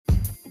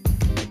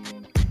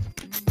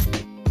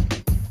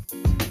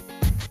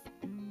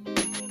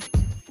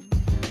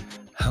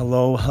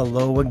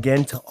Hello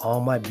again to all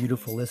my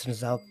beautiful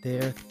listeners out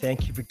there.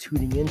 Thank you for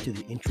tuning in to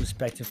the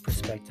Introspective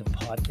Perspective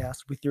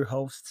podcast with your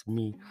hosts,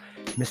 me,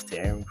 Mr.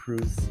 Aaron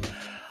Cruz.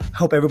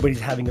 Hope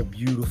everybody's having a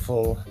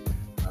beautiful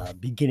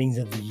beginnings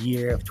of the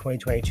year of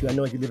 2022. I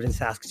know if you live in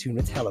Saskatoon,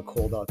 it's hella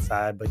cold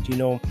outside, but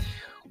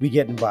we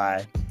getting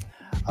by.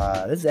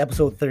 This is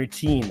episode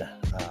 13.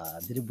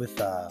 Did it with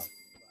a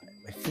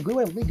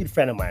really good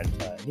friend of mine.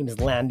 His name is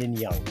Landon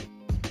Young.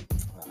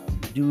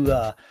 We do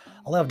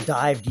a lot of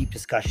dive deep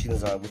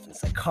discussions within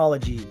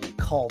psychology,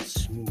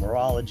 cults,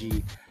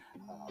 numerology,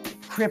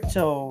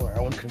 crypto, our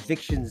own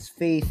convictions,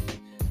 faith,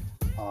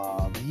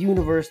 the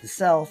universe, the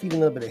self, even a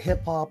little bit of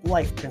hip hop,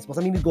 life principles.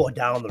 I mean, we go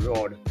down the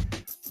road.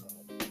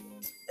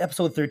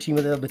 Episode 13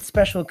 was a little bit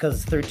special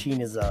because 13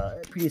 is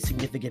a pretty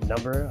significant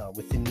number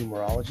within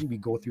numerology. We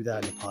go through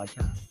that in the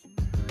podcast.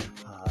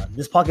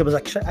 This podcast was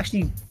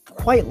actually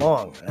quite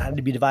long. It had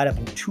to be divided up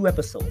in 2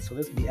 episodes. So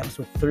this will be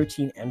episode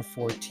 13 and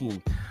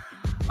 14.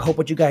 I hope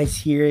what you guys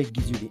hear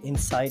gives you the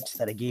insight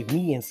that it gave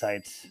me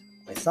insight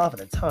myself at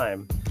the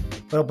time.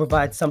 But it'll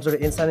provide some sort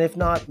of insight. If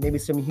not, maybe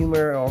some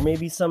humor or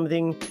maybe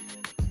something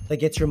that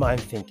gets your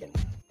mind thinking.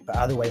 But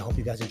either way, I hope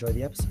you guys enjoy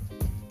the episode.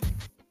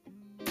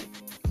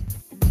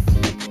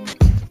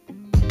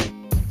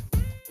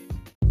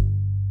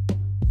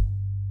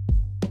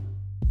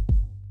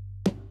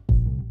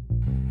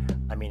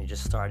 I mean,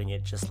 just starting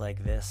it just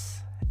like this,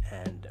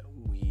 and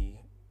we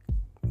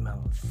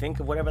think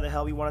of whatever the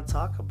hell we want to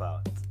talk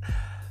about.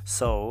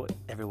 So,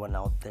 everyone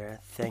out there,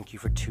 thank you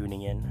for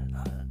tuning in.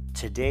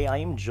 Today, I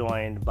am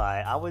joined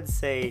by, I would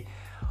say,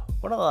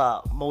 one of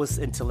the most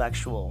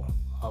intellectual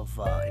of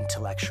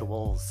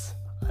intellectuals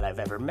that I've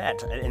ever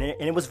met. And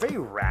it was very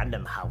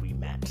random how we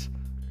met.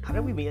 How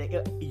did we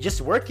meet? Just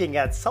working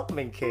at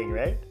Supplement King,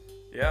 right?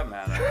 Yeah,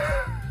 man.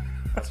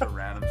 That's a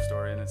random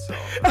story in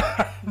itself.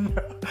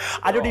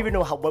 I don't even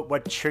know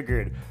what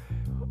triggered.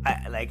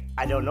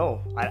 I don't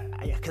know.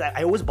 Because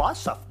I always bought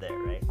stuff there,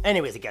 right?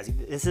 Anyways, guys,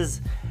 this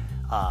is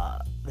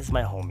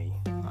my homie,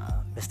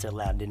 Mr.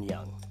 Landon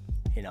Young.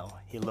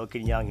 He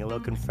looking young, he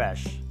looking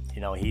fresh.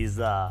 He's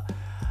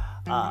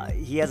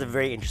he has a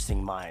very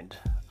interesting mind.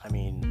 I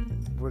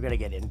mean, we're gonna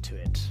get into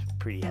it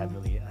pretty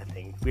heavily. I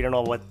think we don't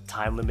know what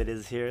time limit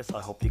is here, so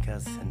I hope you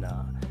guys can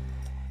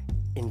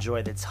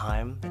enjoy the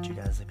time that you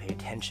guys pay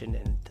attention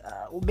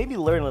and maybe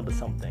learn a little bit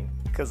something.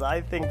 Because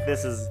I think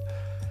this is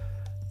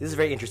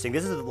very interesting.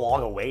 This is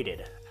long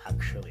awaited,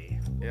 actually.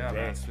 Yeah,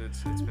 man, it's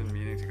been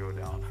meaning to go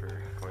down for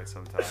quite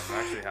some time. I'm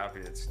actually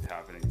happy it's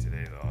happening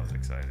today, though. I was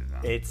excited now.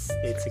 It's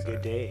a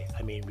good day.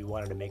 I mean, we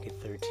wanted to make it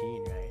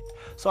 13, right?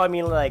 So, I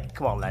mean,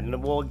 come on,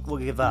 Landon. We'll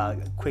give a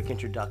quick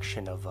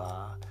introduction of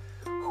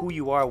who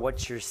you are,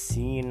 what you're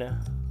seeing,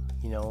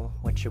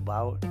 what you're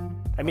about.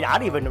 I mean, I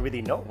don't even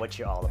really know what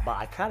you're all about.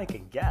 I kind of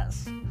can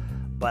guess.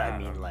 But, I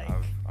mean,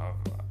 I'm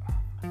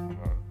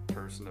a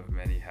person of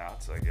many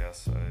hats, I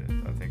guess.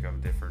 I think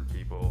I'm different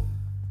people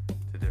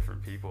to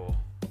different people.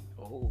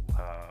 Oh,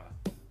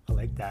 I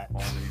like that.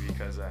 Only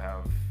because I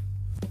have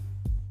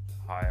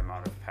high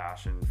amount of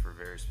passion for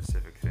very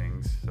specific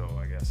things. So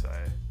I guess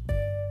I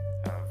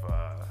have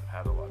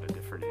had a lot of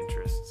different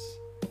interests.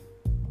 I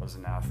was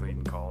an athlete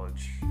in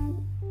college,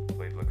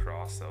 played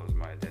lacrosse. That was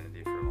my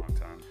identity for a long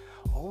time.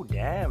 Oh,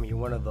 damn, you're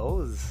one of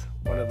those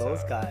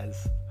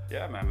guys.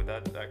 Yeah, man,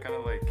 but that kind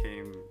of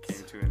came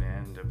to an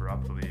end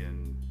abruptly,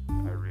 and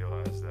I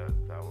realized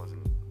that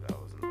wasn't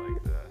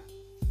like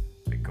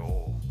the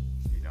goal,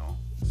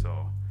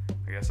 So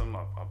I guess I'm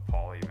a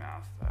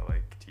polymath. I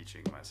like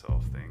teaching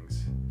myself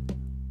things.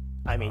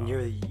 I mean,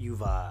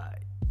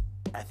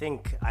 I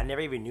think I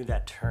never even knew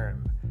that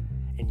term,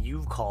 and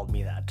you've called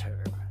me that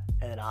term,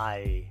 and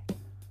I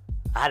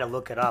had to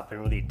look it up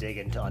and really dig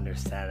into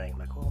understanding. I'm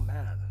like, oh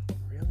man,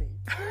 really?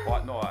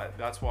 Well, no,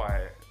 that's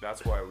why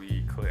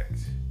we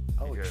clicked.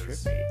 Oh, because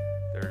trippy.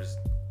 There's,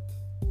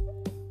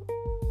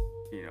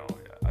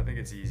 I think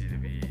it's easy to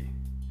be,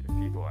 if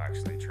people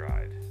actually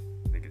tried,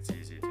 I think it's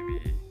easy to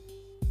be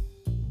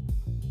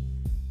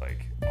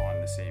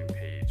on the same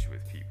page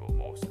with people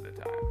most of the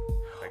time.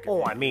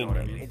 I mean,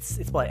 it's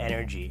about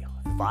energy,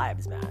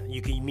 vibes, man.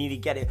 You can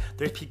immediately get it.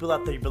 There's people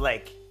out there, you'd be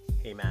like,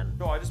 hey, man.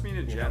 No, I just mean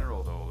in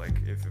general, though.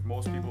 If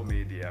most people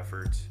made the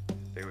effort,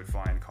 they would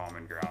find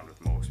common ground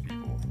with most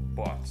people.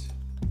 But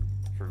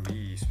for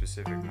me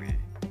specifically,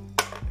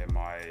 in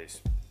my,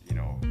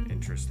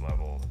 interest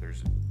level,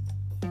 there's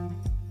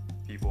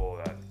people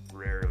that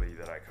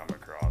I come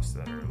across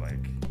that are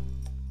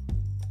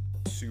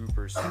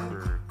super,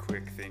 super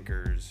quick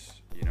thinkers.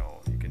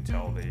 You can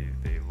tell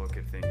they look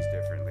at things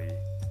differently,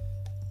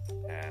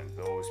 and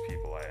those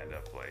people I end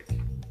up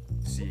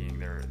seeing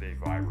they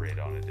vibrate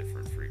on a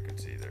different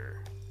frequency.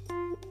 They're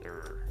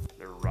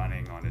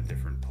running on a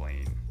different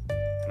plane,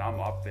 and I'm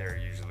up there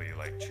usually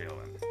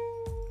chilling,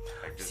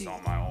 just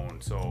on my own.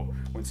 So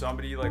when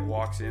somebody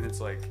walks in,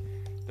 it's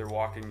they're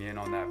walking in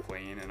on that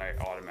plane, and I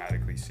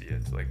automatically see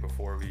it.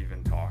 Before we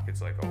even talk,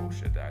 it's oh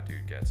shit, that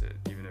dude gets it,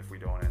 even if we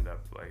don't end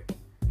up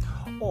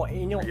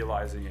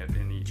realizing it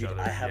in each other.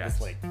 I have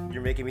this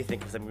you're making me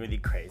think of something really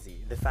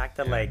crazy. The fact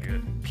that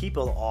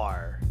people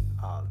are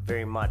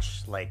very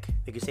much like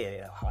you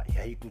say,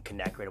 how you can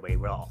connect right away.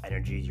 We're all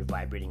energies. You're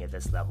vibrating at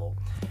this level.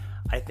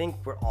 I think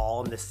we're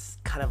all in this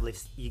kind of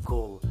this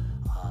equal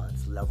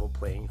level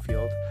playing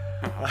field,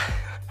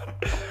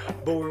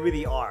 but we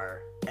really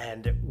are,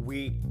 and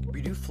we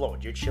do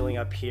float. You're chilling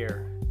up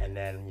here, and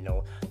then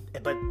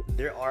but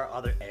there are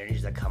other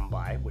energies that come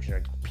by, which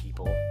are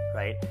people,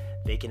 right?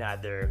 They can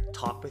either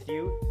talk with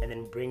you and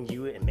then bring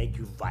you and make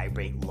you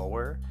vibrate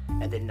lower,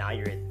 and then now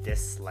you're at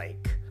this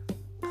like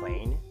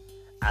plane,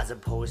 as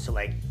opposed to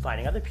like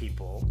finding other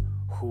people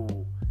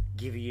who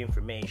give you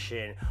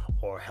information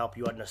or help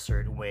you out in a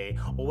certain way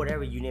or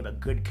whatever you name a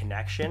good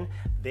connection.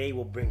 They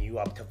will bring you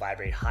up to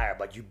vibrate higher,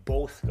 but you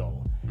both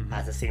go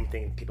as the same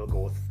thing. People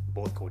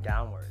both go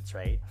downwards,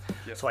 right?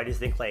 Yep. So I just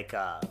think like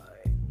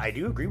I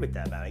do agree with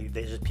that, man.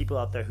 There's just people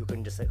out there who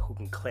can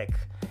click,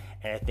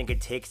 and I think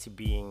it takes to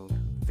being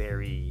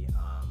very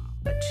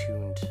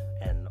attuned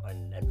and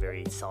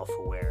very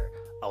self-aware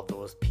of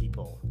those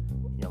people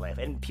in your life.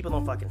 And people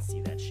don't fucking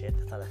see that shit.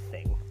 That's not a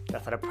thing.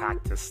 That's not a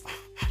practice.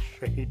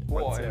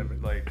 Well,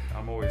 and like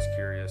I'm always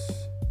curious.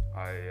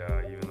 I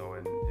even though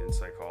in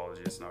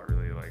psychology it's not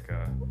really like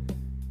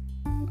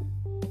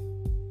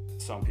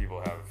some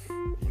people have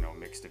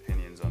mixed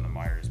opinions on the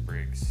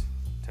Myers-Briggs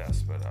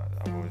test, but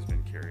I've always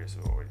been curious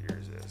about what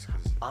yours is.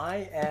 Cause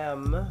I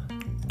am a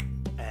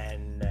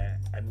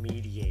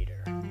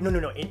mediator. No,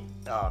 not a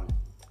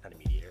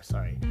mediator.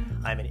 Sorry,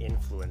 I'm an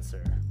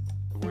influencer.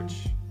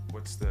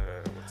 What's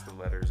the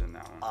letters in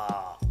that one?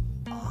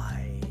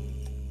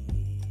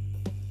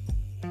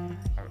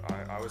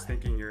 I was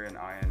thinking you're an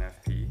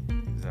INFP.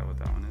 Is that what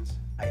that one is?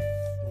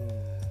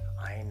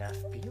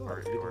 INFP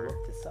or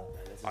look this up.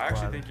 I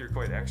actually think you're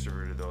quite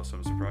extroverted though, so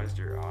I'm surprised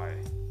you're I.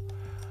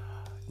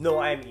 No,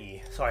 I am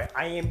E. Sorry,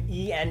 I am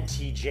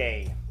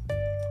ENTJ.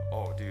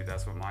 Oh, dude,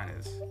 that's what mine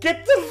is.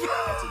 Get the.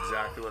 That's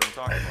exactly what I'm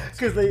talking about.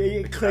 Because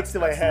it clicks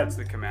in my head. That's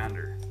the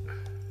commander.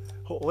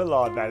 Hold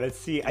on, man. Let's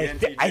see.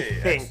 ENTJ, I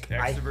think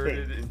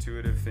extroverted,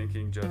 intuitive,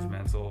 thinking,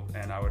 judgmental,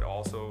 and I would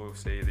also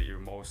say that you're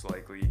most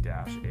likely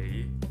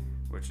 -A,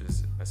 which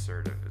is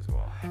assertive as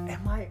well.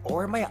 Am I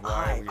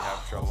I? We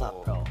have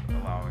trouble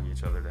allowing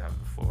each other to have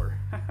the floor.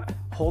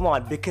 Hold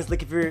on, because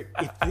like if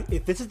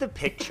this is the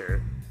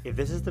picture,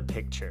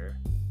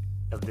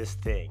 of this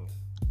thing,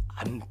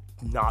 I'm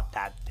not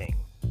that thing.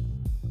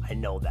 I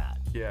know that.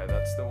 Yeah,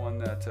 that's the one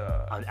that.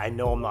 I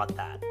know I'm not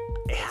that.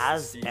 It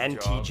has Steve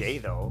NTJ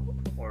Jobs. Though,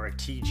 or a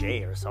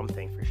TJ or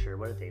something for sure.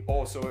 What are they?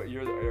 Oh, so are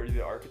you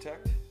the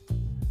architect?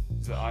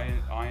 The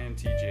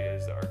INTJ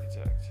is the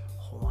architect.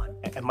 Hold on,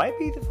 it might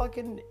be the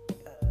fucking.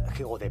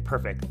 Okay, well, they're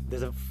perfect.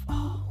 There's a.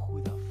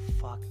 Who the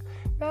fuck?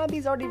 Man,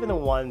 these aren't even the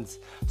ones.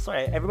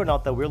 Sorry, everyone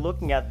out there. We're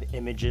looking at the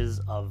images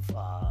of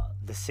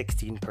the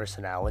 16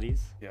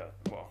 personalities. Yeah,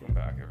 welcome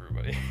back,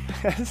 everybody.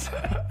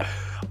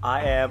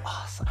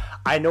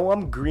 I know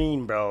I'm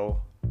green,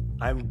 bro.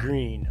 I'm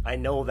green. I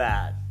know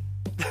that.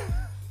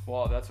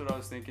 Well, that's what I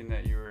was thinking,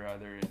 that you were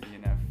either an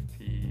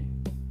ENFP.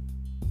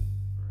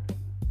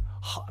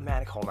 Oh,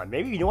 man, hold on.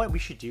 Maybe you know what we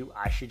should do?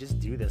 I should just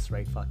do this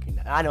right fucking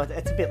now. I know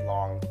it's a bit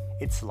long.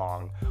 It's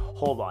long.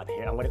 Hold on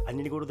here. I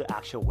need to go to the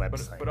actual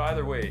website. But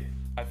either way,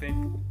 I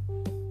think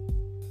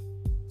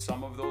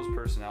some of those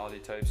personality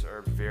types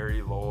are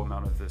very low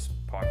amount of this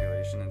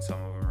population, and some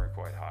of them are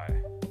quite high.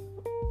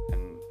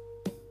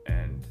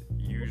 And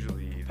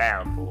usually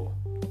the people.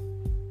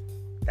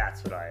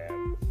 That's what I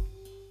am.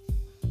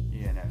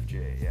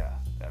 ENFJ, yeah,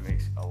 that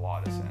makes a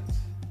lot of sense.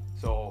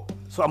 So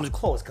I'm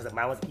close because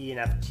mine was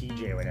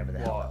ENFTJ or whatever the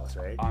hell else,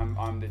 right?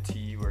 I'm the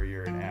T where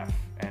you're an F,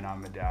 and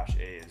I'm a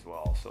 -A as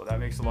well. So that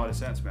makes a lot of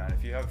sense, man.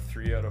 If you have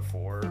 3 out of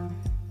 4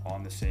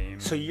 on the same.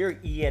 So you're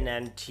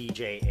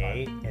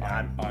ENNTJA and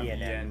I'm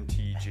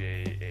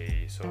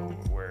ENTJA. So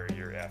where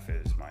your F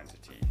is, mine's a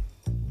T.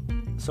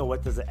 So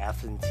what does the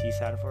F and T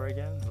stand for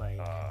again? Like.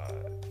 I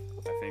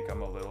think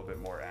I'm a little bit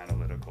more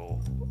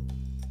analytical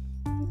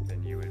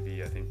than you would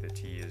be. I think the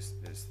T is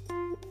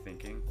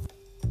thinking.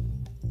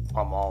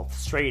 I'm all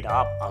straight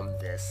up on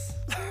this.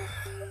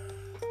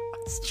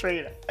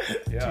 Straight up.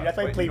 Yeah. Dude, that's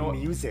why I play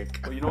music.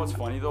 Well, you know what's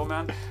funny though,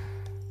 man?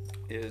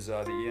 Is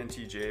the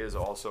ENTJ is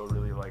also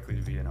really likely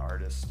to be an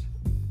artist,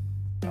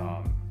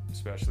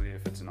 especially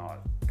if it's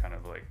not kind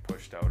of like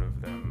pushed out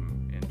of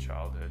them in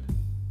childhood.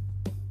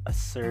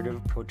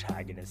 Assertive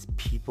protagonist,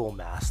 people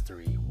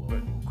mastery.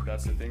 Whoa, but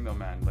that's the thing though,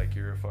 man. Like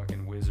you're a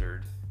fucking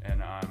wizard,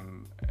 and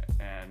I'm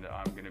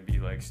gonna be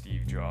like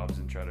Steve Jobs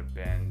and try to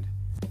bend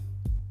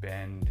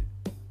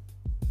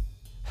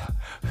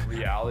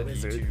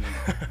reality to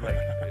like,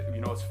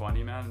 you know what's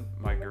funny, man?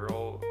 My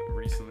girl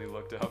recently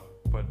looked up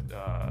what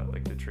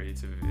like the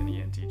traits of an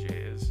ENTJ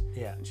is.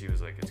 Yeah. And she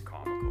was like, it's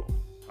comical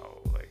how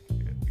like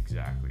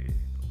exactly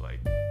like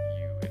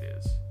you it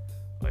is.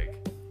 Like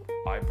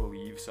I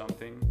believe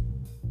something,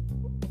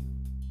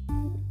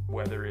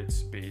 whether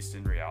it's based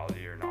in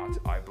reality or not.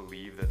 I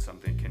believe that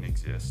something can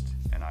exist,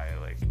 and I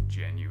like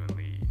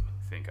genuinely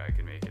think I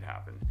can make it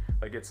happen.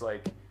 Like it's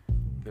like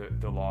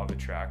the law of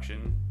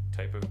attraction.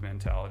 type of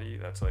mentality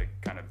that's like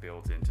kind of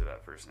built into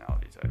that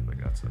personality type.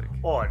 Like that's like,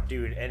 oh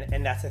dude,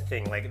 and that's the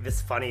thing, like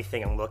this funny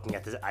thing, I'm looking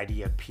at this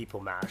idea of people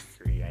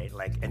mastery, right?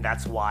 Like, and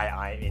that's why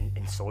I'm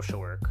in social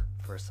work,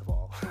 first of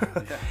all.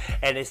 Yeah.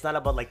 And it's not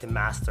about like to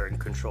master and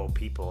control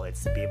people,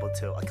 it's to be able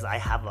to, because I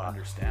have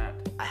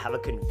a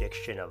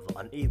conviction of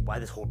why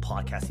this whole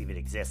podcast even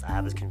exists. I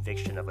have this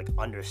conviction of like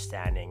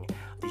understanding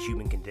the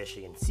human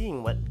condition and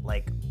seeing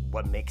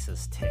what makes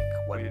us tick,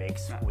 what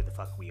makes who the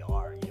fuck we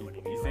are, you know what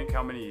I mean? You think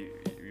how many,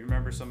 you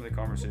remember some of the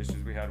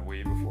conversations we had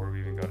way before we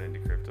even got into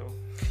crypto?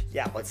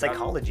 Yeah, but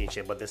psychology and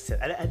shit. But this,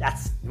 and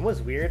that's it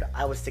was weird.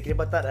 I was thinking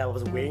about that, and I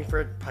was waiting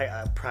for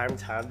prime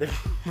time to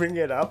bring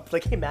it up.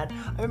 Like, hey man,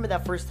 I remember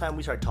that first time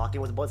we started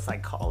talking was about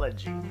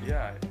psychology.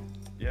 Yeah,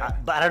 yeah.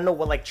 But I don't know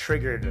what like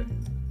triggered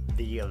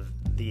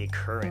the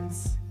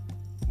occurrence.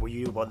 Were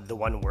you the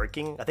one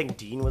working? I think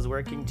Dean was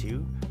working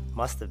too.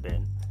 Must have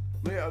been.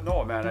 Yeah,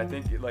 no, man. I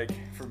think like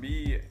for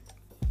me,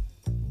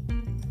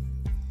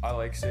 I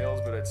like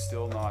sales, but it's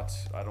still not.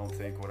 I don't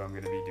think what I'm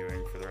gonna be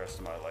doing for the rest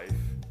of my life,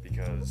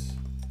 because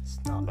it's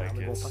not like it's,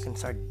 we'll fucking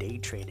start day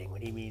trading. What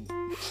do you mean?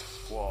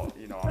 Well,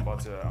 you know, I'm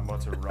about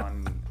to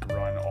run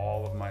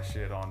all of my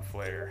shit on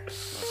Flare.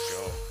 Let's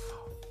go.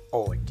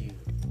 Oh, dude,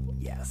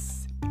 yes.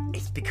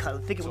 It's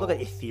because look at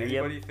Ethereum.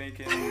 Anybody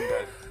thinking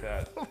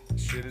that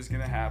shit is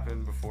gonna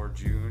happen before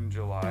June,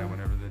 July,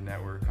 whenever the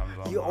network comes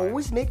online? You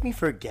always make me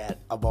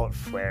forget about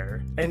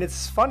Flare, and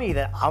it's funny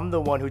that I'm the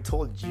one who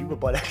told you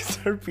about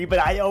XRP, but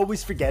I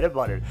always forget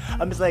about it.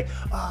 I'm just like,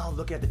 oh,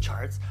 looking at the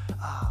charts.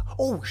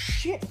 Oh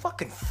shit,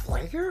 fucking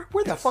Flare?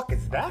 Where the fuck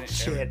is that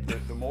shit?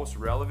 The most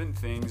relevant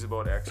things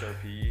about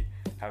XRP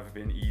have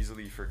been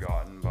easily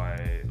forgotten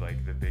by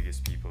like the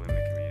biggest people in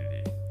the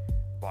community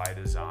by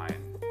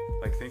design.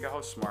 Like, think of how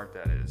smart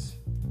that is.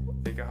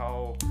 Think of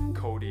how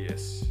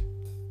Codius.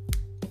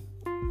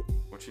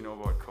 What you know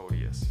about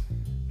Codius?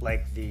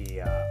 Like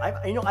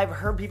I've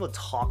heard people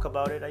talk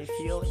about it. I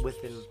feel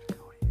within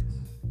Codius.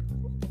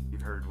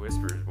 You've heard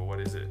whispers, but what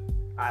is it?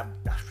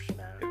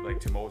 Like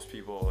to most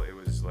people, it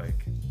was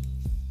like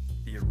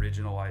the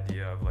original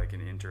idea of like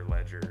an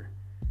interledger,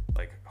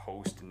 like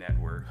host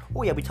network.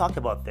 Oh yeah, we talked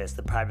about this.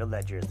 The private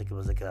ledgers. Like it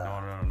was like a.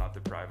 No, not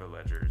the private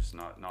ledgers.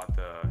 Not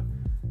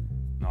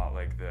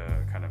like the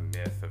kind of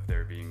myth of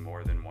there being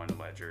more than one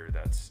ledger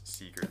that's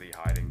secretly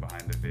hiding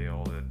behind the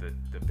veil that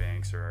the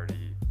banks are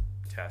already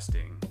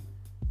testing,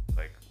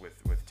 like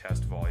with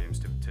test volumes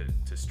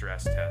to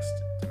stress test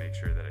to make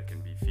sure that it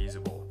can be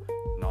feasible.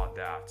 Not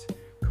that.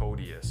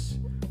 Codius,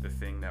 the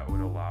thing that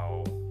would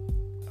allow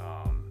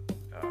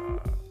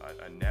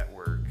a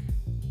network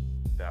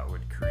that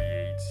would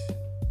create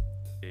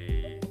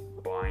a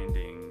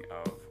binding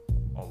of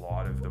a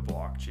lot of the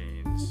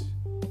blockchains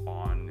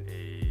on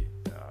a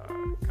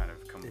kind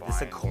of combined. Is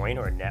this a coin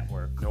or a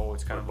network? No,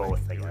 it's kind of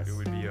both. Like, I guess it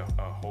would be a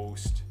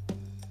host.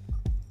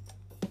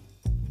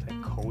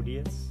 Like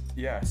Codius.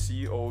 Yeah,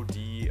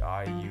 Codius.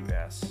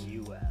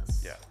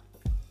 US. Yeah.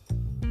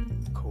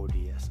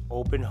 Codius,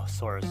 open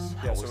source.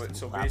 Yeah,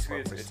 so basically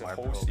it's a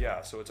host.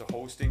 Yeah, so it's a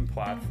hosting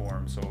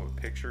platform. So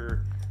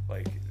picture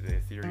like the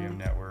Ethereum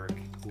network,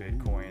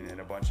 Bitcoin, and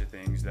a bunch of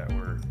things that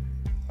were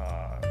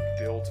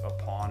built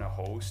upon a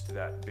host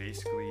that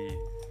basically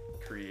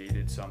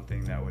created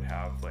something that would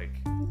have like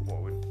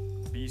what would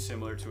be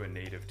similar to a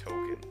native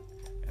token.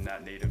 And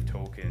that native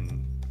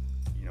token,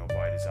 you know,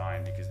 by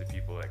design, because the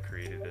people that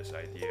created this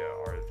idea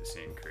are the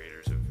same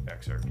creators of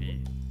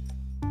XRP.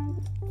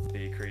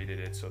 They created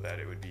it so that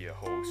it would be a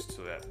host,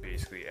 so that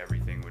basically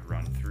everything would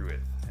run through it.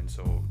 And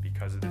so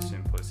because of the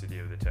simplicity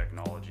of the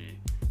technology,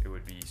 it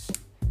would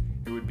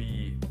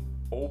be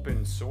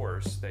open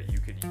source that you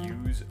could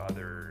use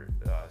other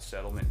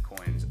settlement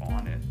coins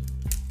on it,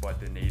 but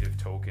the native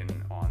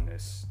token on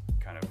this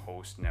kind of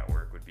host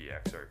network would be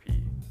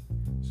XRP.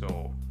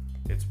 So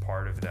it's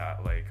part of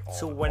that, like.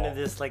 So when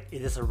is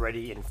this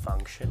already in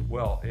function?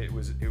 Well, it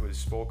was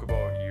spoke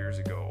about years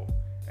ago,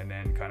 and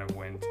then kind of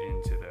went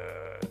into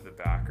the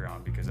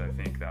background, because I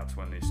think that's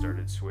when they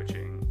started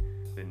switching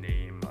the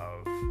name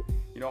of,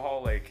 you know how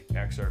like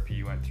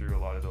XRP went through a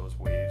lot of those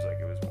waves, like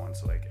it was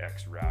once like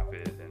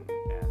XRapid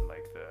and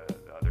like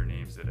the other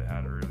names that it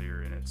had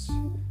earlier in its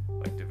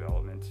like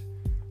development.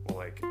 Well,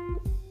 like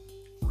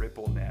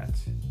RippleNet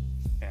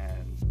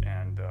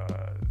and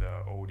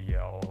the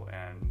ODL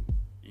and,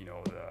 you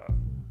know, the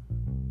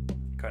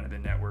kind of the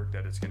network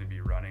that it's going to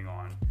be running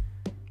on,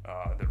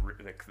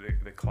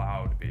 the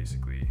cloud,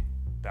 basically.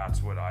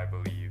 That's what I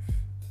believe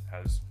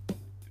has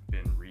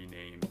been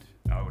renamed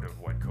out of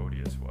what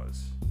Codius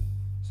was.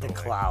 So the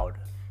cloud.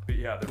 But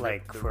yeah, the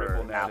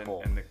for RippleNet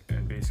Apple.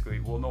 and basically,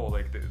 well, no,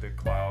 like the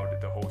cloud,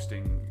 the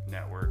hosting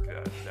network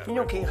that you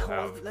know, okay,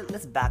 have.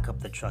 let's back up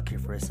the truck here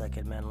for a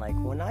second, man. Like,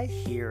 when I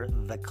hear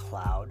the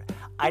cloud,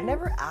 I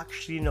never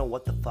actually know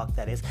what the fuck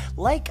that is.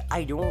 Like,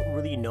 I don't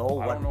really know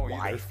what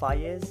Wi-Fi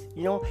is.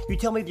 You know, you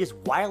tell me there's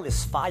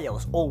wireless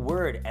files, oh,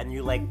 word, and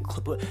you like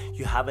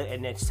you have it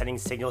and it's sending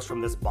signals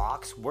from this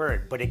box,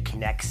 word, but it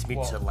connects me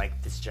to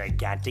like this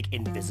gigantic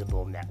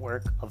invisible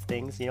network of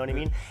things. You know what I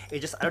mean? It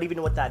just, I don't even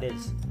know what that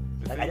is.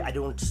 Like, I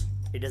don't.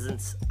 it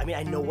doesn't. I mean,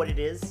 I know what it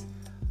is,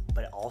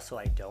 but also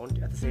I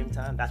don't at the same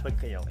time. That's what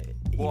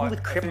even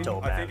with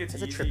crypto, man, it's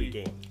a trippy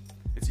game.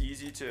 It's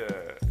easy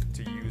to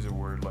use a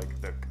word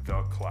like the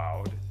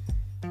cloud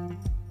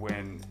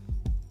when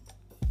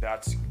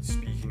that's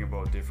speaking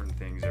about different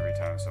things every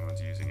time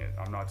someone's using it.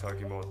 I'm not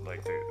talking about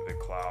like the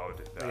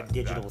cloud that, like a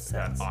digital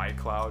sense. That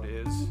iCloud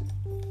is.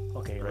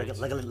 Okay, right?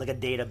 like a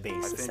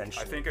database,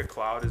 essentially. I think a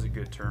cloud is a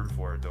good term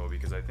for it though,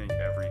 because I think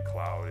every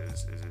cloud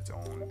is its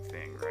own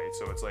thing, right?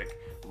 So it's like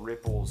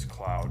Ripple's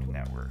cloud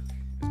network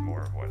is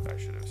more of what I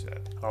should have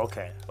said.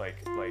 Okay.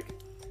 Like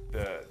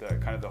the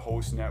kind of the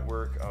host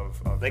network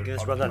of like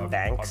this runs on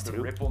banks of the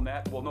too?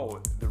 RippleNet. Well, no,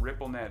 the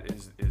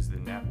RippleNet is the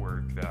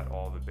network that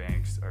all the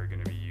banks are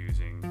going to be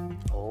using.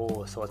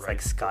 Oh, so it's right?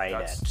 like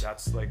Skynet.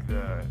 That's like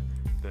the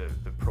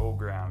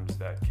programs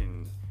that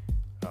can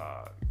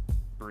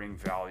bring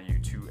value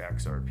to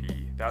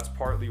XRP. That's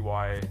partly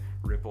why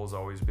Ripple's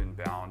always been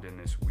bound in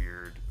this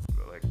weird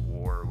like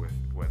war with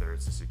whether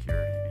it's a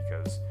security,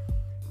 because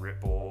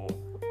Ripple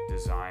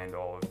designed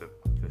all of the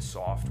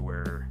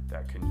software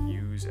that can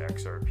use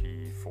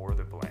XRP for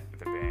the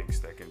banks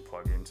that can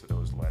plug into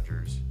those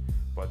ledgers.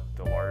 But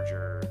the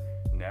larger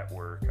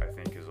network, I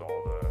think, is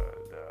all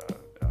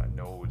the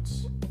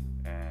nodes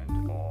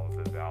and all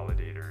of the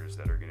validators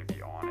that are going to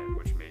be on it,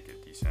 which make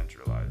it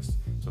decentralized.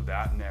 So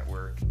that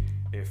network,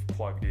 if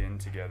plugged in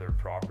together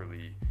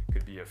properly,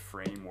 could be a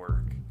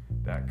framework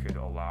that could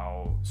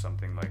allow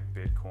something like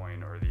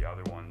Bitcoin or the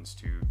other ones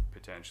to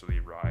potentially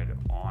ride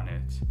on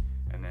it,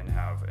 and then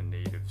have a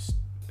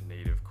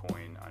native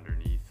coin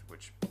underneath,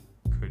 which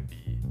could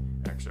be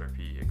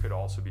XRP. It could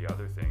also be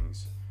other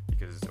things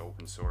because it's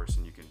open source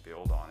and you can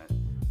build on it.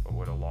 But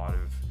what a lot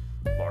of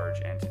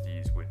large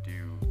entities would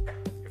do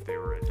if they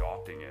were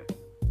adopting it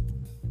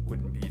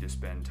wouldn't be to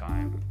spend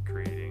time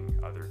creating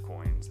other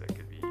coins that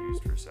could be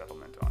used for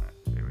settlement on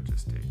it. They would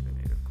just take the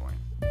native coin,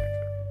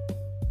 XRP.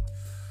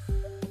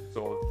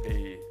 So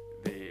they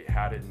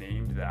had it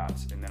named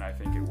that, and then I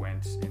think it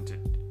went into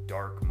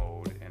dark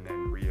mode and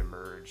then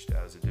re-emerged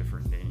as a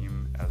different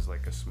name as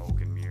like a smoke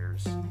and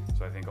mirrors.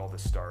 So I think all the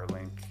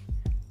Starlink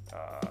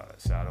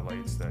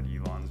satellites that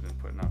Elon's been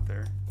putting up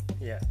there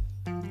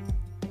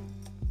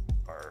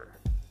are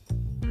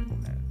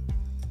RippleNet.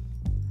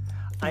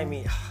 I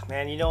mean,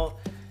 man,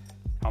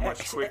 how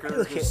much quicker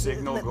does the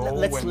signal go?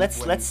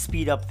 Let's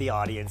speed up the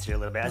audience here a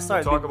little bit.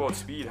 Talk about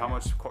speed. How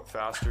much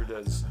faster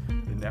does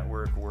the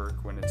network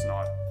work when it's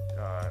not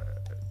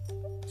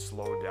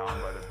slowed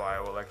down by the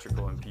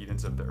bioelectrical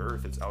impedance of the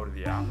Earth? It's out of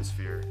the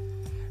atmosphere.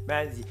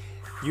 Man,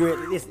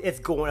 it's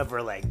going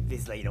over like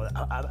this, like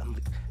I'm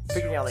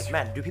figuring out like,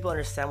 man, do people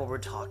understand what we're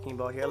talking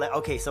about here? Like,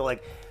 okay, so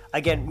like,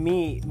 again,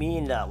 me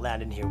and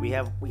Landon here, we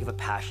have a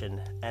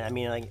passion, and I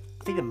mean, like,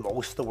 I think that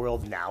most of the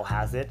world now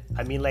has it.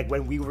 I mean, like,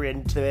 when we were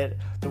into it,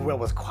 the world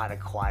was kind of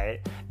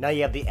quiet. Now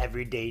you have the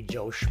everyday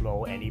Joe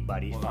Schmo,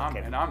 anybody. Well,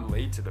 I'm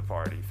late to the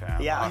party,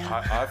 fam.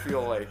 Yeah. I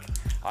feel like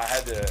I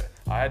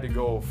had to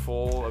go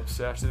full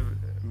obsessive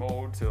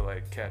mode to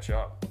like catch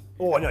up.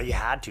 Oh no, you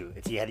had to.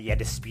 You had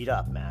to speed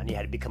up, man. You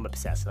had to become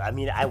obsessive. I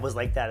mean, I was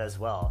like that as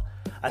well.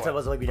 I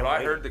was like, but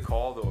I heard the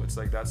call though. It's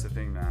like that's the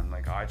thing, man.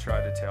 Like I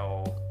tried to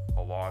tell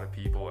a lot of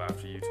people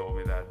after you told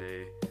me that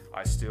day.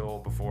 I still,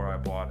 before I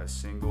bought a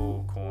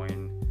single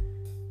coin,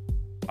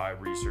 I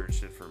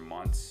researched it for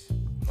months.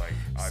 Like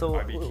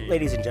I became...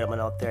 ladies and gentlemen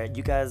out there,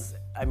 you guys,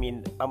 I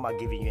mean, I'm not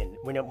giving you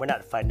we're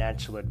not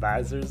financial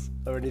advisors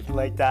or anything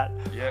like that.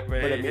 Yeah,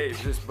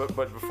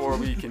 but before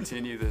we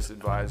continue this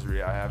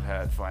advisory, I have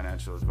had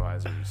financial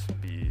advisors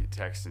be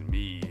texting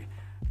me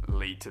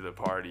late to the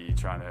party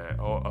trying to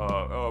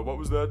what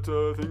was that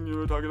thing you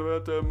were talking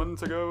about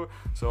months ago?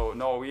 So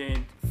no, we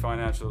ain't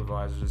financial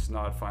advisors. It's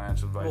not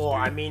financial advice. Well,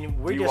 I mean,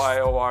 we're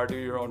BYOR, do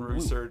your own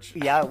research.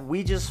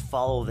 We just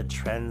follow the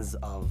trends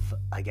of,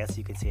 I guess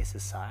you could say,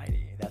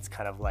 society. That's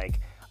kind of like,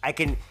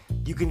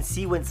 you can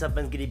see when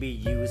something's going to be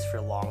used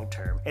for long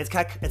term. It's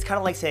kind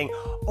of like saying,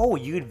 oh,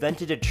 you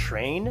invented a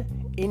train?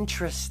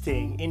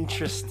 Interesting.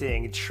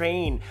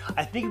 Train.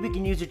 I think we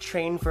can use a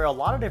train for a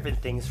lot of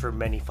different things for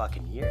many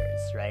fucking years,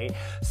 right?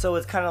 So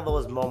it's kind of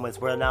those moments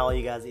where now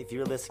you guys, if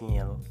you're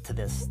listening to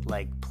this,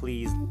 like,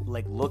 please,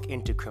 like, look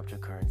into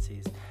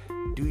cryptocurrencies.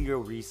 Do your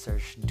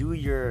research. Do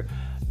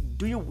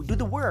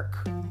the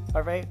work,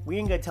 all right? We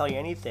ain't gonna tell you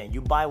anything.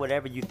 You buy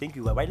whatever you think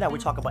you want. Right now we're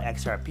talking about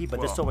XRP,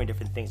 but there's so many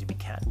different things we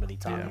can't really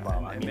talk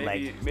about. I mean,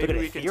 maybe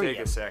we can take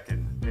a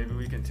second. Maybe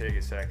we can take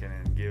a second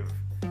and give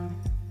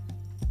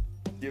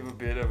a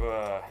bit of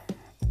a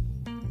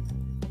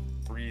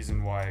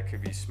reason why it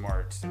could be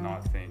smart to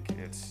not think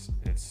it's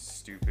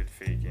stupid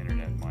fake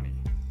internet money,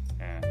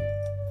 and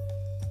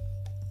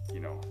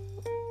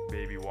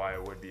maybe why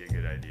it would be a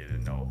good idea to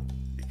know,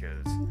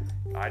 because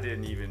I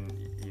didn't even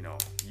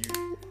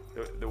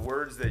the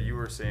words that you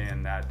were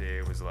saying that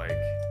day was like,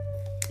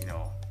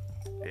 the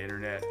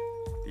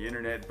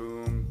internet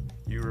boom.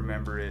 You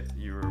remember it.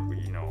 You were,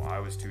 I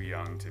was too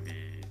young to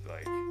be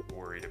like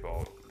worried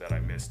about that I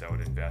missed out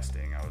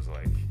investing. I was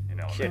like in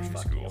elementary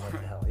school. What the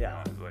hell?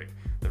 Yeah. It was like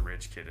the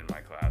rich kid in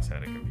my class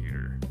had a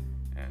computer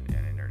and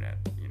internet.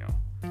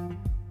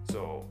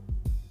 So,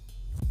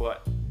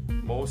 but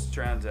most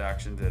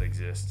transactions that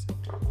exist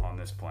on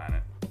this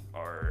planet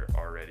are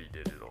already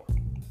digital.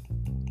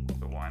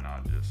 So why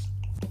not just?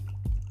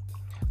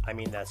 I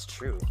mean, that's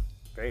true.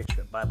 Very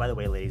true. By the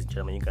way, ladies and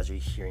gentlemen, you guys are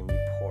hearing me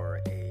pour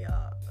a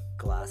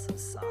glass of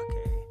sake,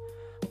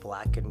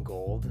 black and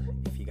gold.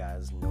 If you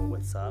guys know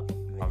what's up,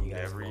 then I've you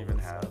guys never know even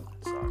what's had up.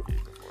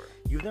 sake before.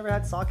 You've never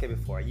had sake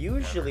before.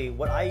 Usually,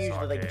 what I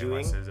usually like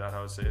doing. Is that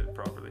how I say it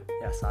properly?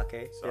 Yeah,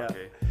 sake. Yeah.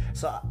 Sake.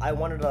 So I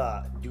wanted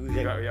to do.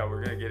 Yeah,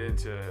 we're gonna get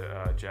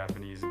into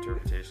Japanese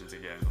interpretations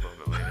again a little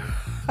bit later.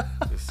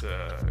 Just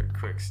a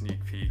quick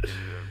sneak peek into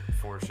the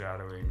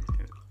foreshadowing.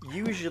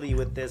 Usually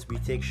with this, we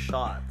take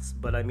shots,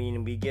 but I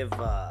mean, we give,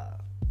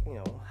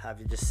 have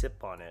you just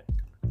sip on it.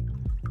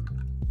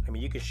 I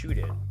mean, you can shoot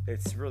it.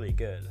 It's really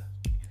good.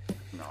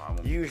 No, I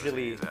won't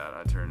Usually, do that.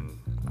 I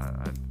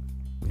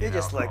you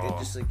just like it,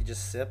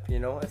 just sip.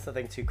 It's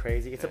nothing too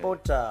crazy. It's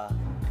about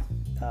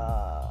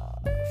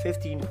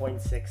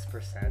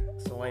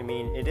 15.6%. So I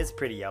mean, it is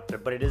pretty up there,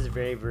 but it is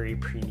very, very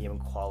premium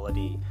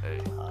quality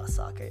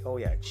sake. Oh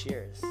yeah,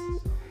 cheers.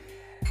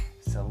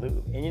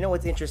 Salute. And you know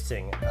what's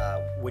interesting?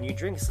 When you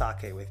drink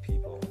sake with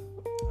people,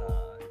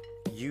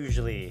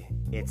 usually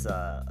it's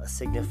a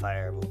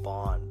signifier of a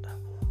bond.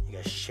 You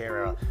guys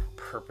share a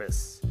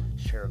purpose,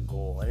 share a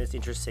goal, and it's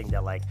interesting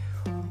that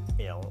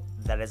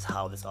that is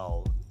how this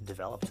all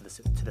developed to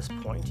this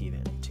point,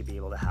 even to be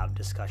able to have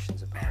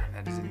discussions about it.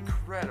 That is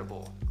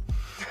incredible.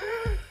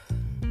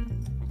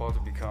 I'm about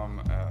to become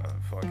a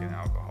fucking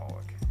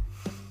alcoholic.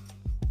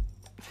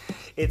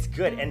 It's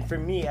good, and for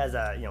me, as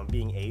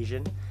being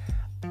Asian.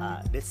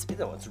 It's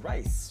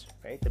rice,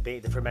 right?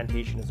 The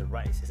fermentation is a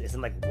rice. It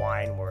isn't like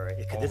wine where we're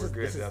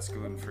good. That's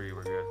gluten free.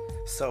 We're good.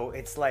 So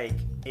it's like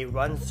it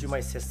runs through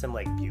my system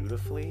like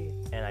beautifully,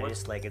 and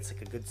it's like a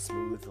good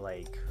smooth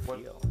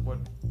feel.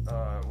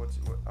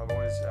 I've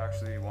always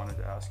actually wanted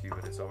to ask you,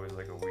 but it's always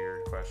like a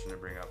weird question to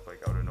bring up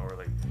out of nowhere.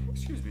 Like,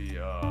 excuse me,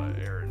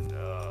 Aaron.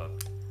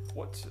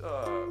 What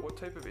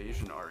type of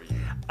Asian are you?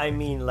 I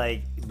mean,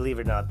 believe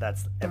it or not,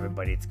 that's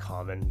everybody's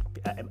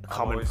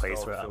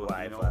commonplace where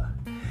I've.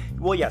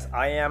 Well, yes,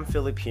 I am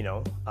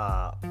Filipino,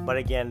 but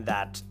again,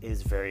 that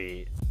is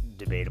very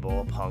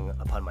debatable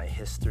upon my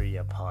history,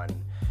 upon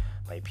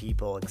my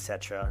people,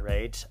 etc.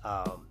 Right?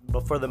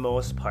 But for the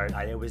most part,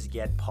 I always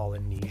get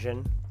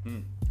Polynesian,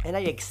 and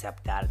I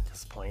accept that at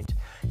this point.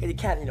 You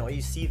can't,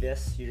 you see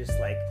this, you just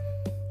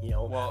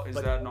Well, is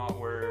that not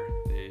where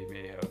they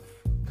may have?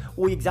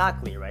 Well,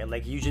 exactly, right?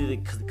 Usually,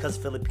 because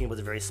Philippines was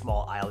a very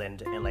small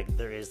island, and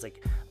there is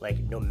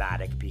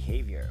nomadic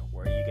behavior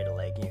where you get to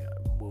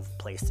move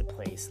place to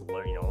place,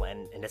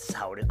 learn, and this is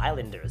how it is.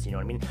 Islanders, you know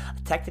what I mean?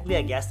 Technically,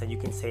 I guess that you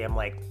can say I'm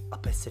a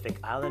Pacific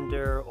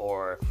Islander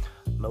or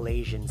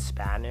Malaysian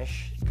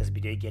Spanish, because we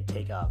did get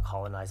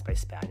colonized by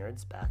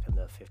Spaniards back in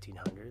the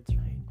 1500s,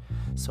 right?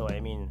 So I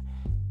mean,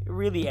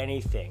 really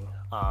anything.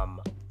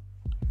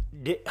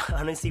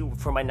 Honestly,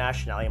 for my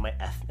nationality and my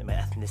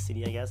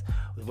ethnicity, I guess,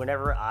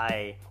 wherever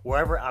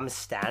I'm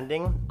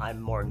standing, I'm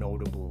more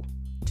notable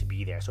to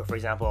be there. So, for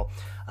example,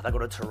 if I go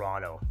to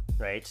Toronto,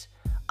 right,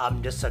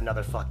 I'm just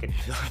another fucking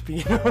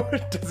Filipino.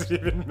 It doesn't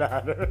even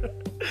matter,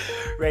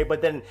 right?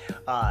 But then,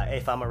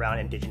 if I'm around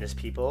Indigenous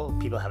people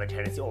have a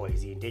tendency, oh,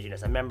 is he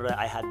Indigenous? I remember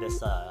I had this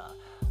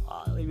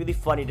really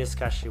funny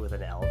discussion with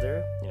an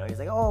elder. He's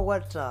like, oh,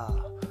 what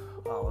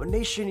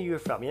nation are you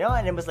from?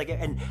 And it was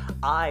and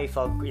I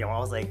felt, I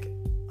was like,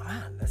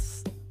 man,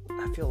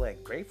 I feel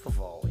grateful,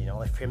 for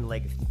him,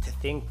 to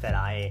think that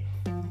I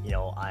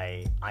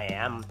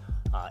am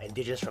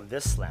indigenous from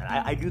this land.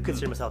 I do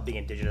consider myself being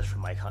indigenous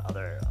from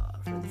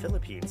from the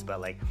Philippines,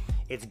 but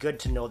it's good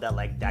to know that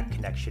that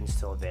connection's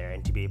still there,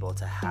 and to be able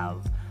to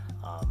have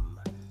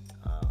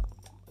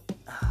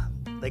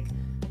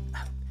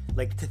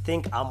to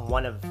think I'm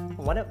one of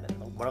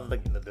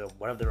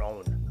their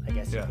own, I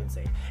guess you can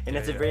say. And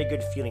it's a very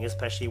good feeling,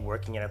 especially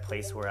working in a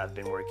place where I've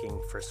been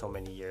working for so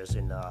many years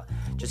and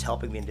just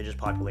helping the indigenous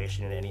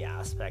population in any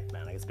aspect,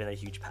 man. It's been a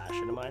huge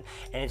passion of mine,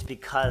 and it's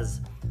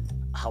because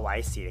how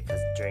I see it.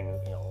 Because during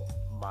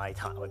my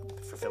time,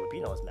 for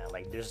Filipinos, man,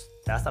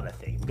 that's not a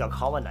thing. We got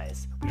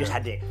colonized. We just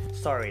had to.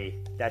 Sorry,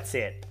 that's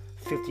it.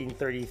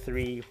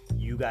 1533.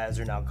 You guys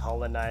are now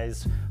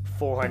colonized.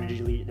 400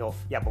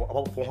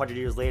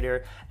 years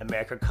later,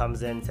 America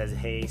comes in, says,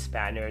 hey,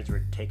 Spaniards,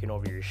 we're taking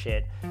over your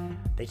shit.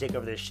 They take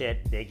over their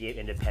shit. They gave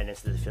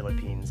independence to the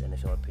Philippines, and the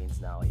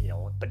Philippines now,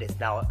 but it's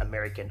now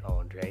American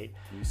owned, right?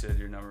 You said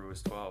your number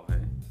was 12,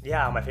 hey?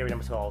 Yeah, my favorite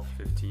number is 12.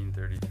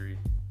 1533.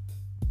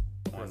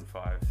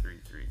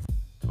 1533.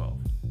 12.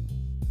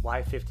 Why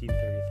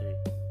 1533?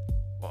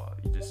 Well,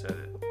 you just said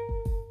it.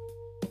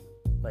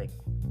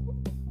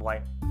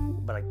 Why?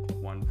 But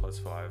 1 plus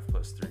 5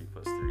 plus 3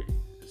 plus 3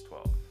 is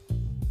 12.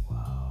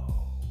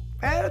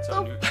 That's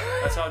how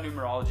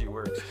numerology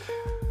works.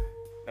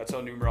 That's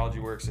how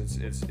numerology works.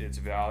 It's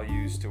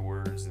values to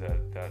words that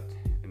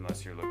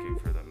unless you're looking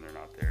for them, they're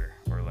not there.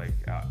 Or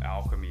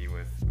alchemy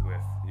with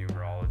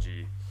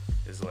numerology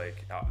is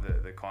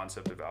the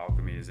concept of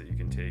alchemy is that you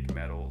can take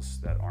metals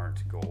that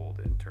aren't gold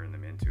and turn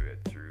them into it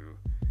through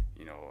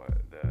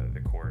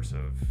the course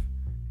of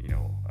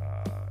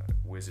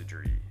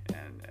wizardry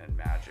and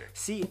magic.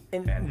 See,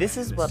 and this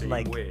is what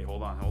like. Way,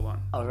 hold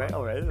on. All right.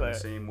 In the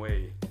same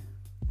way,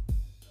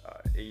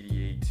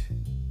 88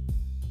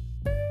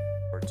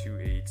 or 2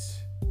 8s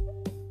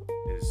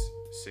is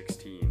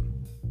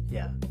 16.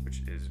 Yeah.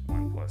 Which is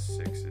 1 plus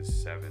 6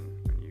 is 7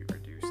 when you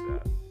reduce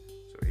that.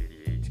 So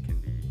 88 can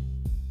be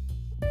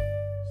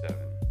 7.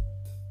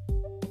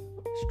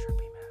 It's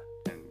trippy,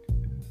 man.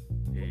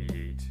 And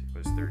 88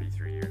 was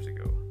 33 years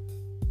ago.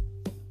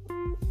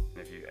 And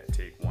if you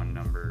take one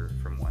number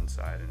from one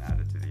side and add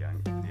it to the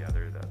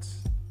other,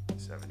 that's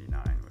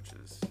 79, which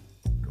is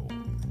gold.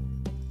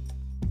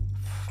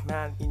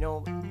 Man,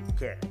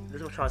 okay, this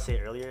is what I was trying to say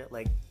earlier.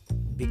 Like,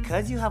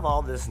 because you have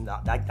all this,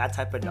 that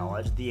type of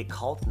knowledge, the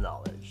occult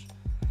knowledge,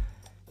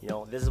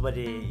 this is what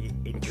it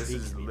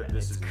intrigues me.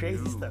 This is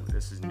crazy new. stuff.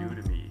 This is new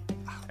to me,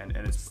 and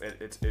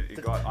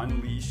it got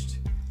unleashed.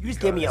 You just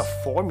gave me a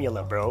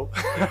formula, bro.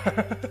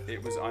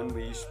 It was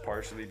unleashed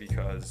partially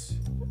because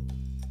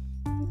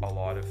a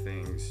lot of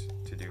things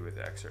to do with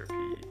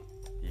XRP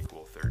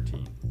equal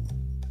 13.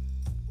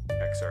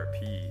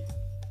 XRP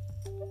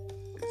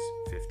is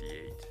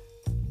 58.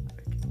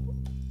 Like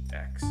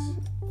X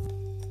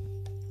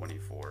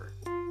 24.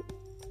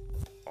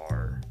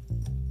 R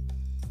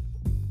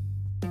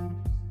 9.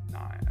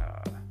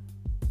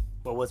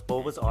 What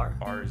was R?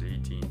 R is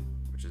 18,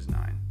 which is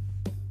 9.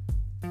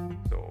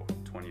 So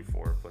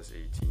 24 plus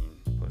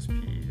 18 plus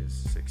P is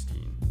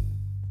 16.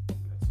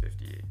 That's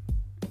 58.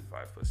 And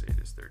 5 plus 8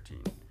 is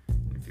 13.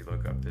 And if you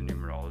look up the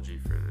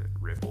numerology for the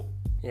Ripple,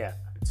 Yeah.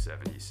 it's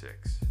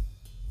 76.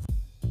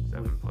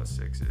 7 plus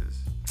 6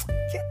 is.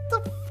 Get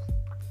the.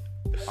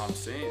 I'm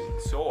saying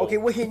so. Okay,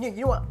 well, you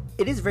know what?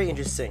 It is very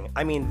interesting.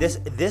 I mean,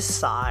 this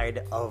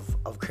side of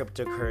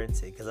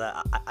cryptocurrency, because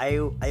I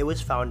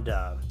always found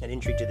an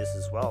intrigue to this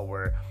as well,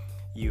 where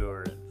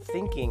you're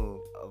thinking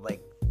of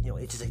like,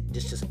 it's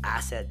just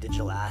asset,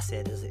 digital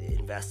asset is an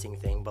investing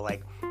thing, but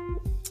like,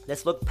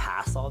 let's look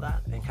past all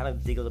that and kind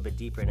of dig a little bit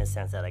deeper in a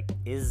sense that like,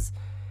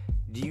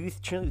 do you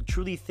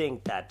truly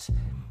think that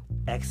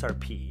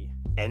XRP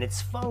and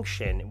its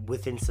function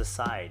within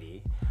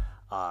society,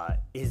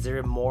 is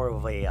there more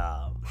of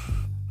a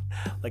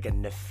like a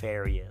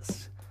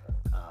nefarious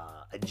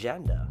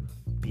agenda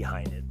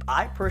behind it?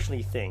 I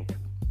personally think,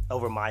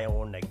 over my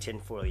own like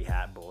tinfoil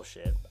hat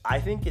bullshit, I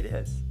think it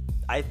is.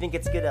 I think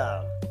it's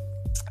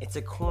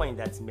a coin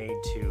that's made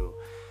to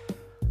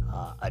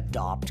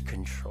adopt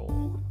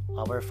control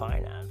of our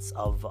finance,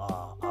 of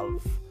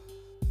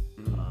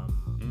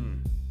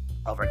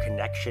our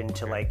connection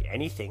to like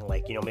anything,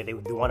 like maybe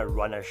they want to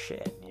run our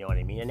shit. You know what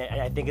I mean?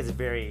 And I think it's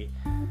very.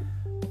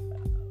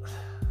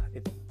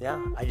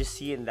 I just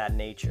see it in that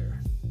nature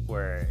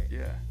where.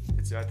 Yeah,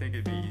 I think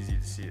it'd be easy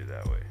to see it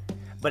that way.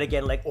 But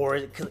again, like,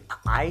 cause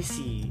I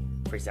see,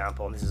 for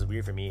example, and this is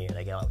weird for me,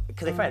 like,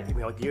 because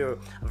you're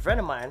a friend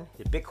of mine,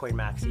 the Bitcoin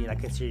maxi, and I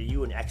consider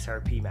you an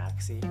XRP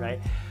maxi,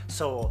 right?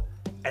 So,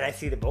 and I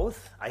see the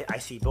both. I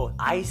see both.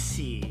 I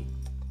see,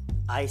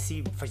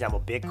 for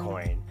example,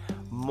 Bitcoin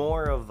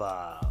more of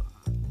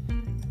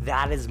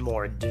that is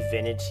more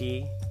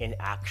divinity in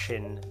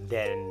action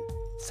than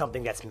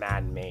something that's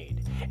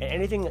man-made. And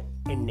anything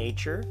in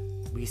nature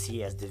we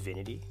see as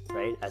divinity,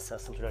 right? As some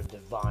sort of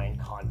divine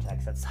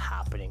context that's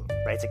happening,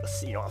 right? It's like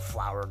a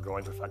flower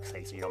growing, for fuck's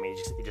sake. So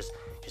it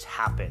just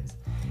happens.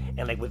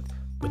 And like with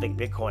like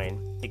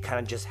Bitcoin, it kind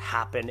of just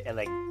happened, and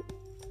like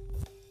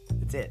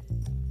that's it.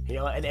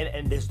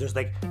 And there's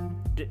like,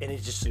 and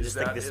it's just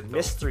like this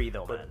mystery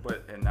though, man.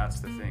 But and that's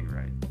the thing,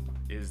 right?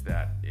 Is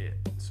that it?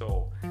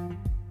 So.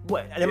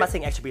 What? And I'm not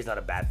saying XRP is not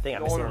a bad thing.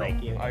 I'm just saying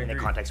like in a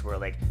context where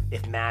like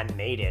if man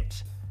made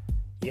it,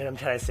 you know what I'm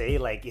trying to say?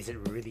 Like, is it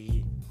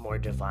really more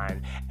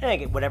divine? And I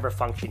get whatever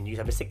function you use.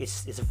 I'm just saying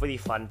it's a really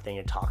fun thing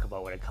to talk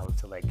about when it comes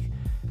to like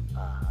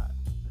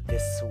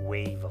this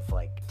wave of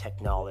like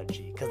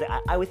technology. Because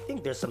I would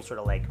think there's some sort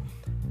of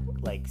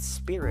like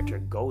spirit or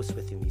ghost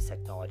within these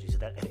technologies,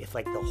 that if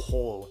like the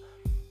whole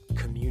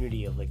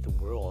community of like the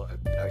world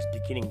are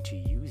beginning to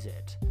use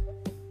it.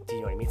 Do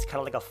you know what I mean? It's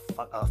kind of like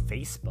a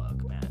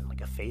Facebook, man.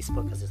 Like a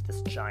Facebook is just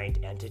this giant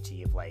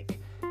entity of like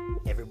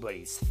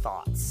everybody's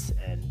thoughts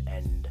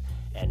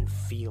and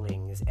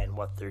feelings and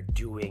what they're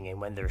doing and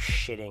when they're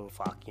shitting,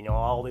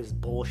 all this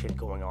bullshit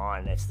going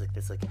on. It's like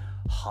this like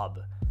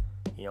hub,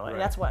 and right.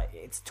 That's why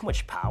it's too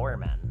much power,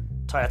 man.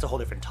 Sorry, that's a whole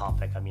different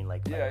topic. I mean,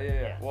 like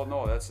yeah. Well,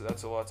 no, that's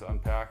a lot to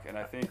unpack, and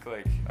I think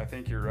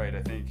you're right.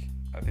 I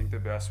think the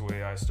best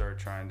way I start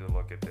trying to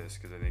look at this,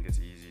 because I think it's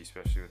easy,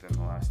 especially within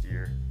the last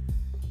year,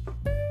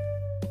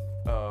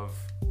 of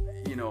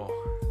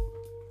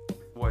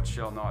what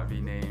shall not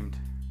be named,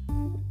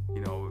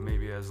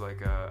 maybe as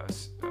like a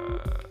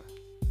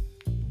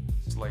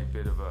slight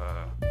bit of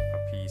a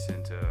piece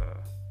into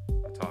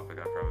a topic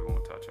I probably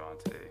won't touch on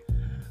today.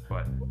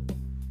 But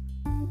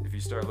if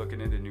you start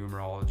looking into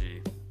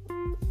numerology,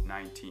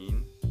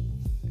 19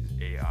 is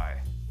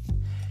AI.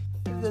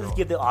 Let's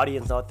give the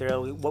audience out there,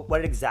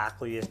 what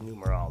exactly is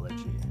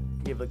numerology?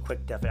 give a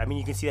quick definition? I mean,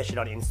 you can see that shit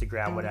on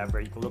Instagram, whatever.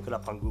 You can look it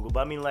up on Google.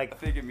 But I mean, I like,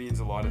 think it means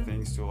a lot of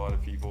things to a lot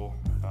of people.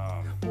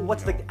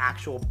 what's you know, the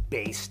actual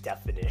base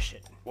definition?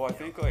 Well, I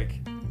think like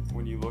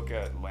when you look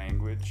at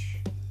language,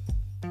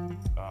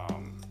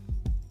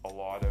 a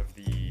lot of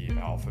the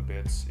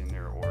alphabets in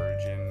their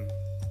origin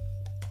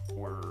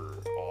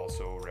were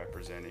also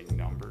representing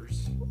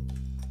numbers.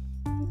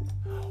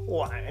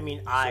 Well, I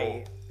mean,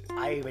 I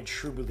am a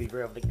true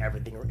believer of like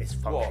everything is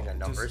functioning in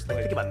numbers. Like,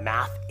 think about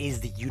math is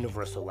the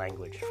universal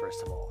language,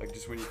 first of all. Like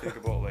just when you think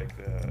about like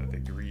the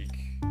Greek,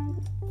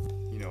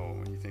 you know,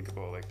 when you think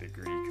about like the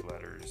Greek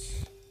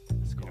letters,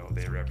 you know,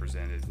 they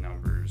represented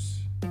numbers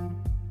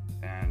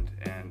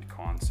and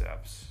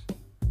concepts.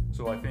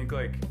 So I think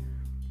like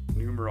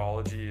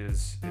numerology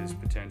is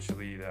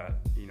potentially that,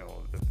 you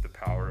know, the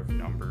power of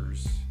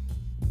numbers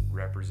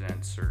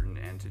represent certain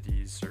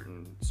entities,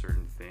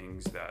 certain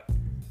things that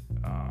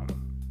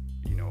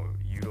you know,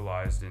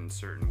 utilized in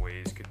certain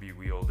ways could be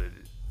wielded,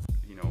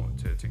 you know,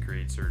 to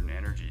create certain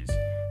energies.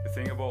 The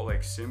thing about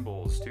like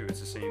symbols too, it's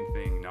the same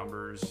thing.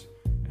 Numbers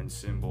and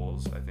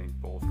symbols, I think,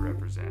 both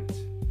represent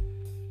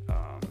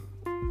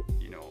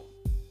you know,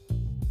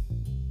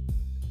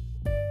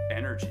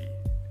 energy,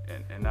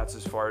 and that's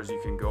as far as you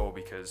can go,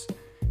 because,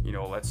 you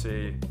know, let's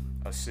say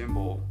a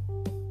symbol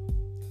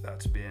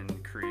that's been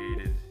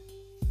created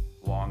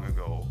long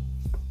ago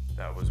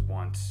that was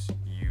once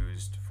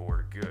used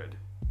for good.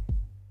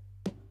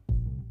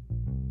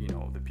 You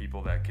know, the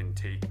people that can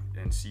take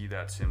and see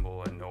that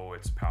symbol and know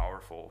it's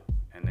powerful,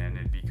 and then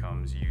it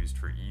becomes used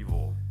for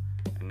evil.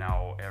 And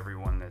now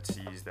everyone that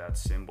sees that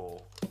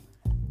symbol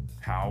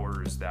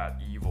powers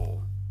that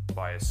evil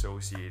by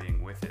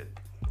associating with it.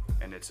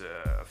 And it's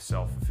a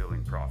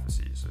self-fulfilling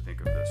prophecy. So think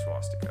of the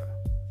swastika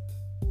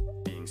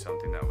being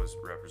something that was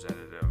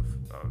representative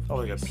of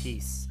like a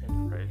peace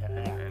and, right?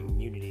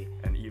 and unity.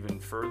 And even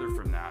further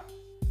from that,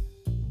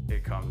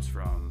 it comes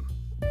from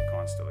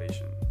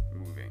constellation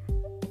moving.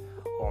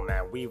 Oh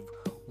man, we've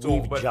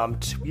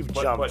jumped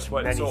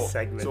many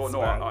segments. So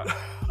no,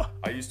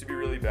 I used to be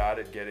really bad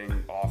at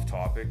getting off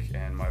topic,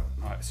 and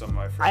some of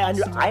my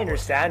friends. I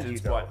understand you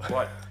though.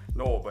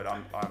 But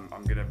I'm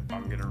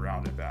gonna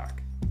round it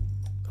back.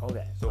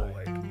 Okay. So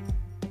like,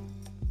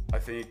 I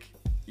think,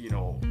 you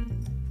know,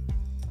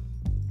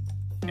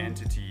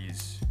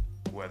 entities,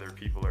 whether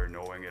people are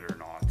knowing it or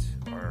not,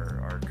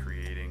 are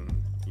creating,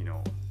 you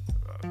know,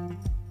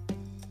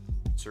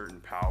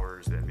 certain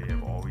powers that may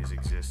have always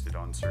existed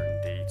on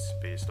certain dates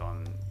based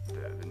on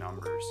the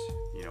numbers.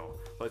 You know,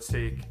 let's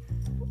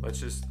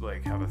just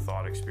like have a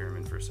thought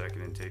experiment for a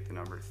second and take the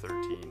number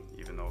 13,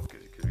 even though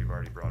because we've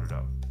already brought it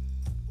up.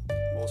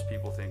 Most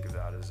people think of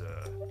that as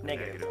a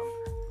negative,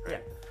 right?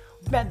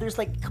 Yeah. Man, there's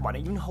like, come on,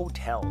 even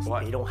hotels,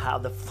 they don't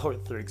have the floor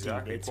 13.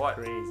 Exactly. It's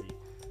crazy.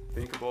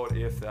 Think about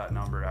if that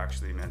number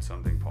actually meant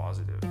something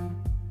positive.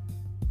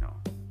 You know,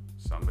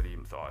 somebody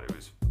thought it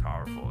was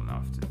powerful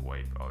enough to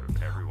wipe out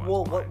of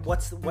everyone's mind.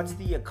 What's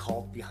the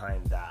occult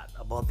behind that?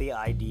 About the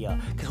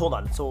idea? Because hold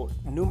on, so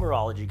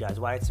numerology, guys,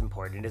 why it's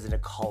important is an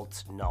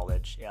occult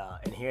knowledge,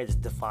 and here it's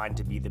defined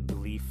to be the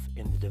belief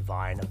in the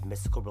divine of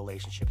mystical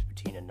relationships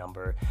between a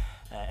number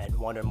and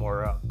one or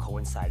more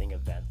coinciding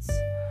events.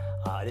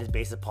 It is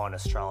based upon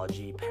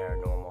astrology,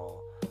 paranormal,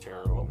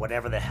 tarot,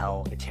 whatever the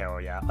hell, tarot.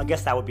 Yeah, I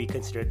guess that would be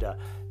considered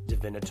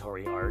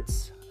divinatory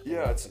arts.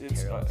 Yeah, it's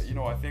you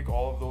know, I think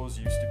all of those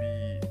used to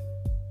be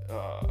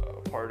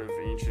part of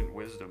ancient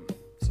wisdom.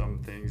 Some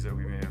things that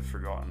we may have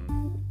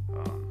forgotten.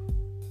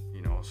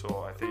 You know,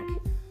 so I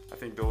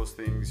think those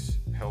things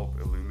help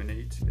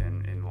illuminate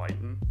and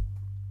enlighten.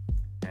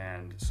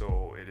 And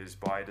so it is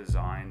by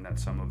design that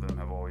some of them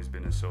have always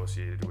been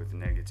associated with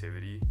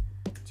negativity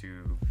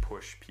to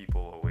push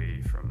people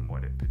away from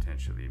what it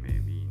potentially may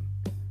mean.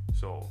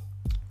 So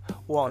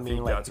well, I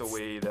think that's a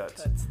way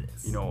that,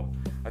 you know,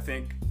 I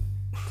think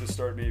to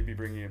start maybe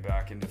bringing it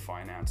back into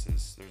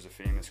finances, there's a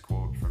famous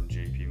quote from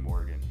JP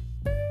Morgan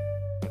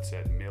that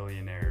said,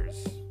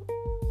 millionaires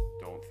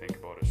don't think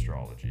about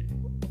astrology,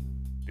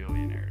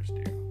 billionaires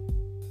do.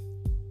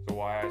 So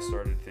why I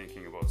started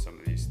thinking about some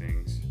of these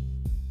things,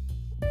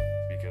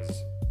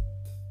 because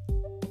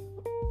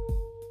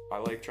I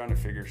like trying to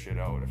figure shit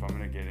out. If I'm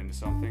going to get into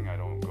something, I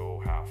don't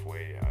go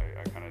halfway.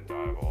 I kind of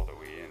dive all the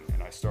way in.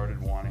 And I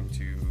started wanting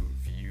to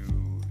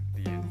view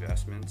the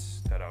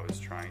investments that I was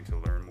trying to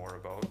learn more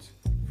about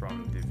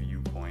from the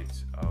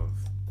viewpoint of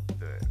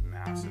the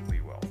massively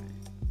wealthy,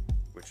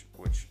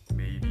 which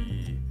may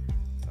be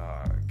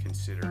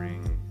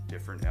considering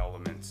different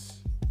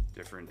elements,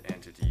 different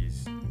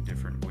entities,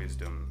 different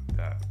wisdom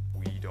that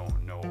we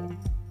don't know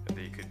that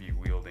they could be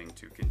wielding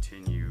to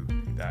continue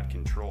that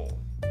control.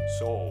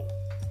 So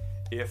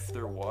if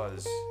there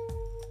was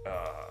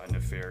a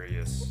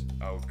nefarious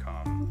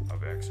outcome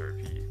of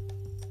XRP,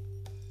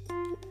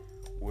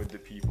 would the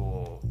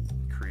people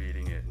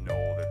creating it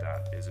know that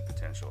that is a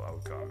potential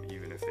outcome,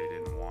 even if they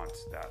didn't want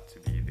that to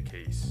be the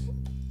case?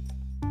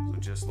 So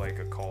just like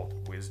occult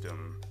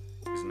wisdom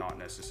is not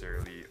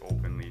necessarily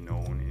openly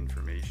known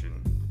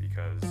information,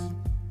 because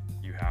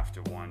you have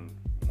to one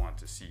want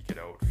to seek it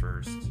out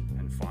first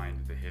and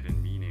find the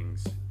hidden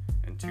meanings.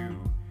 And two,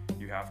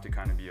 you have to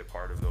kind of be a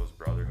part of those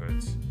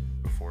brotherhoods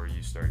before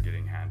you start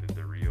getting handed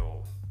the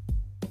real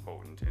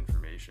potent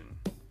information.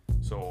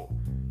 So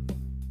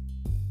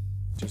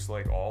just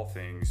like all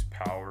things,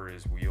 power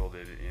is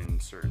wielded in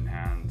certain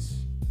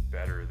hands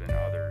better than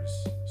others.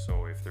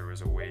 So if there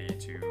was a way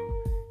to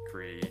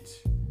create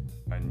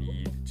a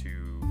need to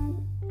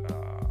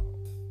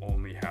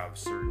only have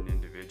certain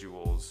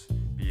individuals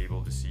be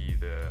able to see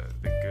the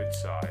good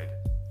side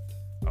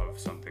of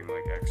something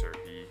like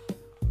XRP,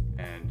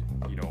 and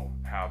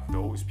have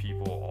those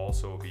people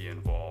also be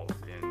involved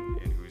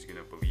in who's going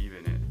to believe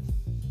in it,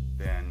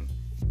 then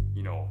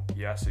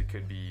yes, it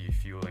could be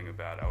fueling a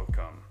bad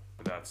outcome.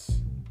 But that's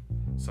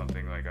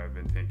something like I've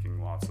been thinking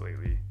lots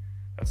lately.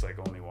 That's like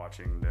only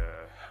watching the.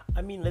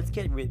 I mean, let's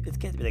get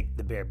like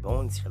the bare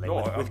bones here. Like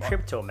No, with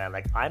crypto, man.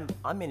 Like I'm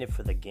in it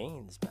for the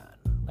gains, man.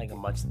 Like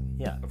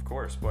Of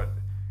course, but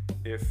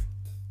if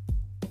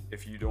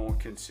you don't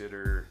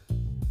consider,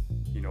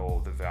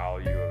 the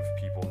value of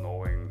people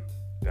knowing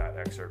that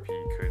XRP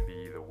could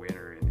be the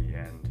winner in the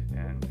end,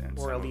 and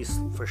or at least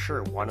for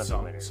sure one of the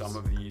winners. Some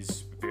of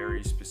these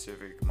very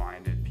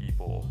specific-minded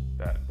people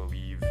that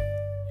believe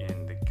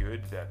in the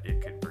good that it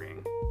could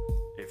bring,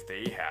 if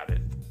they had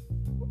it,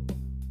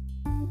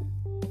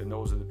 then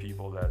those are the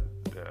people that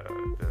the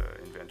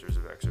inventors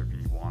of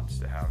XRP wants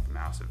to have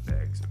massive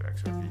bags of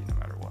XRP no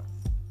matter what.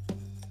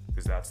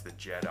 Because that's the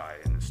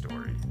Jedi in the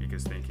story.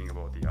 Because thinking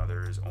about the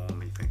other is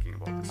only thinking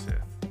about the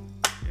Sith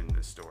in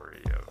the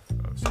story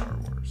of Star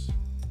Wars.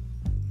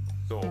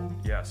 So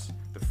yes,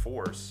 the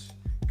Force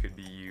could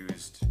be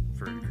used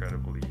for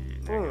incredibly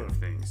negative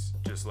things,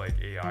 just like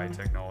AI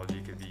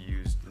technology could be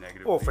used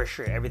negatively. Oh, for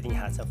sure. Everything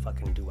has a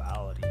fucking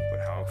duality.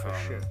 But how For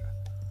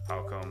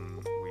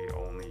come we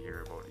only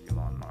hear about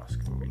Elon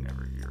Musk, but we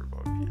never hear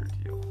about Peter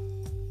Thiel?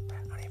 I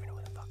don't even know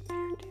what the fuck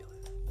Peter Thiel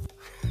is.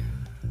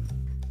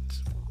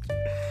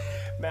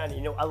 Man,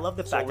 I love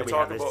the fact that we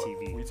have this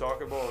TV. We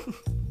talk about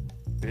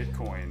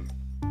Bitcoin.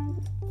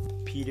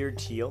 Peter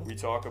Thiel. We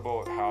talk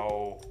about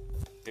how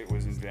it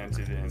was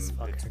invented and its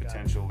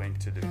potential link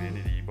to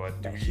divinity, but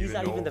he's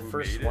not even the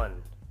first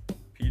one.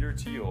 Peter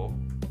Thiel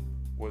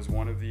was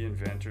one of the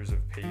inventors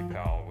of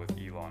PayPal with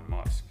Elon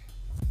Musk,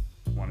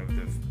 one of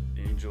the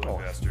angel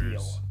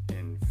investors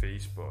in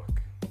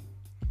Facebook.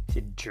 He's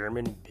a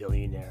German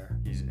billionaire.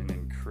 He's an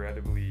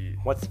incredibly...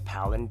 What's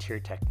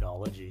Palantir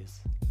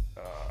Technologies?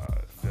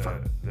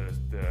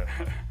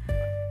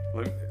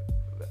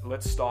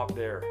 Let's stop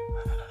there.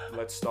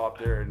 Let's stop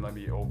there and let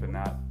me open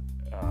that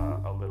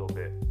a little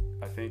bit.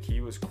 I think he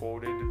was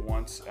quoted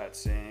once at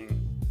saying,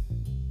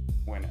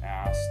 when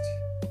asked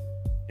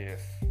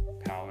if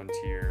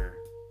Palantir,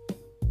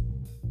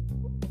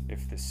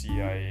 if the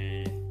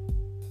CIA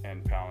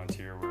and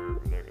Palantir were,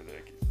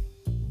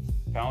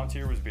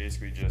 Palantir was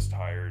basically just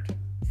hired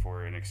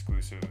for an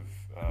exclusive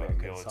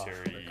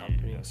military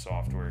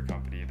software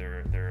company.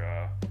 They're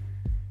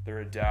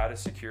a data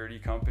security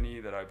company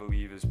that I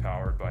believe is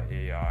powered by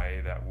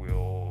AI that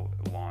will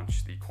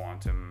launch the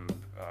quantum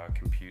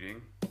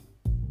computing.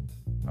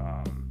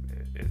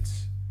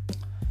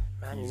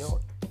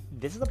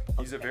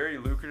 He's a very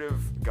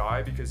lucrative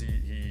guy because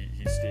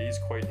he stays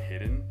quite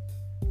hidden.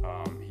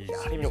 He's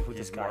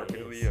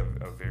markedly a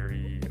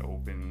very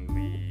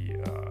openly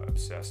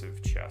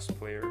obsessive chess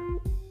player.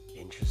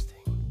 Interesting.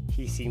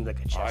 He seemed like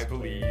a chess player. I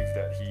believe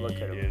that he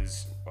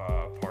is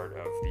part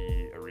of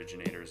the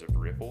originators of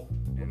Ripple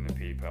in the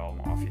PayPal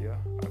mafia.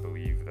 I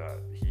believe that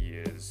he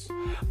is.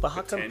 But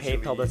how come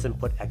PayPal doesn't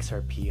put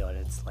XRP on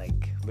its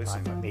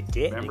Listen, platform? They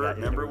did.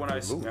 Remember what I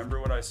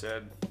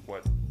said?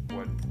 What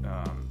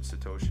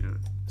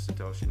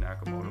Satoshi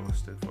Nakamoto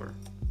stood for?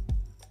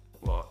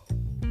 Well,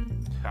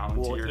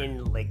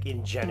 Palantir. Well,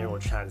 in general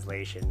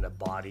translation, the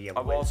body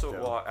of wisdom.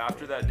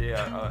 After that day,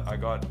 I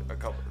got a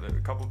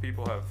couple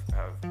people have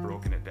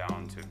broken it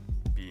down to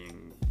being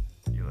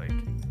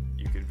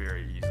you could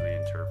very easily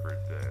interpret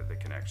the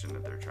connection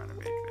that they're trying to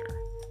make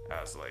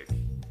there as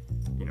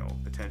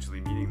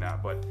potentially meaning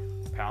that. But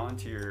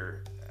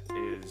Palantir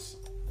is,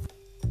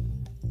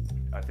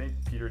 I think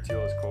Peter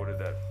Thiel has quoted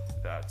that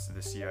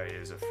the CIA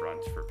is a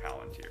front for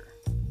Palantir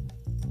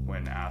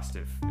when asked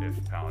if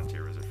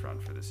Palantir was a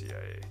front for the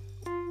CIA.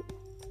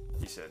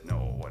 He said,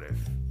 no, what if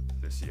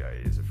the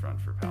CIA is a front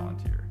for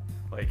Palantir?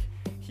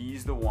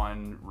 He's the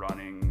one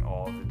running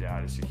all of the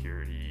data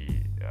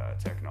security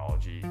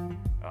technology.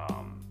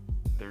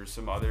 There's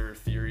some other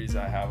theories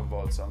I have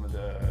about some of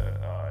the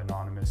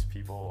anonymous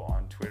people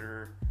on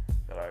Twitter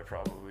that I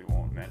probably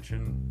won't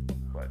mention,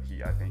 but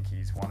I think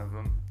he's one of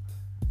them.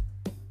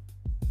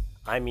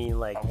 I mean,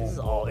 this is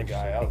all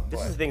interesting.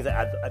 This is things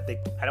that I think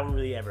I don't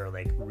really ever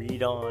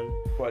read on,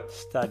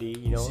 study.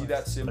 You see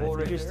that symbol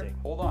right there?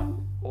 Hold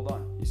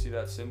on. You see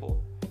that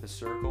symbol, the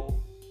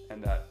circle,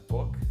 and that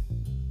book?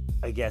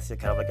 I guess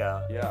it's kind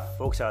of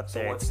folks out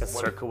there. It's a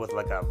circle with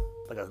like a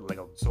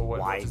So what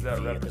wide does that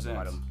V represent?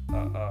 at the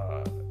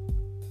bottom.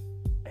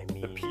 I mean,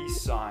 The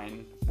peace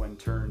sign, when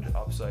turned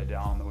upside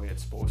down the way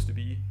it's supposed to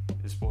be,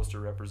 is supposed to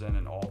represent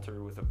an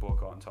altar with a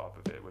book on top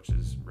of it, which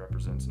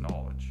represents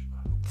knowledge.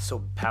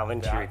 So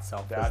Palantir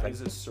itself that is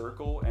a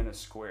circle and a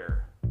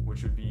square,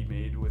 which would be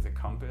made with a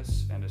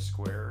compass and a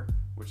square,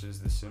 which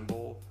is the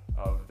symbol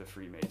of the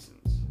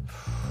Freemasons.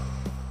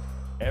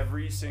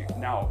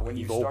 Now, when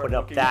you start open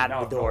up looking,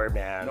 that door,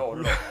 man.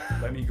 No.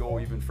 Let me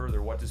go even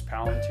further. What does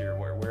Palantir?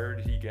 Where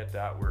did he get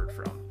that word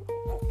from?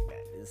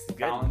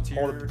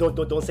 Palantir.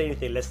 Don't say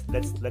anything.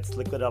 Let's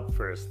look it up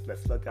first.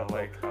 Let's look up.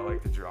 I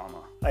like the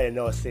drama. I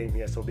know, same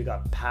here. So we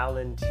got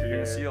Palantir. You're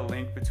gonna see a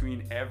link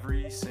between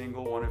every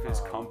single one of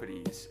his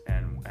companies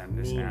and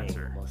this meaning,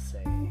 answer. We'll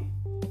say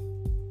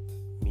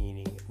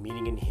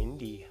meaning in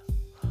Hindi.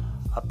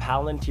 A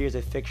Palantir is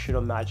a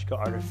fictional magical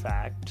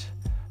artifact.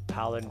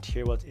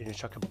 Palantir was an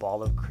indestructible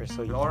ball of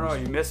crystal. No,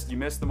 you missed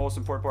the most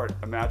important part.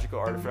 A magical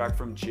artifact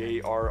from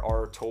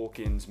J.R.R.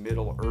 Tolkien's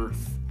Middle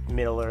Earth.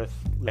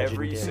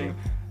 Legendary.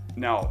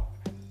 Now,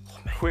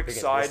 quick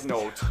side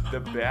note: the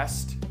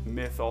best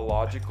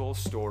mythological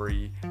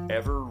story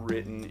ever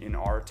written in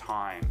our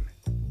time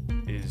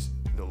is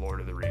The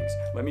Lord of the Rings.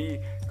 Let me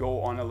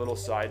go on a little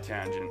side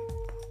tangent,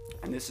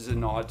 and this is a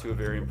nod to a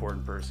very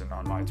important person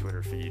on my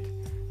Twitter feed,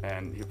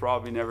 and he'll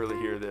probably never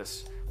hear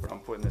this, but I'm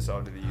putting this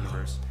out to the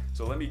universe.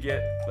 So let me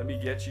get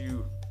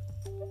you.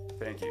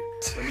 Thank you.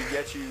 Let me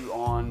get you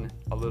on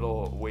a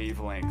little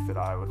wavelength that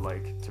I would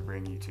like to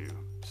bring you to.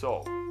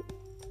 So,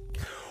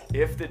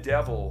 if the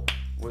devil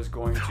was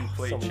going to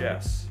play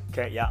chess,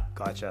 okay, yeah,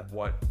 gotcha.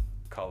 What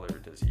color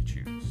does he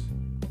choose?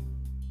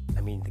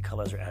 I mean, the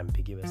colors are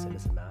ambiguous. It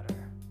doesn't matter.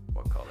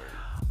 What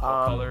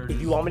color?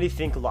 If you want me to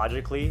think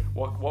logically,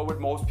 what would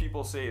most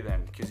people say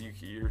then? Because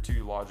you're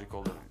too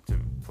logical to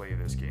play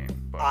this game.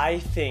 But I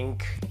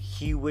think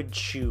he would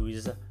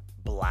choose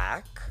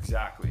black.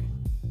 Exactly.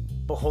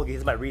 But hold on,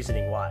 here's my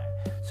reasoning why.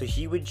 So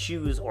he would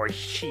choose, or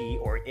she,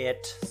 or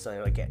it.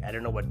 So again, I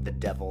don't know what the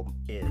devil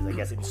is. I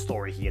guess in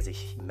story he is a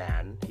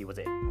man. He was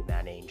a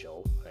man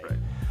angel, right?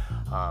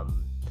 Hold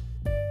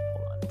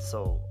on.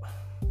 So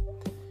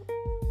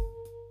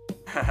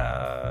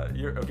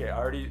you're okay. I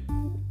already.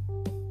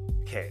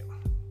 Okay.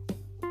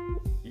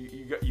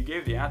 You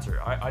gave the answer.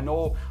 I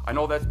know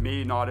that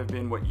may not have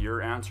been what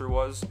your answer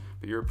was,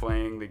 but you're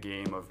playing the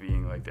game of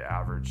being like the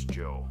average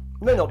Joe.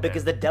 No,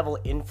 because the devil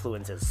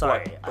influences.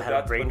 Sorry, I had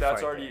a brain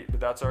fart.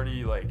 But that's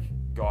already like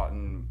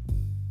gotten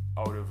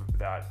out of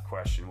that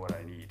question what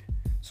I need.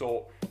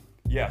 So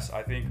yes,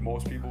 I think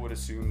most people would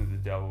assume that the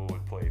devil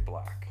would play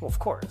black. Well, of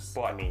course.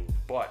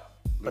 But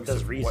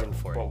there's reason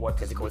for it. But what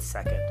does it goes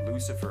second?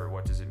 Lucifer,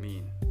 what does it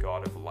mean?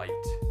 God of light.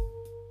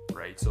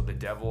 Right? So the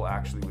devil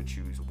actually would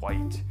choose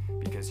white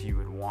because he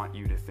would want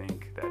you to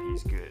think that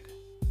he's good.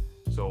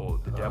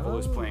 So the devil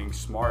is playing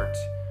smart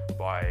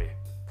by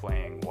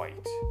playing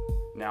white.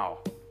 Now,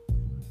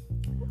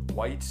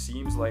 white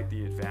seems like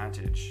the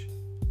advantage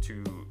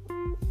to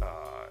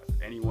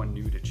anyone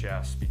new to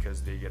chess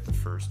because they get the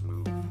first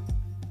move.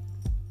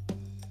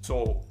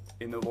 So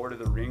in the Lord of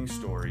the Rings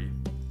story,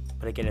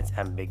 but again, it's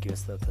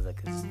ambiguous though, because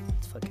like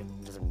it's fucking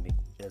it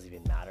doesn't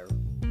even matter.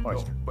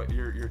 No, but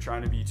you're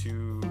trying to be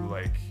too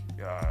like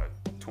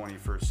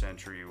 21st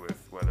century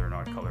with whether or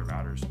not color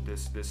matters.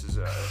 This is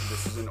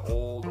an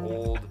old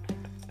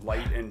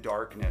light and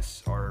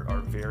darkness are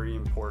very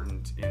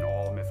important in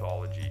all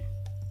mythology.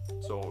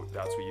 So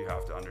that's what you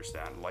have to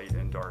understand. Light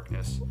and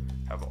darkness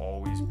have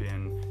always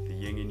been the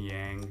yin and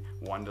yang.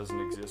 One doesn't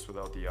exist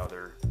without the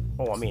other.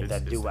 Oh, I mean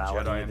that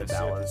duality, the Jedi and the the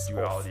balance. Sith,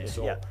 duality.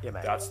 So man.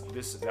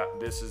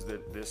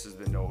 this is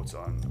the notes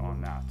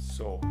on that.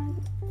 So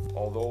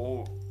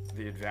although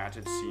the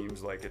advantage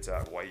seems like it's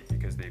at white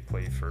because they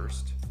play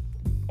first,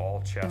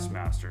 all chess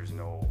masters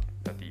know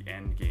that the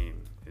end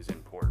game is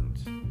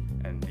important,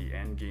 and the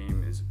end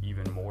game is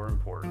even more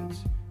important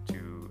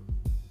to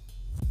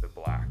the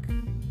black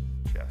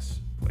chess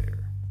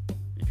player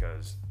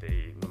because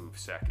they move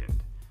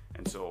second.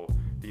 And so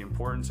the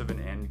importance of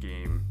an end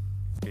game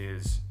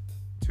is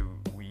to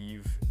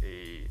weave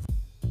a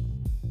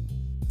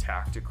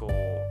tactical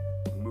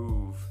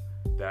move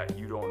that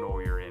you don't know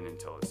you're in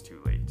until it's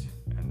too late.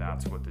 And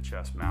that's what the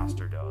chess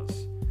master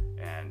does.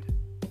 And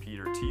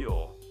Peter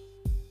Thiel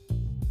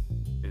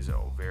is a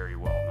very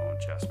well-known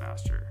chess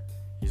master.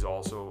 He's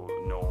also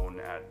known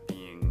at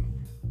being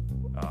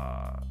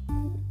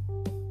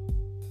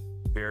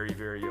very,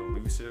 very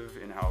elusive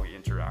in how he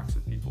interacts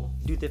with people.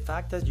 Dude, the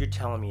fact that you're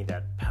telling me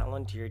that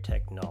Palantir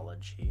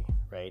technology,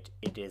 right,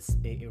 it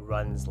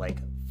runs like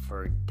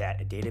for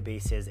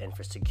databases and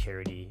for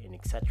security and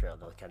etc.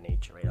 that kind of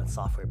nature, right, on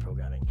software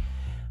programming.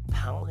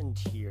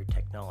 Palantir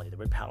technology, the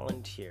word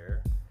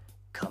Palantir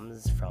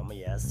comes from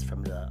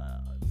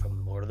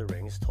from Lord of the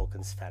Rings,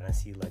 Tolkien's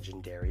fantasy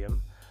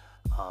legendarium,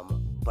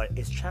 but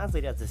it's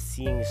translated as the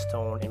Seeing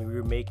Stone, and we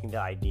were making the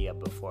idea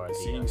before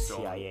the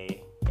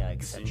CIA,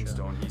 etc. Seeing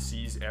Stone, he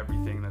sees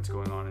everything that's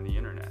going on in the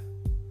internet.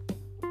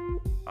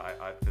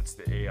 It's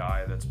the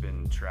AI that's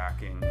been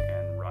tracking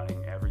and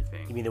running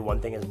everything. You mean the one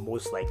thing is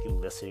most likely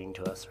listening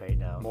to us right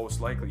now?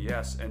 Most likely,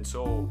 yes. And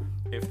so,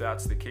 if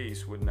that's the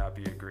case, wouldn't that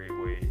be a great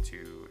way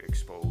to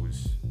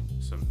expose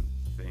some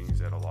things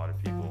that a lot of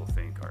people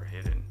think are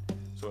hidden.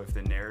 So if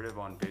the narrative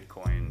on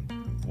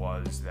Bitcoin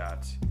was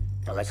that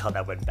I like how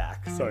that went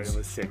back. Sorry, it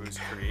was sick. It was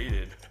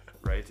created,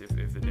 right?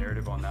 If the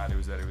narrative on that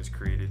was that it was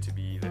created to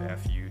be the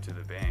FU to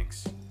the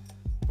banks,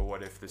 but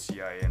what if the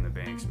CIA and the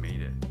banks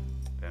made it?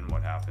 Then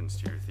what happens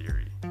to your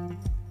theory?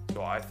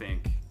 So I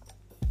think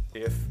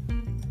if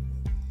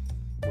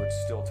we're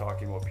still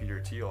talking about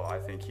Peter Thiel, I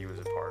think he was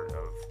a part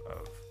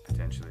of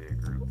potentially a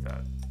group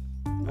that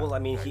Well, I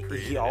mean, he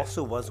created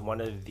also was one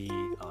of the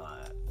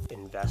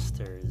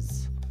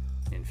investors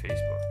in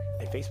Facebook.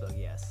 in Facebook,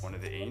 yes. One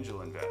of the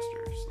angel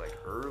investors, like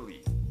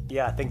early.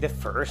 Yeah, I think the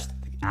first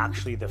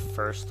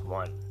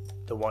one,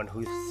 the one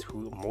who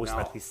most Now,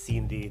 likely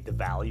seen the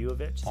value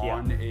of it.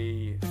 On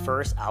a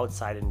First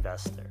outside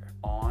investor.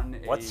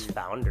 What's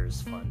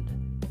Founders Fund?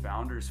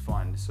 Founders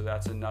Fund. So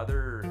that's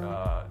another.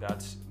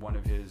 That's one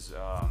of his.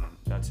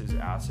 That's his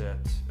asset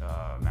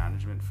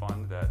management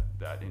fund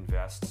that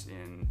invests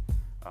in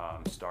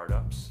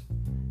startups.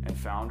 And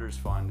Founders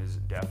Fund is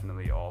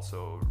definitely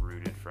also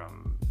rooted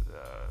from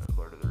the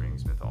Lord of the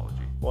Rings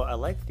mythology. Well, I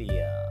like the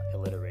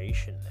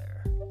alliteration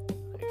there,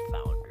 like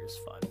Founders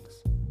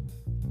Funds.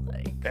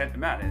 Like, And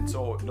man, and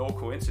so no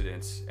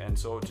coincidence. And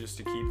so just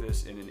to keep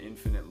this in an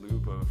infinite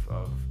loop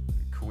of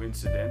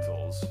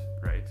coincidentals,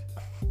 right?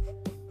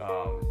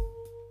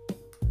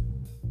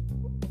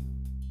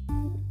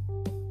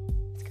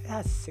 this guy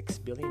has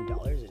 $6 billion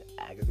in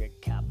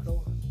aggregate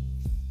capital.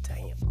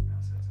 Damn,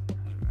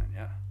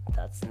 Yeah.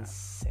 that's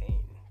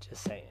insane.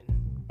 Just saying.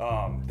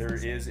 There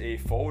is a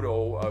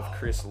photo of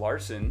Chris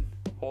Larson.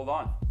 Hold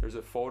on. There's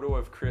a photo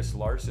of Chris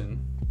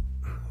Larson,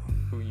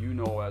 who you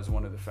know as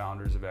one of the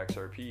founders of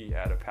XRP,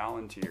 at a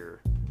Palantir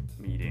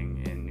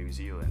meeting in New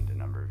Zealand a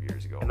number of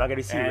years ago. Am I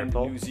gonna see And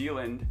Ripple? New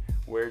Zealand,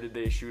 where did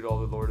they shoot all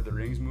the Lord of the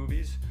Rings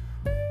movies?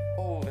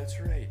 Oh, that's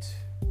right.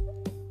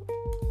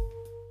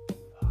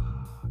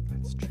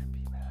 That's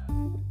trippy,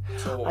 man.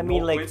 So I mean,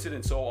 no like,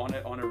 coincidence. So on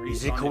a recent,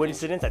 Is it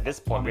coincidence? At this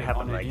point, we have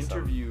on an like some.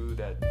 interview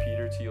that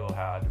Peter Thiel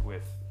had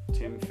with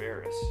Tim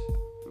Ferriss,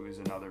 who is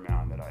another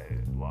man that I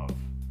love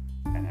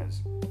and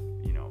has,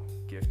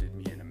 gifted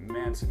me an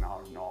immense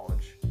amount of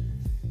knowledge.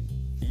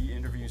 He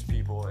interviews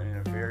people in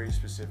a very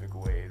specific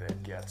way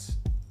that gets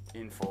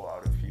info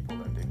out of people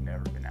that they've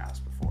never been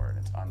asked before, and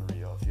it's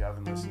unreal. If you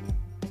haven't listened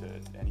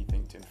to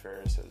anything Tim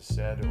Ferriss has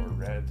said or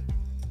read,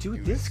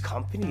 Dude, this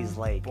company is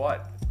like.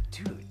 but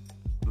Dude.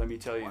 let me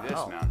tell you this,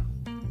 Wow.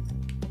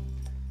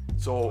 man.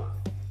 So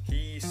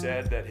he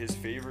said that his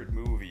favorite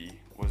movie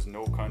was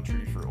No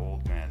Country for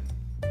Old Men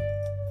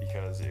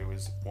because it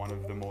was one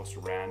of the most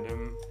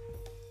random,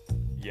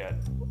 yet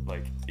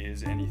like,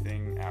 is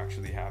anything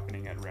actually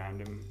happening at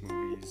random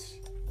movies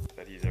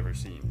that he's ever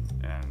seen?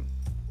 And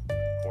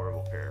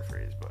horrible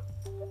paraphrase, but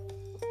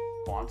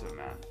quantum,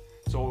 man.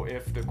 So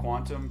if the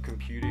quantum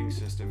computing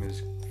system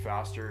is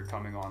faster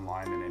coming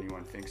online than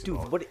anyone thinks Dude,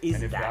 about, what is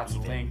and if that that's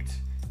even? linked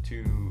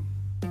to,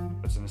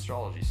 it's an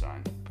astrology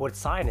sign. What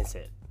sign is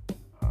it?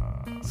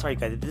 Sorry,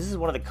 guys. This is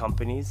one of the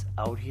companies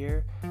out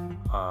here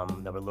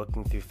that we're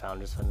looking through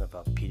Founders Fund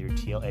about Peter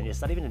Thiel, and it's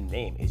not even a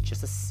name; it's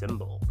just a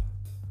symbol.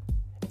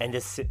 And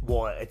this,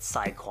 it's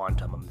Psi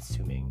Quantum, I'm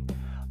assuming,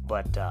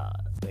 but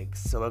like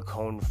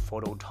silicone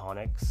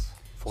photonics.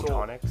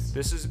 So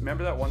this is,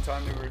 remember that one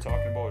time that we were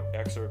talking about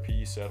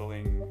XRP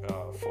settling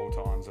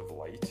photons of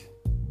light?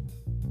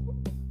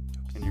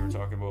 And you were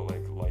talking about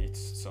like lights,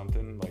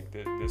 something like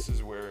that. This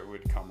is where it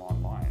would come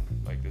online.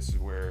 Like this is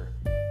where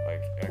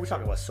like We're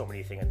talking about so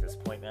many things at this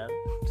point, man.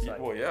 It's like-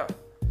 well, yeah,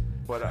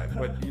 but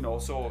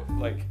so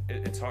like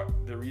it's hard.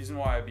 The reason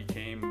why I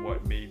became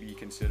what may be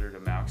considered a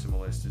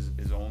maximalist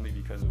is only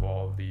because of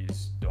all of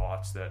these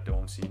dots that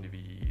don't seem to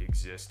be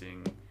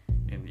existing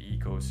in the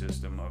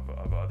ecosystem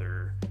of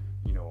other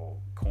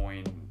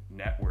coin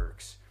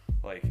networks.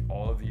 Like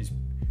all of these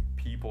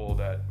people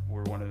that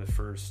were one of the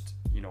first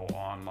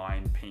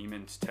online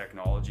payment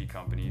technology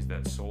companies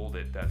that sold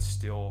it, that's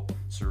still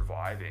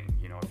surviving.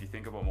 If you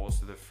think about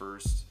most of the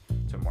first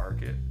to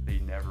market, they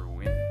never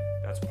win.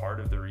 That's part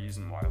of the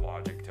reason why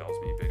logic tells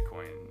me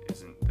Bitcoin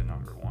isn't the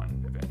number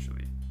one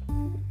eventually,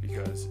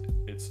 because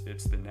it's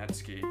the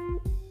Netscape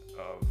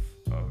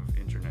of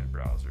internet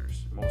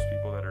browsers. Most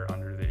people that are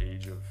under the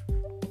age of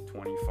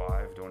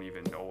 25 don't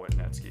even know what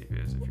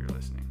Netscape is. If you're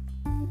listening,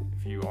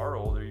 if you are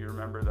older, you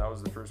remember that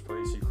was the first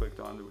place you clicked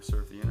on to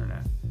surf the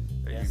internet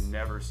that Yes. you've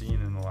never seen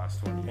in the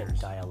last 20 years. And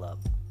dial up.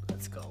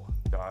 Let's go.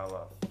 Dial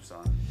up,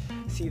 son.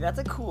 See, that's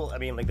a cool. I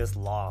mean, like this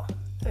law.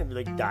 I'm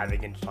like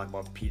diving into talking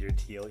about Peter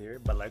Thiel here,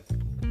 but like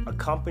a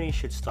company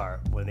should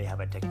start when they have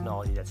a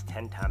technology that's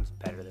 10 times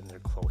better than their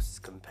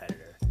closest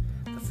competitor.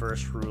 The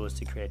first rule is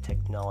to create a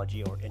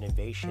technology or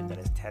innovation that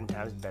is 10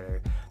 times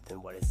better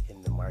than what is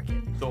in the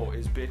market. So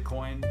is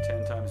Bitcoin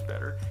 10 times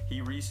better?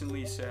 He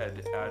recently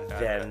said at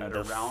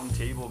a round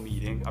table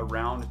meeting,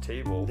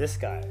 This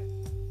guy.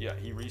 Yeah,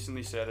 he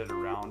recently said at a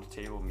round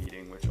table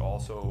meeting, which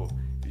also,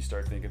 if you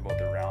start thinking about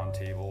the round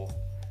table,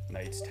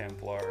 Knights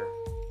Templar,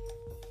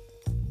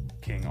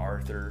 King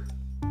Arthur,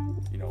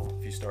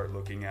 if you start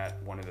looking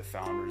at one of the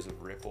founders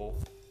of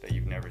Ripple, that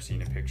you've never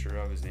seen a picture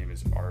of. His name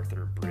is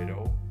Arthur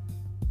Brito.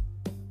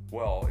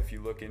 Well, if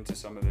you look into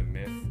some of the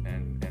myth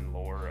and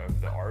lore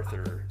of the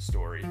Arthur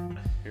story,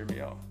 hear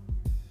me out,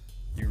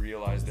 you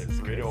realize that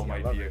Brito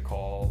might be a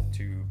call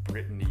to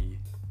Brittany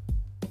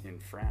in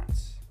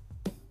France,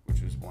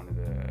 which was one of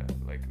the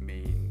like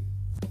main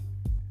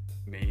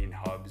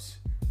hubs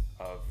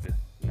of the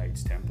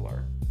Knights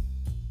Templar,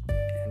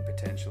 and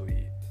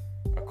potentially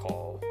a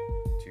call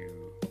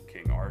to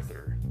King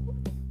Arthur.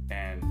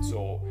 And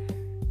so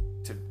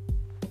to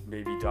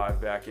maybe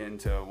dive back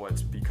into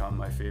what's become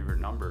my favorite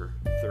number,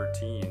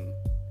 13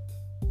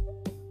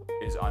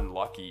 is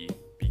unlucky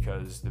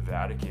because the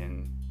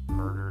Vatican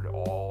murdered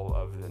all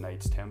of the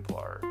Knights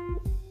Templar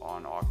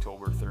on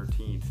October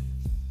 13th.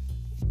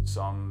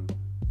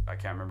 I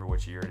can't remember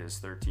which year it is,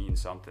 13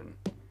 something.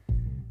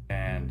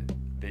 And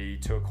they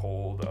took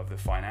hold of the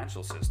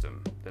financial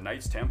system. The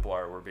Knights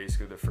Templar were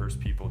basically the first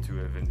people to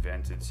have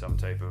invented some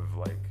type of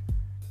like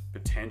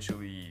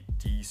potentially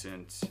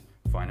decent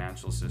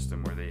financial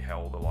system where they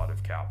held a lot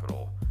of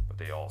capital, but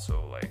they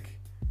also like,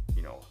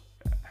 you know,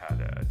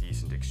 had a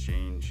decent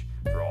exchange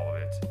for all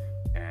of it.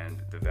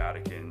 And the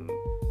Vatican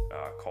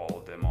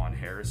called them on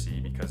heresy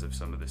because of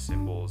some of the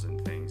symbols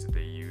and things that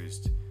they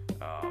used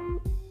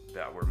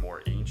that were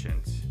more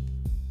ancient,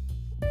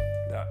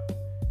 that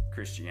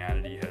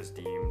Christianity has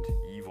deemed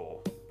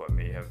evil, but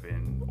may have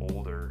been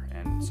older,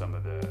 and some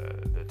of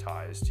the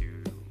ties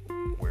to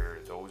where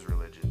those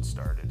religions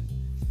started,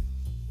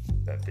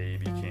 that they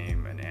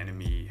became an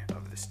enemy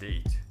of the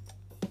state.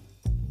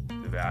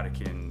 The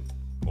Vatican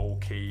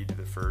okayed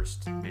the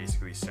first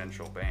basically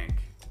central bank,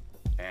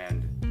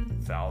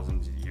 and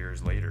thousands of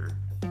years later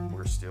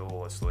we're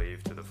still a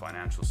slave to the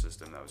financial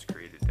system that was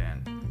created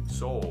then.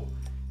 So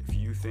if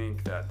you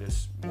think that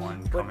this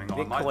one coming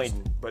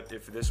online, but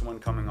if this one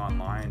coming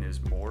online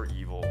is more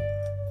evil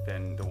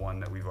than the one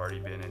that we've already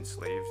been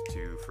enslaved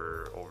to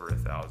for over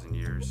 1,000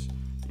 years,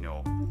 you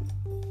know,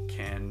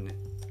 can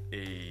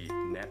a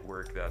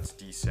network that's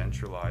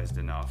decentralized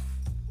enough,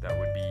 that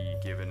would be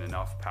given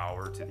enough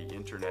power to the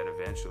internet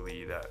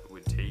eventually, that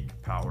would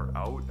take power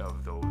out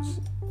of those,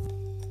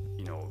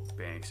 you know,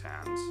 banks'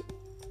 hands,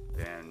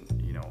 then,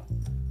 you know,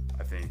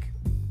 I think,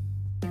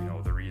 you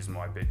know, the reason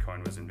why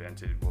Bitcoin was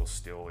invented will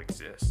still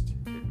exist.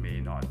 It may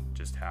not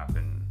just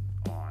happen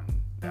on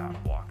that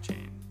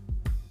blockchain.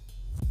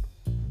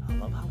 I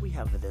love how we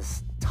have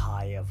this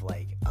tie of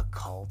like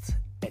occult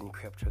and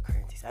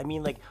cryptocurrencies. I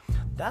mean, like,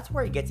 that's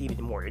where it gets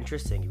even more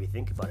interesting if you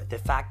think about it. The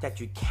fact that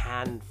you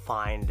can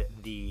find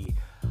the,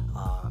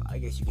 I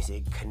guess you can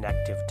say,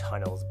 connective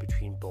tunnels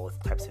between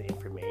both types of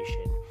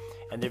information,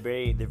 and they're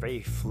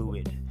very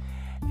fluid,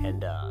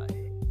 and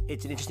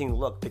it's an interesting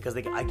look because,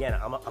 like, again,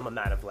 I'm a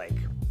man of like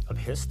of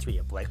history,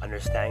 of like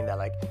understanding that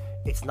like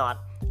it's not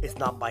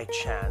by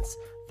chance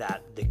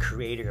that the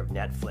creator of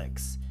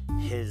Netflix,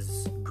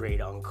 his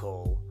great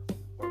uncle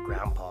or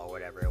grandpa or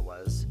whatever it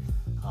was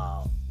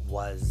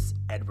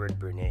Edward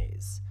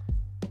Bernays,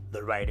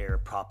 the writer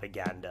of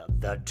propaganda,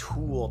 the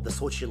tool, the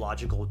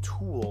sociological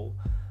tool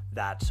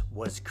that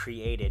was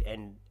created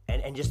and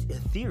just a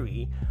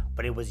theory,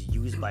 but it was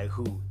used by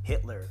who?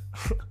 Hitler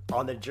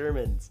on the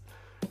Germans,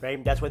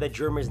 right? That's why the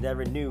Germans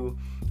never knew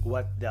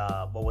what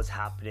was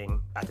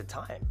happening at the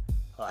time.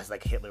 It's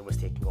like Hitler was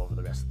taking over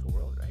the rest of the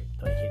world, right?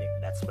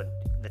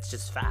 That's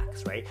just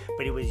facts, right?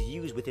 But it was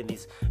used within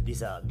these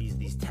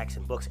texts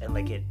and books, and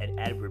like and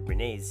Edward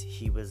Bernays,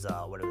 he was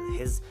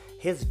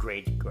his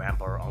great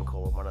grandpa or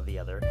uncle, one or the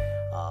other,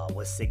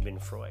 was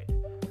Sigmund Freud,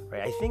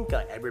 right? I think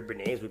Edward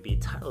Bernays would be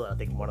titled, I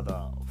think, one of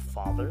the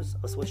fathers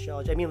of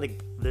sociology. I mean,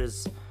 like,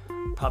 there's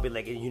probably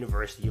like in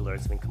university you learn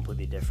something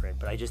completely different,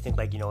 but I just think,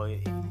 like, you know,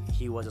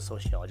 he was a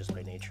sociologist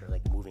by nature,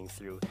 like moving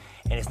through,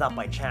 and it's not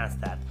by chance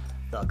that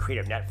the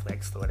creator of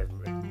Netflix, whatever,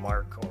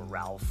 Mark or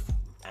Ralph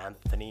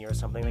Anthony or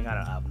something, like,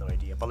 I have no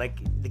idea, but like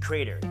the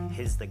creator,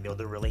 his like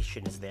the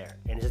relation is there,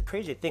 and it's just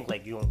crazy to think,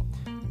 like, you know,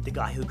 the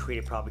guy who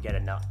created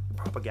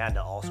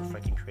propaganda also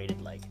freaking created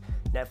like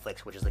Netflix,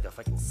 which is like a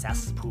freaking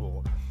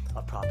cesspool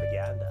of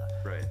propaganda.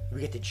 Right.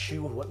 We get to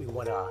choose what we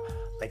want to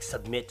like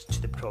submit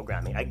to the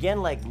programming.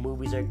 Again, like,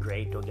 movies are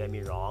great, don't get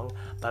me wrong,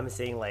 but I'm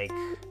saying, like,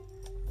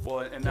 well,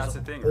 and that's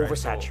the thing,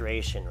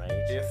 oversaturation, right?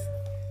 So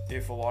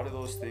if a lot of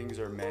those things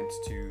are meant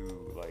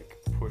to like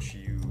push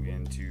you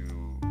into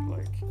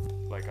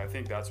like I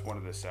think that's one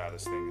of the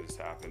saddest things that's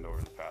happened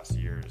over the past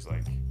year, is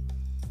like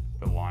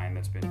the line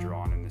that's been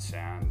drawn in the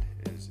sand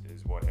is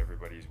what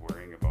everybody's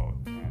worrying about,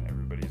 and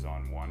everybody's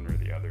on one or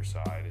the other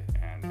side,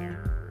 and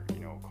they're,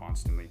 you know,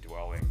 constantly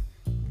dwelling,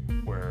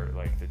 where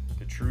like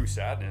the true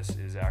sadness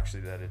is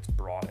actually that it's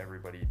brought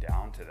everybody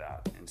down to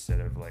that, instead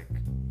of like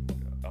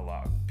a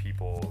lot of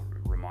people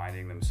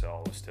reminding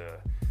themselves to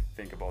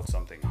think about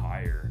something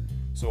higher.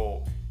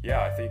 So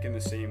yeah, I think in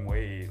the same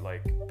way,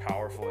 like,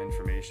 powerful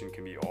information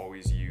can be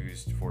always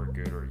used for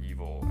good or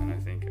evil, and I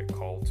think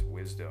occult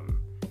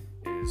wisdom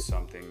is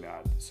something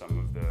that some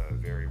of the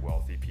very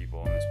wealthy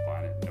people on this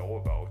planet know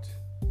about.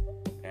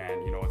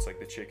 And, you know, it's like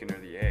the chicken or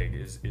the egg.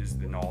 Is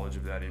the knowledge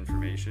of that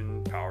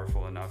information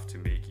powerful enough to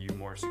make you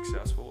more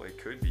successful? It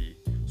could be.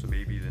 So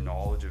maybe the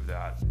knowledge of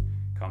that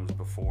comes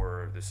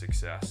before the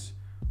success,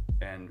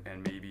 and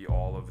maybe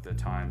all of the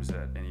times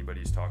that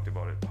anybody's talked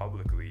about it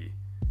publicly,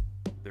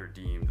 they're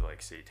deemed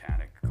like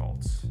satanic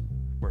cults,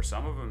 where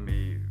some of them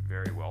may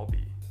very well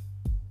be,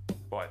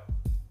 but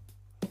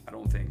I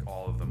don't think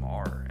all of them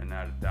are. And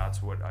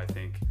that's what I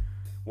think,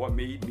 what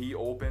made me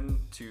open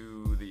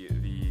to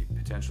the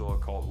potential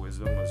occult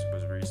wisdom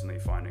was recently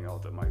finding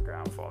out that my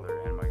grandfather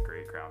and my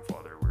great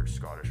grandfather were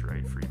Scottish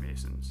Rite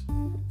Freemasons,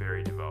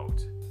 very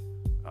devout.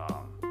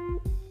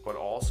 But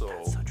also,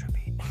 That's so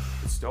trippy.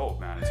 it's dope,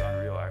 man. It's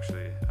unreal,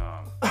 actually.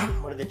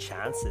 What are the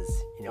chances,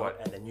 you know? What?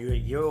 And then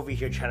you're over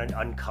here trying to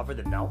uncover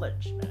the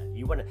knowledge, man.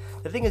 You want to.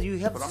 The thing is, you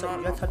have But you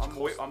have such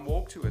close. I'm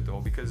woke to it though,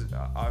 because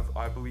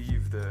I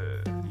believe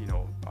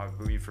I've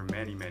believed for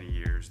many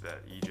years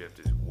that Egypt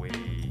is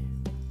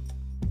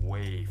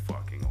way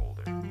fucking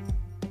older.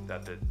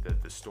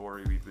 That the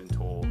story we've been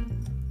told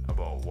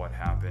about what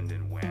happened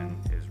and when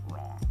is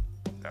wrong.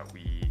 That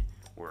we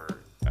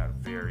were a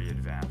very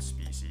advanced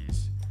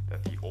species.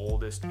 That the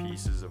oldest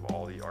pieces of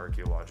all the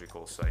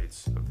archaeological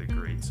sites, of the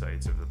great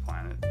sites of the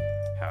planet,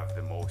 have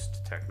the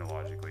most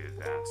technologically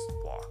advanced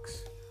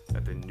blocks.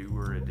 That the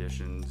newer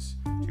additions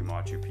to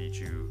Machu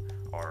Picchu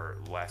are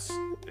less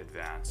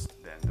advanced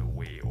than the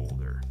way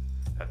older.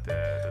 That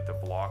the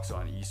blocks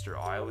on Easter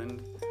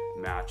Island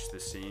match the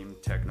same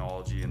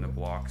technology in the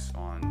blocks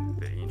on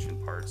the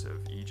ancient parts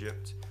of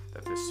Egypt.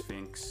 That the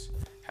Sphinx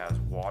has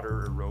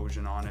water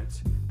erosion on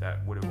it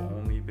that would have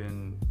only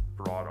been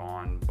brought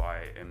on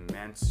by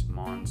immense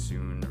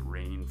monsoon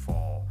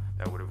rainfall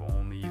that would have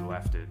only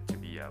left it to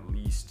be at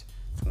least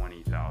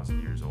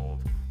 20,000 years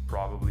old,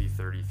 probably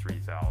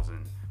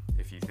 33,000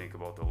 if you think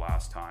about the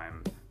last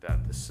time that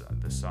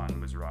the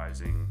sun was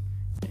rising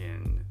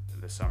in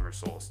the summer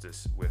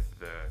solstice with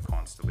the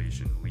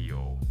constellation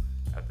Leo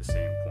at the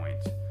same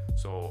point.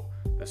 So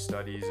the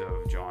studies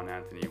of John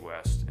Anthony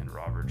West and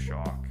Robert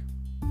Schoch,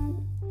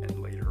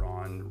 and later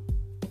on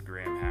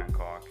Graham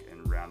Hancock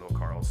and Randall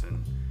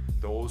Carlson,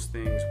 those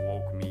things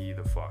woke me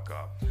the fuck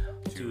up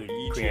to Dude,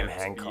 Egypt Graham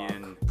Hancock.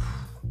 being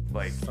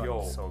like,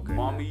 So good,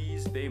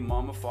 mummies, they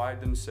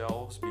mummified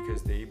themselves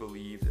because they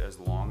believed as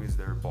long as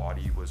their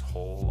body was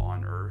whole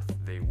on earth,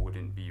 they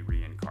wouldn't be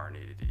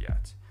reincarnated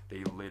yet.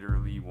 They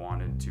literally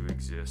wanted to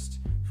exist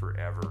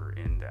forever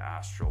in the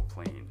astral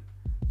plane.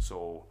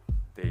 So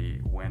they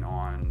went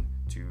on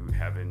to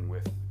heaven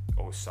with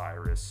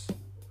Osiris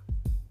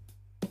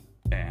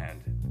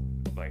and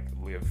like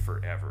live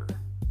forever.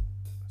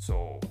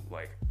 So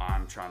like,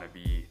 I'm trying to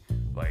be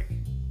like,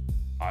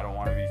 I don't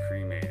want to be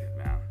cremated,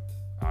 man.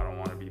 I don't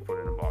want to be put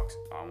in a box.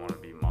 I want to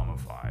be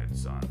mummified,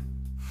 son.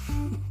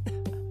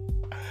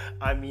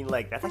 I mean,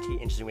 like, that's actually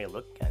an interesting way to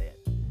look at it.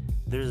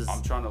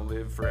 I'm trying to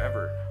live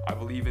forever. I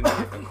believe in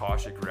the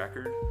Akashic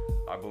record.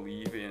 I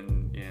believe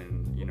in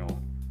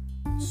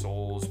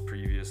souls'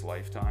 previous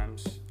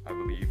lifetimes. I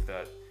believe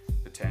that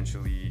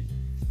potentially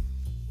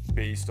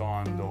based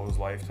on those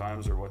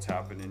lifetimes or what's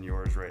happened in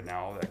yours right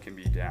now, that can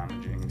be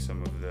damaging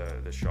some of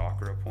the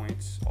chakra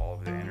points, all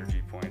of the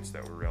energy points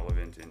that were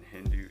relevant in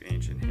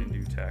ancient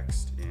Hindu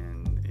text,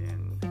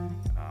 in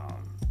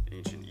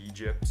ancient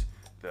Egypt.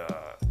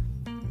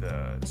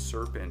 The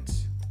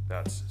serpent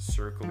that's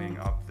circling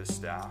up the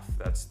staff,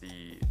 that's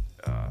the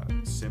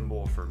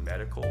symbol for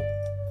medical,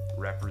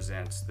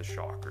 represents the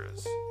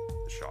chakras,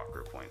 the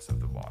chakra points of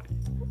the body.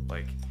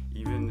 Like,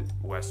 even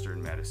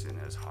Western medicine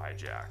has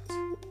hijacked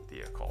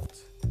the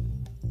occult.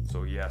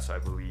 So yes, I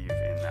believe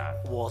in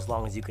that. Well, as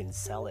long as you can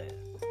sell it,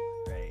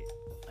 right?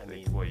 I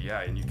mean, Well,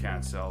 yeah, and you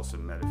can't sell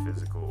some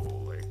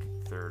metaphysical, like,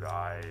 third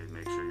eye,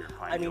 make sure your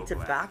pineal to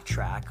gland.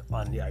 backtrack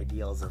on the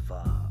ideals of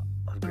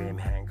Graham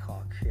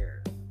Hancock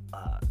here,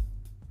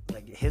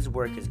 like, his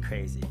work is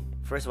crazy.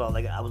 First of all,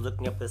 like, I was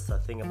looking up this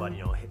thing about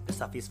the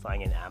stuff he's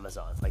finding in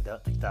Amazon, like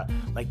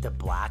the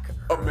black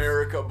earth,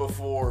 America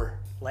before.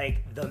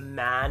 like the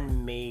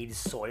man-made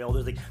soil.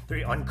 There's like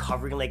they're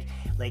uncovering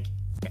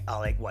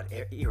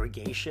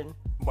irrigation,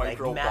 like,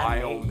 Microbiome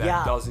man-made- that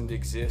yeah. doesn't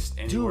exist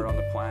anywhere Dude. on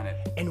the planet.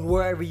 And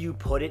wherever you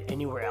put it,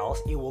 anywhere else,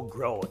 it will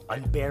grow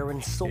on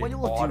barren soil,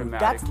 dude.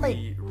 That's like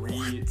automatically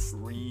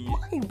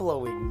mind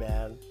blowing,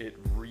 man. it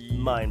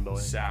Mind-blowing.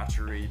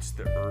 saturates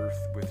the earth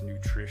with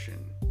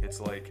nutrition. It's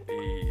like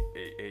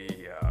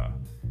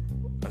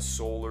a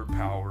solar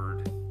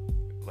powered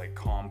like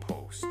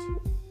compost.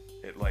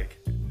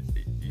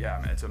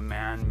 Man, it's a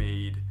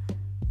man-made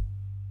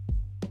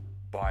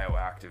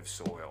bioactive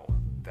soil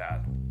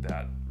that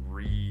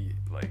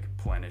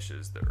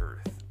replenishes the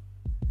earth.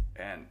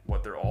 And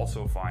what they're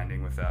also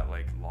finding with that,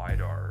 like,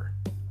 LiDAR,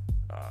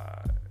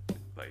 what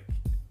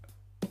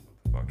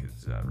the fuck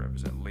does that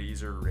represent?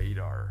 Laser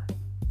radar,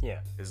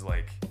 Yeah. is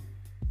like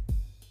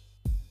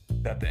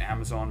that the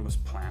Amazon was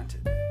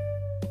planted.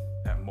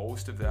 That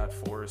most of that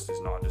forest is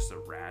not just a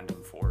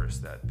random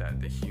forest, that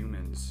the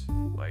humans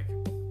like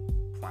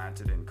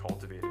planted and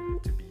cultivated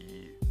it to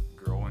be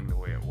growing the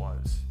way it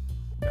was.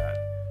 That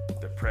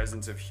the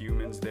presence of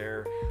humans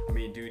there, I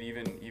mean, dude,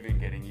 even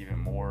getting even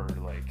more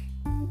like,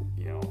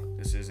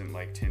 this isn't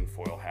like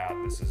tinfoil hat,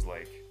 this is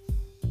like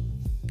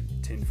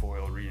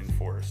tinfoil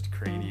reinforced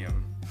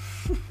cranium.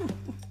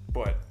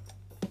 But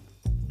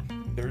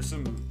there's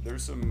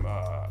some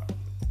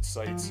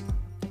sites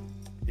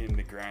in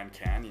the Grand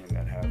Canyon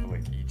that have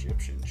like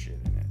Egyptian shit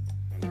in it.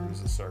 And there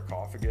was a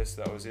sarcophagus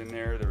that was in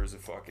there. There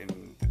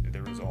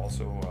was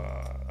also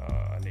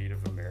a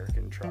Native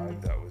American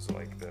tribe that was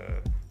like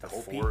the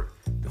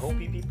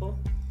Hopi people.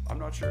 I'm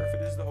not sure if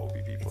it is the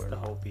Hopi people It's or the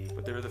not, Hopi.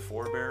 but they're the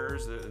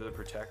forebearers, the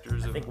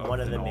protectors I think of one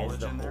of the them is knowledge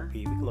the in there. Hopi.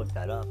 We can look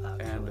that up,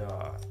 actually. And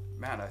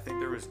man, I think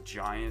there was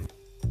giant,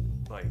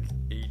 like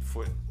 8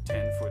 foot,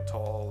 10 foot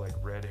tall, like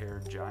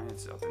red-haired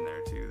giants up in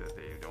there too that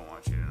they don't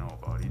want you to know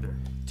about either.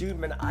 Dude,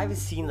 man, I've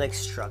seen like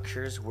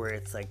structures where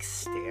it's like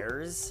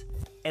stairs,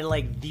 and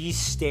like these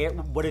stairs,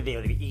 what are they?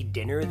 Like, eat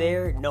dinner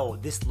there? No,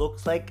 this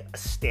looks like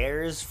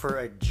stairs for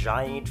a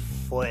giant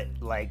foot.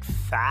 Like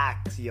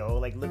facts, yo.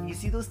 Like, look, you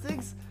see those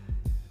things?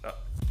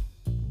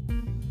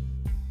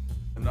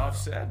 Enough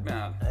said,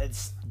 man.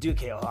 It's dude.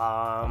 Okay,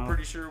 I'm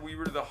pretty sure we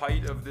were the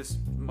height of this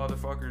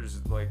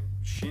motherfucker's like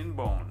shin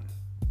bone.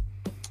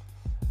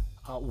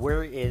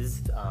 Where is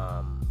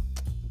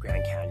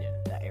Grand Canyon?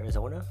 That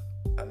Arizona?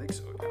 I think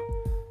so, yeah.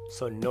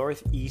 So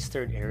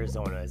northeastern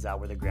Arizona, is that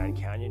where the Grand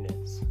Canyon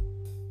is?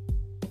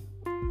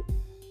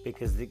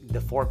 Because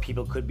the 4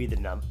 people could be the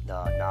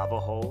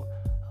Navajo,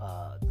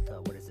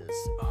 what is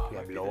this? We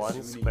have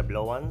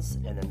Puebloans,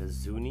 and then the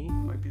Zuni.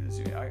 Might be the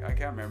Zuni. I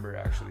can't remember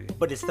actually.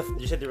 But it's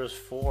you said there was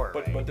 4.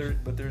 But right?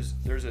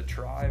 there's a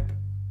tribe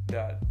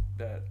that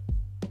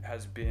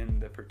has been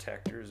the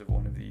protectors of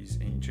one of these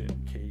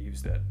ancient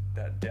caves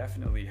that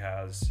definitely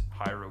has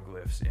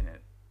hieroglyphs in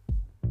it.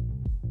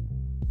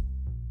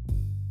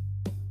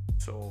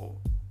 So,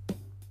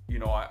 you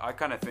know, I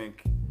kind of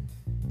think,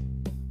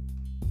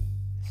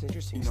 it's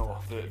interesting you know,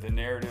 stuff. the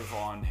narrative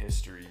on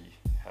history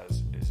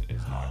is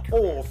not correct.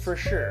 Oh, for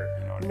sure.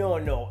 You know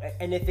what I mean? No.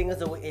 And the thing is,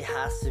 though, it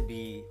has to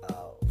be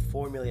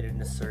formulated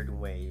in a certain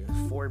way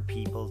for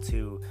people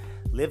to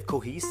live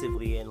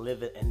cohesively and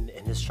live in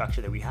the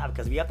structure that we have.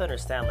 Because we have to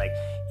understand, like,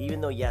 even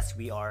though, yes,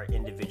 we are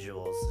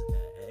individuals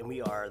and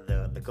we are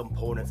the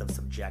components of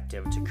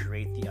subjective to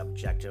create the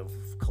objective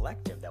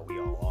collective that we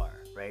all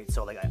are, right?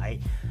 So, like,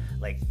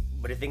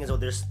 but the thing is, though,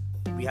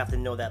 we have to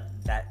know that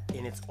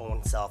in its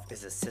own self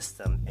is a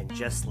system, and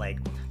just like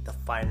the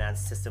finance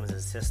system is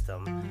a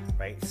system,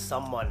 right?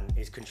 Someone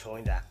is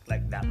controlling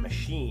that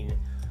machine,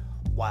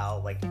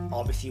 while like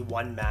obviously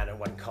one man or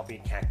one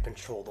company can't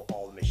control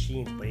all the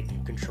machines, but it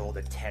can control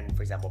the 10,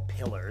 for example,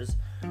 pillars,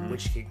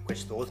 which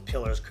those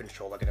pillars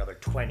control like another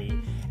 20,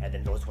 and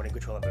then those 20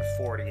 control another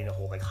 40, and the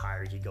whole like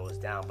hierarchy goes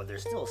down. But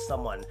there's still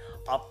someone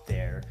up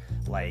there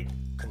like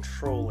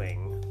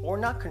controlling or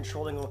not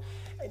controlling.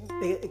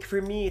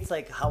 For me, it's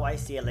like how I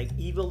see it, like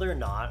evil or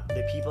not,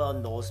 the people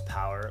in those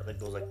power, like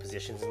those like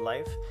positions in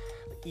life,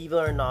 evil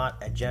or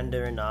not,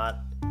 agenda or not,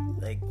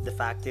 like the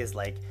fact is,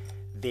 like,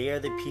 they are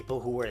the people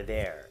who are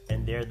there,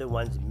 and they're the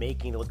ones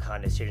making those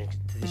kind of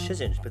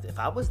decisions. But if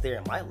I was there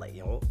in my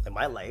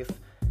life,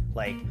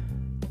 like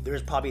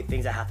there's probably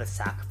things I have to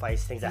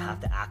sacrifice, things I have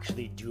to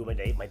actually do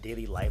in my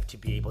daily life to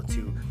be able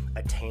to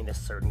attain a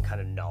certain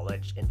kind of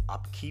knowledge and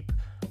upkeep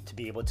to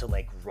be able to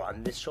like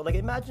run this show. Like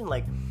imagine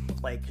like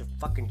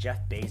fucking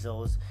Jeff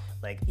Bezos,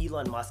 like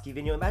Elon Musk,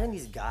 even, you know, imagine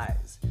these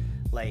guys,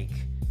 like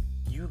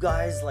you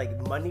guys, like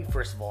money,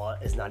 first of all,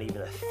 is not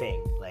even a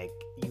thing. Like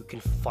you can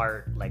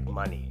fart like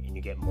money and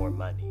you get more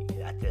money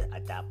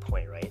at that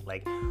point, right?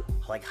 Like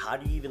how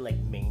do you even like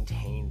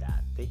maintain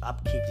that, the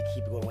upkeep to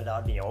keep going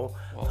without, you know,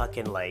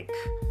 fucking like,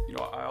 you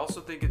know, I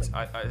also think it's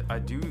I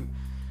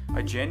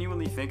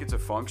genuinely think it's a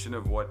function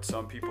of what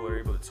some people are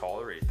able to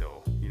tolerate,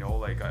 though. You know,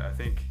 like I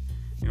think,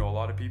 you know, a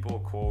lot of people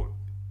quote,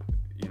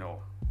 you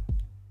know,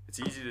 it's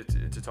easy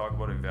to talk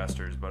about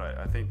investors, but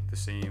I think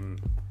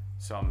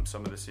some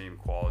of the same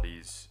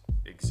qualities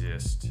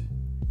exist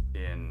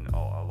in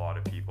a lot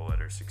of people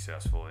that are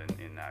successful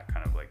in that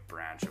kind of like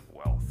branch of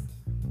wealth.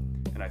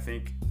 And I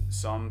think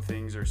some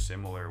things are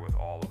similar with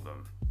all of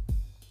them.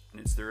 And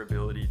it's their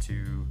ability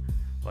to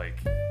like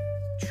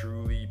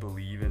truly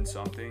believe in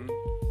something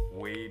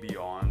way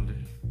beyond,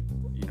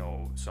 you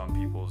know, some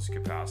people's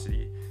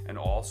capacity, and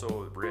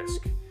also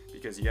risk.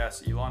 Because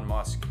yes, Elon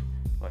Musk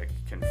like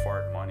can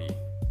fart money,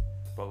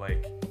 but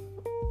like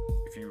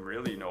if you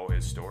really know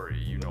his story,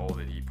 you know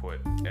that he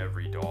put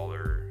every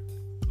dollar,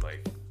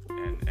 like,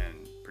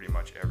 and pretty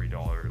much every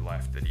dollar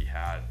left that he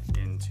had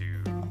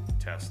into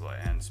Tesla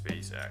and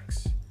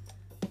SpaceX.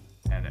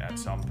 And at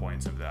some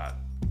points of that,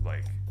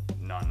 like,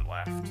 none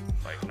left.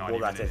 Like, not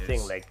even. Well, that's the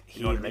thing. Like,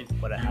 you know what I mean?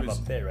 What I have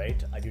up there,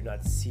 right? I do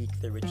not seek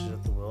the riches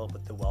of the world,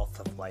 but the wealth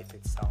of life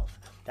itself.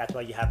 That's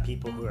why you have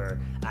people who are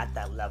at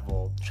that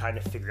level trying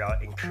to figure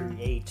out and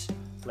create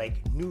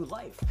like new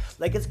life.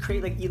 Like it's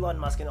create like Elon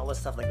Musk and all this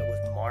stuff like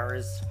with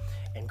Mars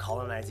and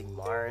colonizing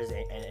Mars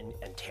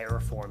and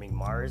terraforming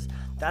Mars,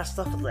 that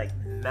stuff is like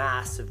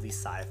massively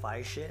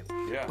sci-fi shit.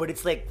 Yeah. But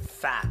it's like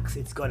facts.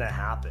 It's gonna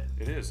happen.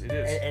 It is.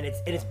 And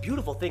it's a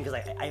beautiful thing because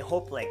I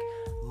hope like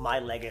my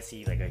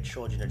legacy, like our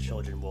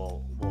children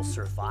will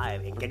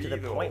survive and get to the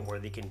point where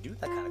they can do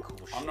that kind of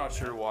cool shit. I'm not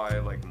sure why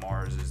like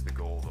Mars is the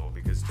goal though,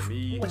 because to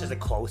me, which is the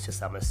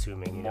closest, I'm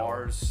assuming.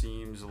 Mars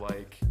seems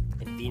like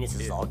and Venus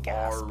is all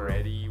gas.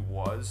 Already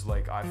was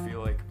like, I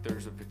feel like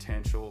there's a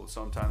potential.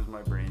 Sometimes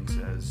my brain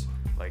says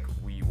like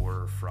we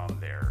were from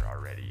there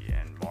already,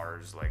 and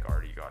Mars like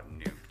already got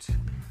nuked.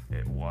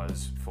 It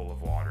was full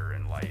of water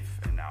and life,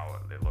 and now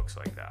it looks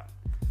like that.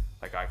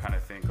 Like I kind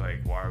of think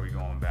like, why are we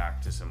going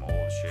back to some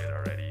old shit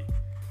already?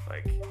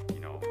 Like, you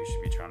know, we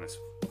should be trying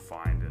to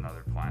find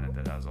another planet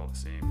that has all the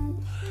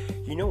same.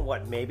 You know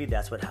what? Maybe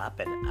that's what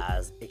happened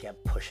as it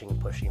kept pushing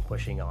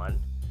on,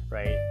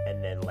 right?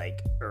 And then like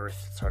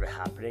Earth started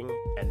happening,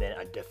 and then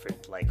a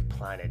different like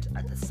planet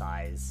at the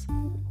size,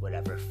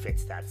 whatever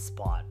fits that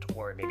spot,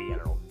 or maybe I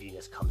don't know,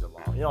 Venus comes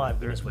along. You know,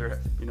 Venus would.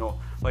 You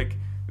know, like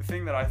the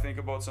thing that I think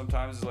about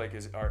sometimes is like,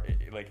 are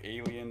like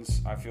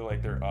aliens? I feel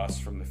like they're us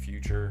from the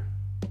future.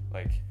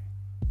 Like,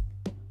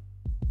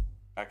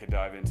 I could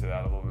dive into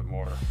that a little bit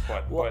more,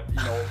 but you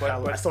know,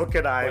 but so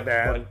could I,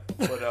 man.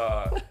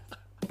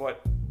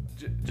 But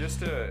just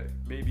to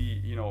maybe,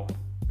 you know,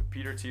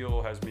 Peter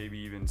Thiel has maybe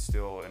even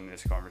still in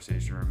this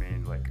conversation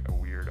remained like a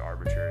weird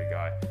arbitrary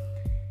guy.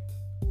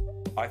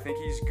 I think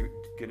he's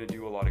gonna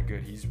do a lot of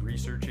good. He's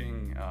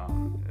researching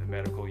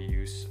medical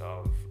use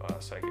of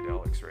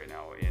psychedelics right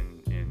now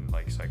in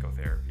like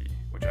psychotherapy,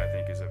 which I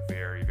think is a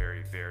very,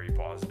 very, very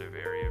positive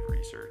area of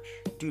research.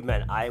 Dude,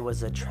 man, I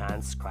was a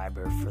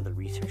transcriber for the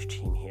research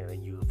team here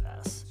in U of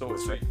S. So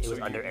it was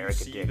under you Erica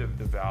see Dick.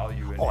 The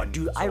value in. Oh,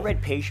 dude, I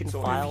read patient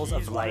so files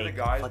of one like the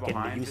guys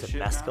fucking the use of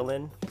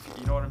mescaline.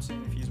 You know what I'm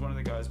saying? If he's one of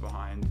the guys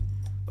behind,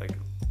 like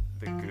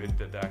the good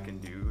that can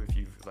do, if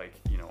you've like,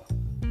 you know,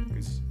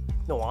 because.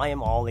 No, I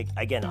am all like,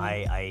 again,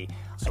 I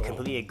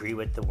completely agree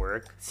with the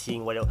work,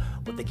 seeing what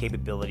the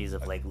capabilities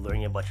of like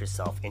learning about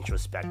yourself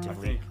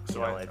introspectively.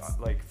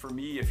 Like for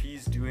me, if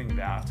he's doing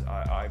that,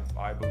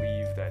 I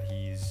believe that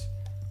he's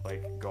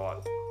like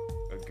got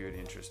a good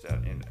interest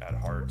at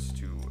hearts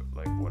to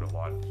like what a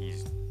lot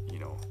he's, you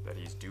know, that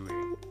he's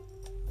doing.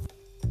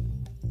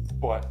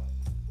 But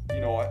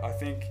you know, I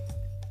think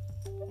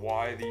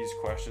why these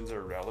questions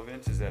are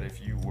relevant is that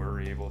if you were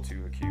able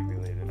to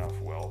accumulate enough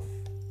wealth,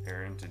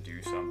 Aaron, to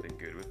do something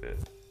good with it.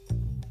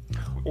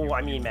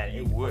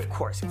 Of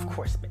course.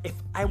 If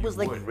I was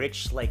like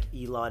rich like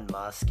Elon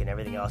Musk and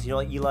everything else, you know,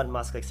 like Elon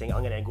Musk like saying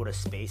I'm gonna go to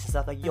space and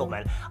stuff, like, yo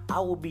man, I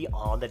will be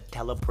on the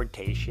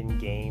teleportation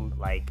game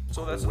like.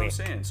 So that's what I'm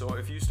saying. So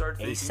if you start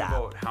thinking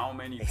about how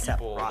many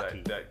people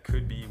that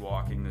could be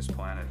walking this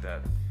planet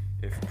that,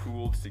 if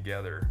pooled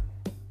together,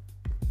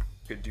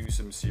 could do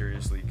some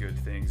seriously good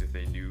things if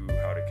they knew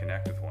how to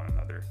connect with one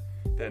another,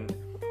 then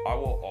I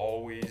will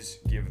always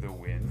give the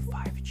win.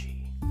 5G.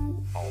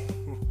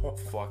 I'll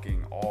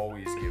fucking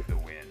always give the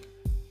win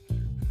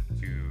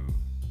to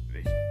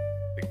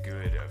the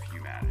good of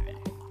humanity.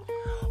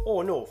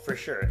 Oh no, for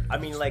sure. I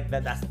mean, like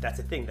that's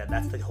the thing.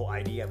 That's the whole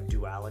idea of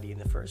duality in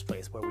the first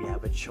place, where we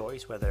have a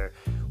choice whether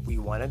we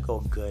want to go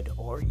good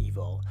or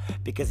evil.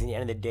 Because in the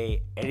end of the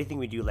day, anything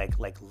we do, like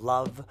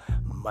love,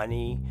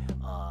 money,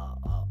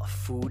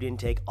 food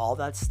intake, all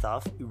that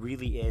stuff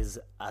really is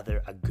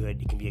either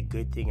it can be a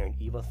good thing or an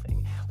evil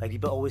thing. Like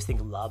people always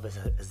think love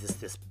is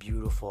this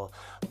beautiful,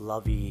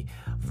 lovey,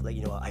 like,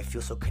 you know, I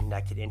feel so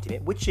connected,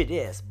 intimate, which it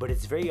is, but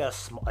it's very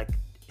small. Like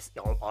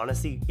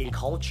honestly, in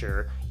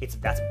culture,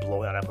 that's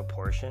blown out of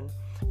proportion.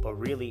 But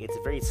really, it's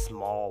a very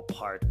small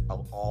part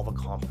of all the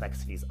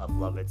complexities of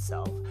love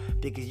itself.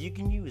 Because you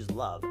can use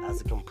love as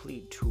a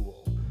complete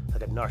tool,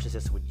 like a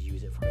narcissist would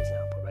use it, for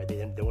example, right?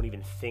 They won't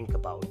even think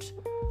about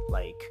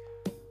like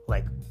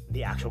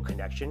the actual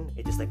connection.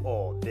 It's just like,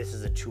 oh, this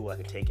is a tool I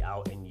can take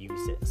out and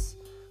use this,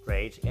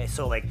 right? And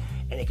so like,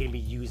 and it can be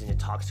used in a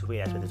toxic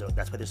way.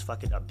 That's why there's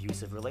fucking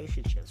abusive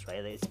relationships,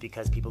 right? It's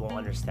because people don't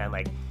understand,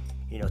 like,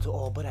 you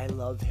know, but I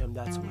love him,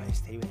 that's why I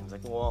stay with him. It's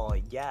like, well,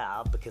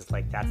 yeah, because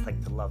like that's like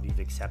the love you've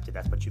accepted.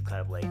 That's what you've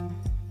kind of like,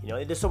 you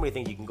know. There's so many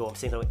things you can go. I'm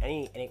saying, so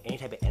any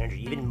type of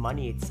energy, even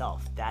money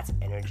itself, that's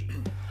energy.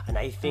 And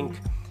I think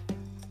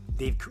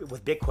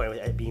with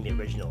Bitcoin being the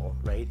original,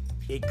 right?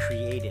 It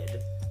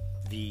created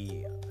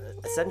the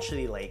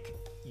essentially like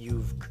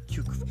you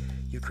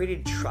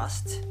created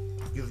trust.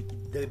 You've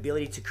the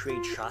ability to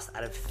create trust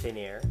out of thin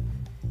air.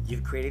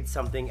 You've created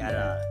something in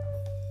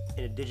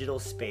a digital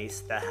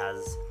space that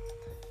has,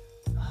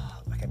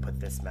 how can I put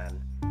this,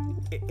 man?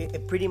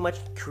 It pretty much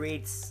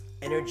creates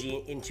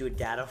energy into a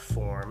data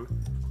form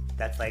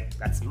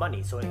that's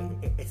money. So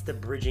it's the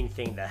bridging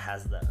thing that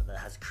has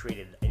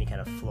created any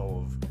kind of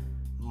flow of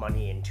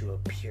money into a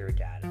pure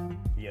data.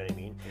 You know what I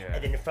mean? Yeah.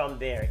 And then from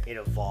there, it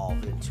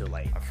evolved into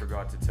like. I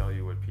forgot to tell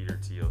you what Peter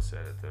Thiel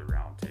said at the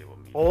round table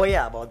meeting. Oh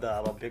yeah, about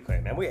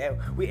Bitcoin, man.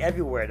 We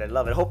everywhere. And I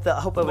love it. Hope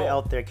everybody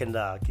out there can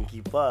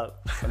keep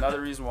up. Another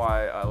reason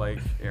why I like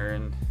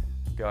Aaron,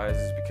 guys,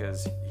 is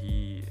because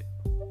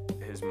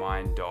his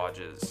mind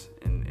dodges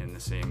in the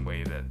same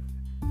way that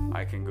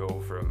I can go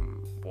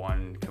from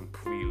one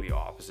completely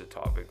opposite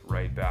topic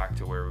right back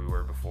to where we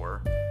were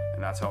before,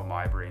 and that's how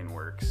my brain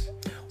works.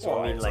 So well,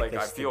 I mean, it's like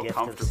I feel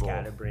comfortable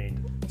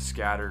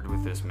scattered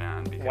with this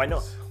man. Because why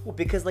not? Well,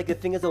 because like the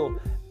thing is though,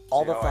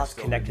 all the thoughts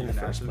connect in the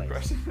first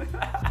place.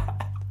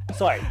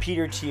 Sorry,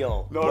 Peter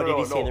Thiel. What did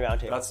he say in the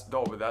round table?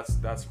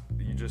 That's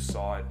you just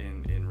saw it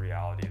in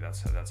reality.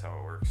 That's how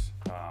it works.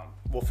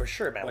 Well, for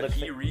sure, man. But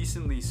he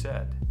recently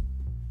said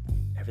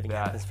everything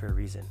happens for a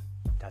reason.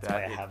 That's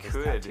why I have this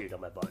tattooed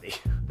on my body.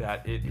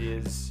 That it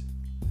is.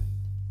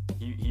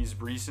 He's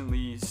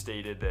recently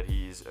stated that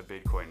he's a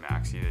Bitcoin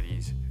maxi.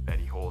 That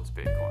he holds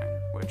Bitcoin,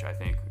 which I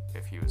think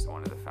if he was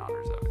one of the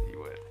founders of it, he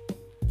would.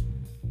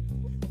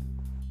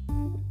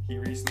 He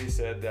recently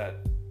said that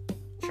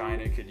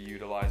China could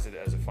utilize it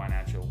as a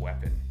financial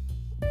weapon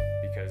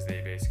because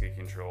they basically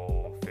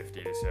control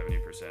 50 to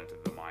 70%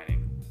 of the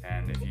mining.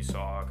 And if you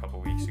saw a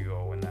couple weeks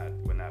ago when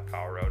that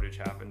power outage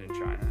happened in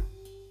China,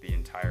 the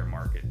entire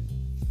market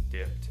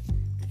dipped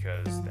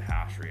because the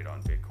hash rate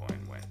on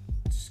Bitcoin went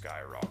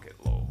skyrocket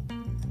low.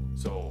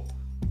 So,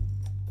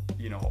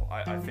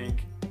 I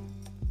think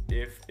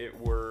if it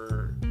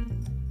were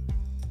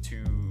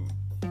to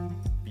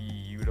be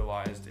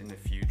utilized in the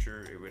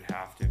future, it would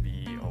have to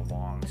be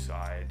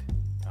alongside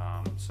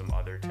some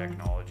other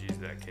technologies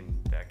that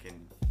can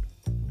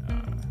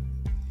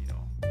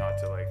not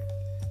to like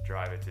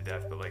drive it to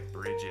death, but like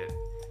bridge it,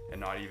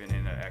 and not even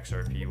in an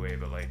XRP way,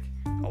 but like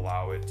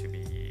allow it to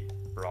be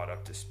brought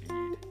up to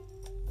speed,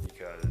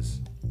 because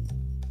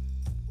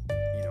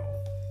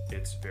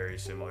it's very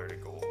similar to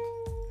gold.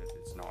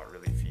 It's not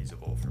really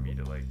feasible for me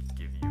to like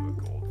give you a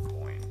gold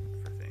coin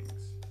for things.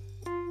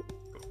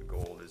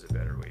 Gold is a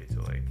better way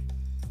to like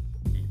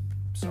keep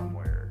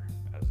somewhere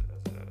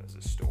as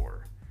a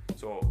store.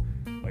 So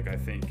like I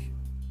think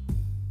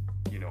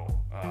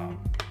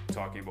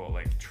talking about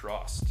like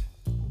trust,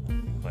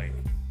 like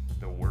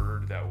the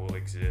word that will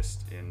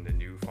exist in the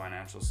new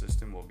financial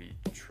system will be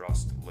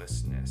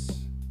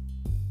trustlessness,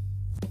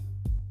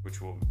 which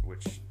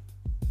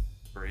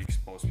breaks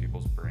most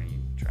people's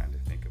brain trying to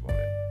think about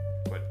it.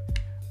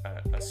 But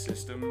a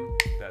system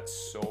that's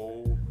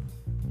so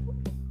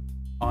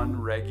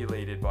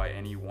unregulated by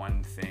any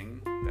one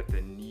thing that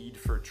the need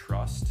for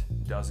trust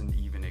doesn't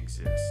even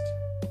exist.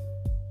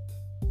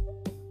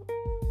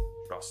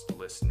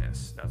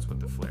 Trustlessness, that's what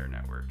the Flare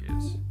network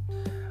is.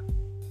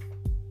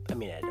 I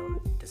mean, I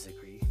don't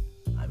disagree.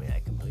 I mean, I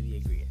completely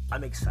agree.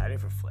 I'm excited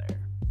for Flare.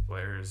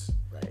 Flare's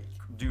right.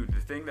 Dude,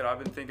 the thing that I've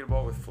been thinking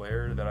about with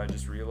Flare that I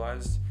just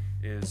realized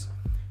is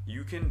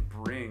you can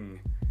bring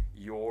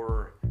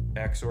your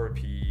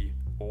XRP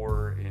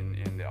or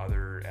in the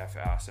other F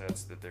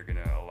assets that they're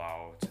going to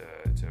allow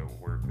to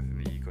work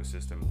within the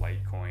ecosystem.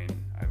 Litecoin,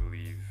 I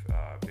believe,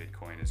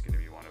 Bitcoin is going to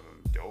be one of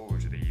them.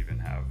 Doge, they even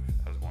have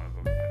as one of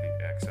them. I think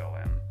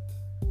XLM.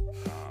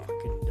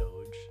 Fucking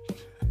Doge.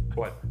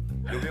 But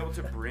you'll be able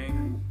to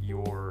bring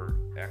your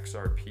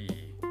XRP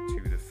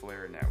to the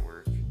Flare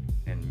network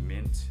and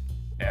mint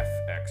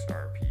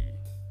FXRP,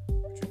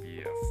 which would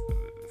be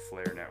the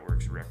Flare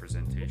network's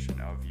representation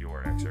of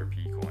your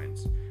XRP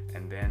coins,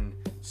 and then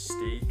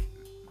stake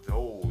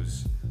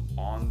those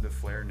on the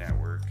Flare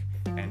network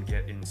and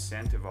get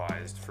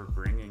incentivized for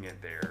bringing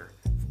it there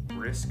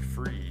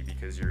risk-free,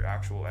 because your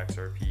actual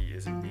XRP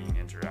isn't being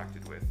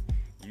interacted with.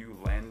 You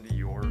lend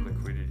your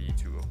liquidity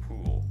to a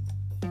pool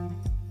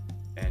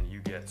and you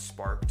get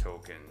Spark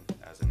token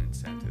as an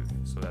incentive.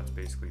 So that's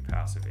basically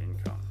passive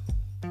income.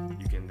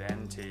 You can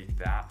then take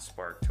that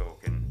Spark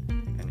token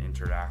and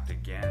interact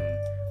again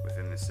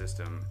within the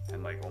system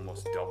and like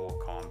almost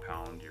double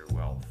compound your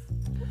wealth.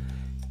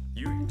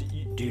 You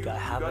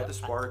got the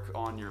Spark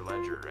on your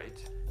ledger,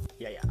 right?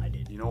 Yeah, I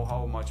did. You know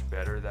how much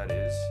better that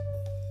is?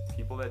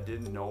 People that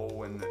didn't know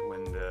when the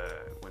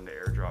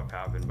airdrop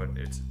happened, but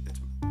it's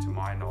to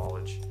my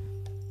knowledge,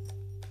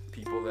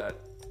 people that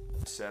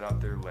set up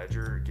their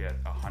ledger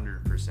get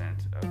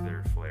 100% of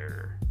their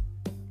Flare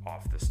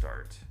off the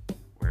start,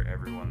 where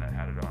everyone that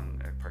had it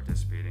on a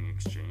participating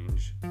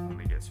exchange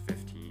only gets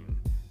 15,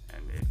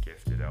 and it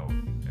gifted out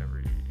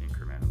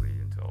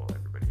incrementally until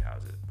everybody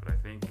has it. But I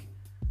think,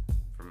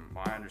 from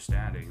my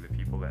understanding, the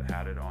people that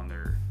had it on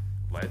their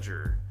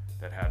ledger,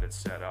 that had it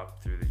set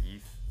up through the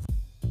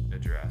ETH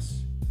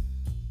address,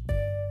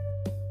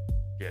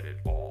 get it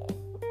all.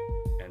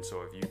 And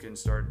so if you can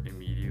start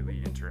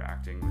immediately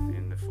interacting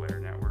within the Flare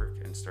network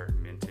and start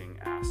minting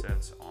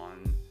assets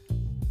on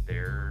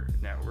their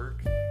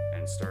network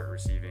and start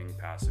receiving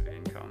passive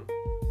income.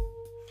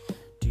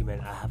 Dude, man,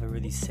 I have a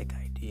really sick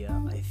idea.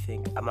 I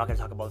think I'm not gonna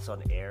talk about this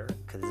on air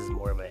because this is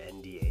more of an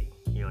NDA.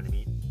 You know what I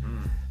mean?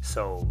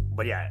 So,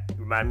 but yeah,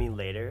 remind me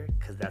later,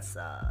 because that's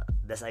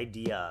this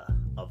idea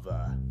of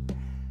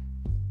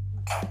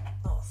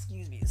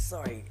excuse me,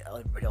 sorry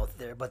everybody out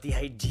there, but the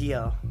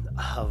idea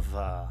of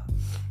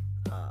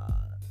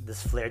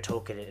this Flare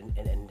token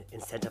and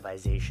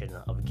incentivization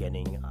of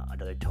getting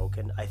another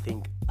token, I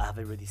think I have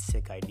a really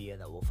sick idea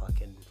that will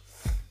fucking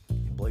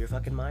blow your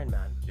fucking mind,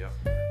 man. Yep.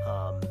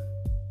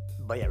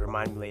 But yeah,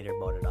 remind me later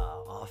about it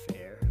off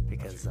air,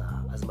 because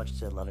as much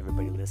as I love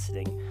everybody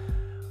listening,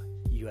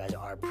 you guys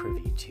are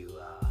privy to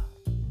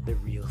the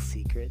real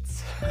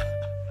secrets.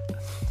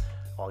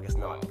 Well, I guess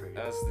not privy.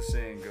 As the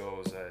saying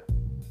goes, I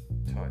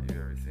taught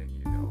you everything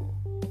you know,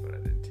 but I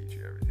didn't teach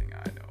you everything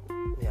I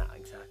know. Yeah,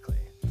 exactly.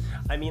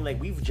 I mean, like,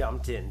 we've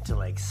jumped into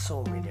like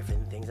so many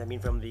different things. I mean,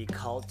 from the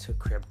occult to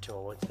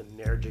crypto to the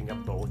merging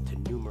of both to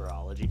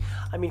numerology.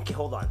 I mean, okay,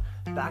 hold on,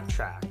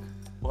 backtrack.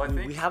 Well, I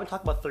think we haven't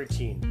talked about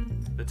 13.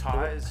 the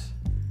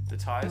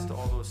ties to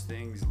all those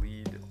things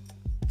lead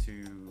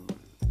to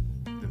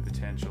the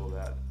potential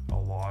that a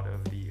lot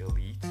of the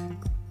elite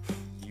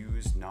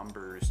use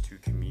numbers to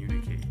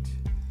communicate.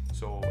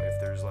 So if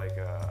there's like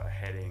a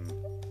heading,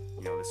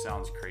 you know, this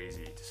sounds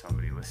crazy to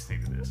somebody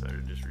listening to this, I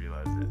just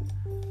realized it.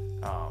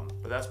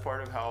 But that's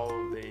part of how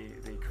they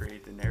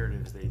create the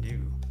narratives they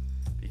do.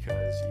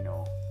 Because, you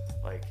know,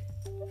 like,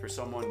 for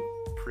someone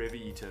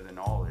privy to the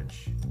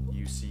knowledge,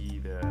 you see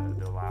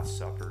the Last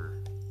Supper,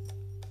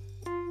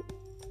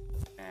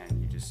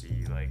 and you just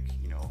see, like,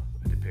 you know,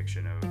 a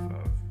depiction of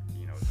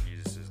you know,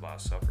 Jesus'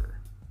 Last Supper.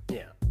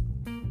 Yeah.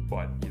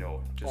 But, you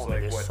know, just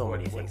man, like there's so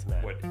many things,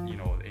 man. what, you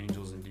know,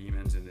 Angels and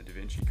Demons and the Da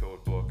Vinci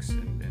Code books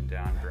and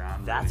Dan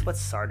Brown. That's really, what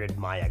started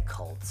my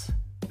occult.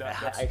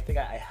 I think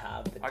I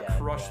have the. I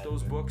crushed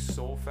those books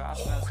so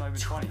fast, man, it's not even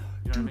funny.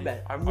 You know what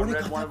I mean? I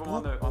read one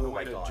of them on the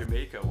way to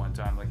Jamaica one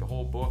time, like the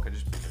whole book. I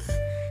just,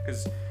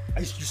 because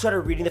you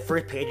started reading the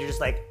first page, you're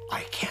just like,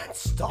 I can't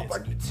stop.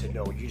 I need to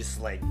know. You just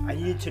like, I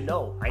needed to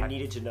know. I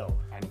needed to know.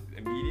 And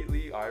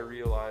immediately I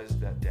realized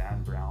that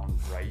Dan Brown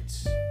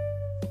writes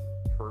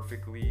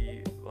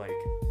perfectly. Like,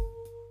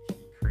 he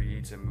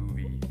creates a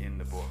movie in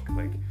the book.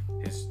 Like,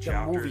 his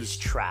chapters. The movie's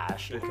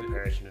trash in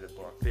comparison to the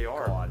book. They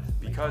are,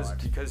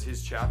 because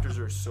his chapters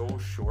are so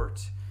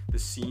short. The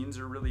scenes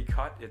are really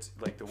cut. It's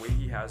like the way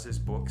he has his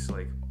books,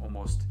 like,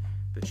 almost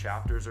the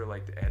chapters are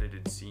like the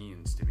edited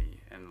scenes to me,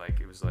 and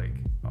like it was like.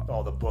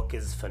 Oh, the book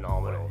is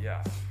phenomenal.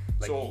 Yeah.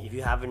 Like, so if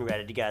you haven't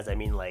read it, you guys, I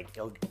mean, like,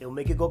 it'll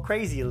make it go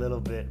crazy a little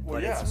bit,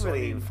 but it's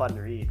really fun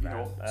to read,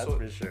 man. That's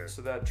for sure.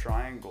 So that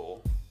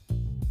triangle,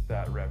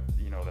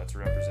 that's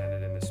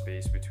represented in the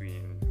space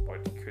between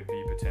what could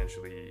be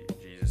potentially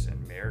Jesus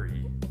and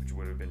Mary, which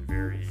would have been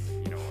very,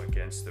 you know,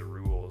 against the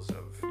rules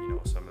of, you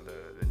know, some of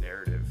the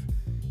narrative,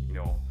 you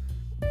know,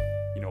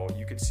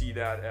 you could see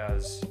that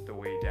as the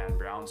way Dan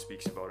Brown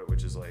speaks about it,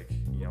 which is like,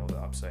 you know, the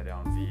upside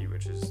down V,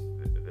 which is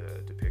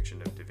the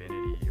depiction of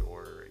divinity,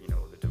 or, you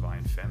know, the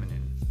divine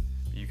feminine.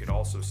 But you could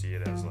also see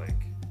it as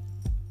like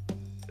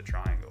the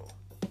triangle,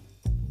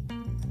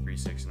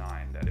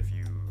 369, that if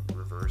you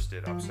reversed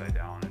it upside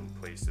down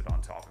and placed it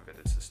on top of it,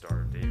 it's the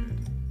Star of David.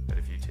 That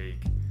if you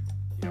take,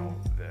 you know,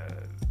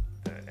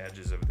 the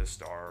edges of the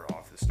star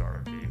off the Star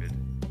of David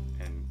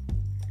and,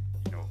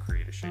 you know,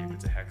 create a shape,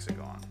 it's a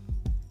hexagon.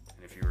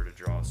 And if you were to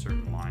draw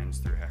certain lines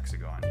through a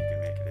hexagon, you can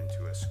make it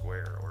into a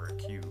square or a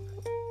cube.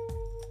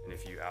 And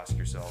if you ask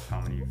yourself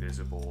how many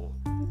visible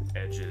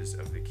edges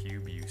of the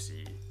cube you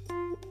see,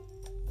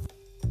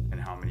 and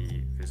how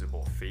many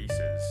visible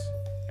faces,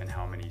 and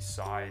how many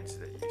sides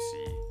that you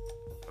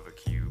see of a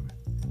cube,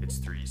 it's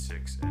 3,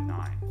 6, and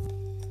 9.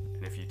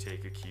 And if you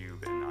take a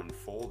cube and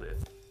unfold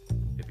it,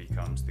 it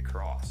becomes the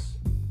cross.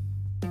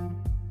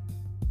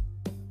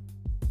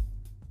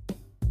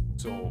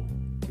 So,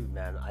 dude,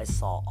 man, I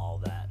saw all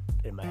that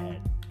in my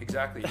head.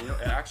 Exactly. You know,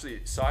 and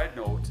actually, side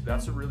note,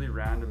 that's a really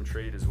random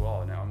trait as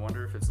well. Now, I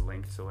wonder if it's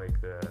linked to like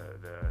the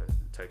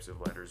types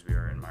of letters we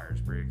are in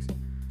Myers-Briggs.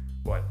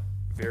 But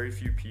very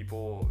few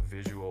people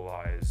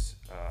visualize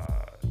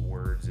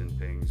words and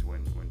things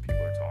when people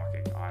are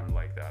talking. I'm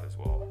like that as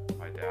well.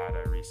 My dad,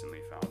 I recently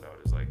found out,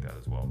 is like that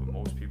as well. But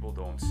most people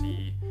don't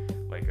see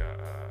like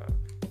a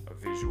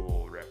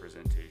visual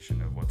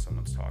representation of what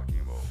someone's talking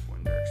about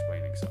when they're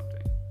explaining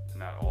something.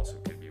 And that also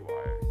could be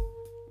why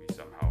we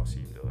somehow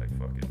seem to like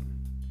fucking.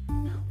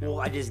 Well,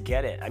 I just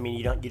get it. I mean,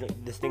 you don't.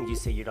 The things you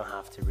say, you don't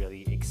have to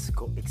really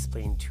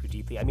explain too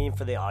deeply. I mean,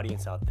 for the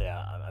audience out there,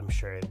 I'm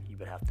sure you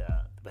would have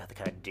to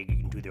kind of dig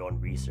and do their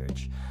own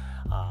research.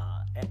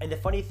 And the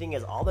funny thing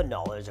is, all the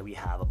knowledge that we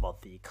have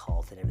about the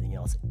cult and everything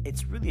else,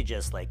 it's really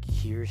just like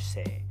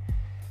hearsay.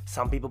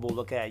 Some people will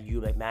look at you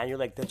like, man, you're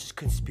like, that's just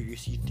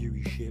conspiracy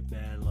theory shit,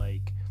 man.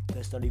 Like,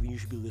 that's not even, you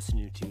should be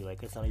listening to.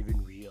 Like, it's not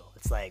even real.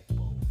 It's like,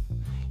 well,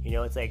 you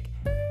know, it's like,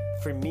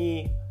 for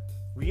me,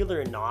 real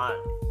or not,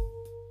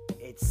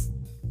 it's,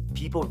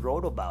 people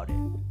wrote about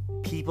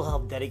it. People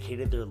have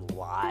dedicated their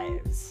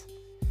lives.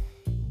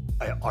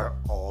 Are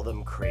all of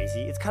them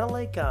crazy? It's kind of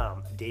like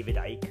David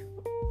Icke,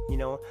 you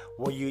know?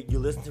 Well, you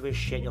listen to his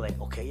shit, you're like,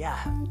 okay, yeah.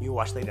 You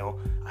watch, like, you know,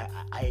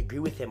 I agree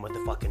with him with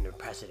the fucking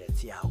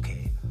presidents. Yeah,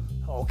 okay,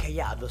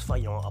 yeah. Those,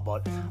 you know,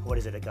 about, what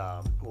is it, like,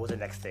 what was the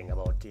next thing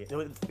about?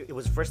 It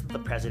was first the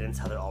presidents,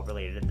 how they're all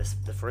related, and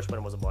the first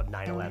one was about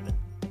 9/11.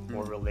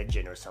 Or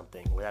religion or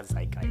something, or that's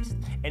zeitgeist.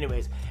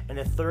 Anyways, and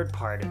the third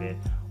part of it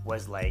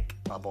was like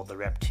about the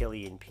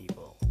reptilian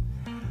people.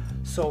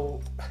 So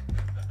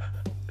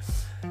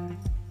I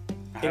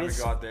haven't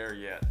got there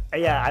yet.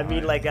 Yeah, I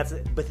mean, like, that's.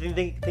 But the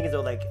thing is though,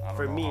 like, I don't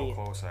for know me,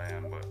 how close I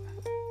am, but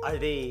are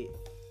they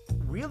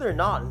real or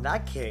not in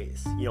that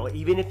case? You know,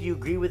 even if you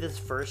agree with his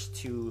first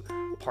two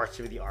parts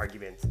of the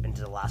argument, and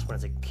to the last one,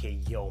 it's like, okay,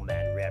 yo,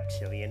 man,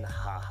 reptilian,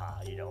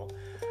 haha, you know.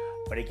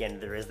 But again,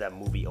 there is that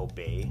movie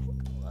Obey.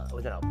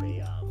 Was that Obey?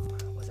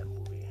 What's that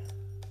movie?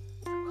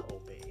 It's called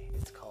Obey.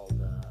 It's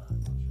called.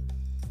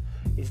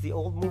 It's the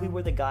old movie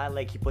where the guy,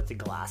 like, he puts the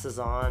glasses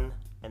on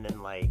and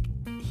then, like,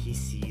 he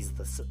sees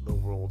the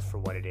world for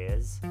what it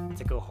is.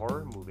 It's like a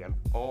horror movie.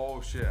 Oh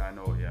shit! I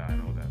know that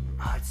movie.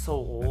 It's so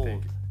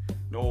old.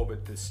 No,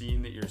 but the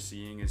scene that you're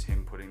seeing is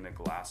him putting the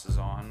glasses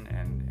on,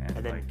 and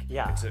then, like,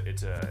 yeah,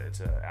 it's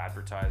a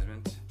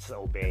advertisement. It's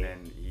Obey. And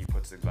then he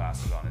puts the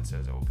glasses on. It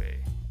says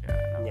Obey.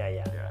 Yeah. No,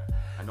 yeah.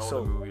 I know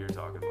the movie you're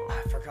talking about.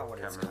 I forgot what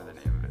it's called. I can't remember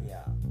the name of it.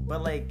 Yeah,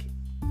 but like,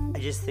 I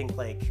just think,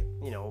 like,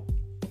 you know,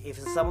 if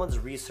someone's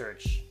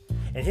research,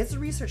 and his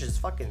research is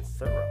fucking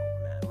thorough,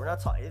 man. We're not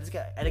talking this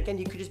guy, and again,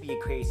 you could just be a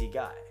crazy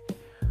guy,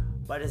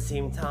 but at the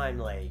same time,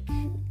 like,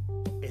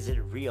 is it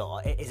real?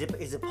 Is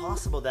it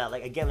possible that,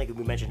 like, again, like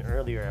we mentioned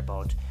earlier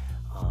about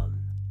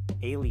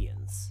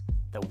aliens,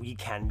 that we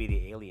can be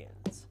the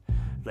aliens,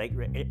 like,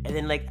 and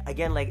then, like,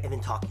 again, like, and then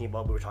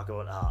we were talking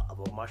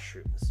about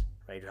mushrooms,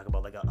 right? You're talking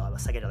about, like, a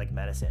psychedelic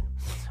medicine.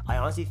 I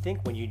honestly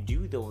think when you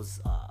do those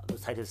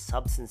types of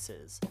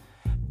substances,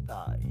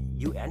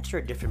 you enter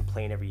a different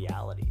plane of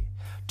reality.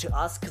 To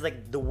us, because,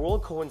 like, the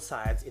world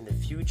coincides in the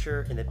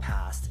future, in the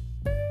past,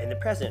 in the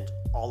present,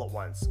 all at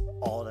once,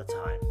 all the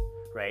time,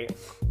 right?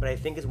 But I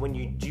think is when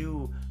you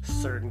do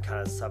certain kind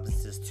of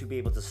substances to be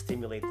able to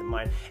stimulate the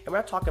mind, and we're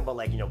not talking about,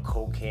 like, you know,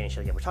 cocaine and shit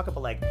like that. We're talking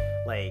about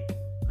like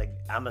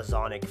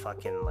Amazonic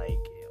fucking, like,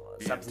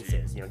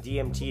 substances, you know,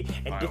 DMT,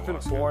 and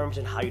different forms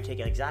and how you take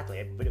it,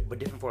 exactly, but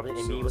different forms,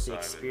 and be able to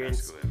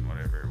experience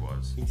whatever it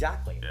was.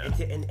 Exactly,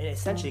 yeah. and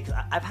essentially,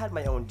 because I've had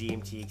my own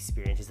DMT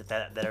experiences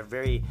that are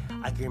very,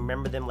 I can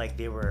remember them like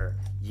they were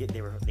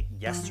like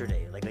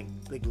yesterday,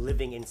 like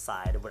living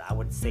inside what I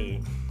would say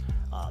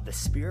the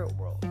spirit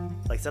world,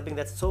 like something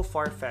that's so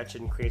far-fetched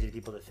and crazy to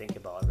people to think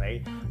about,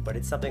 right? But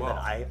it's something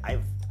that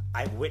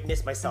I've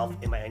witnessed myself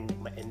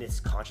in this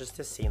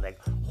consciousness, seeing, like,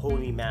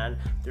 holy man,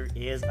 there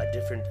is a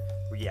different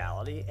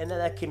reality, and then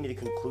that came to the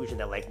conclusion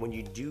that, like, when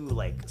you do,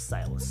 like,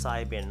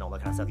 psilocybin and all that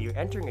kind of stuff, you're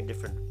entering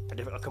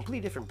a completely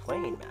different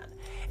plane, man.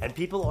 And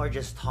people are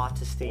just taught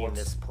to stay in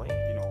this plane.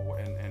 You know,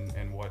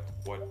 and what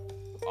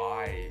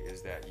eye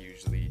is that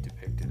usually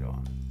depicted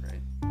on,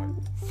 right? What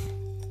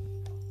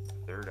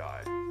third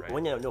eye, right?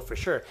 Well, no, for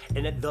sure,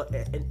 and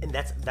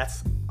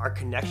that's our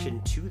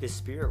connection to the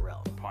spirit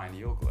realm.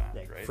 Pineal gland,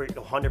 like, right? For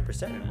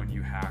 100%. And when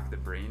you hack the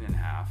brain in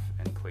half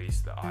and place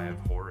the Eye of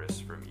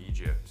Horus from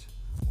Egypt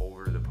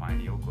over the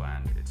pineal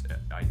gland, it's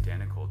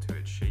identical to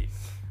its shape.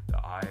 The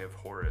Eye of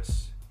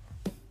Horus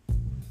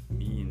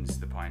means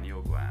the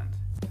pineal gland,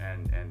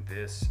 and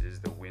this is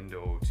the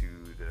window to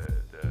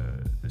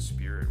the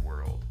spirit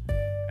world,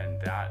 and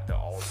that the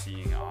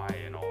all-seeing eye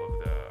and all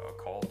of the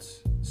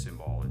occult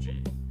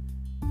symbology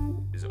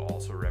is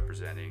also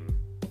representing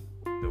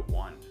the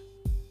one,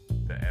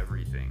 the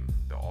everything,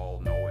 the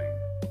all-knowing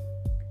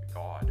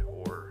God,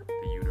 or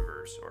the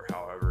universe, or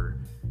however,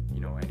 you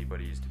know,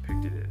 anybody's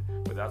depicted it.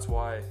 But that's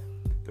why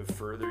the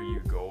further you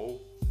go,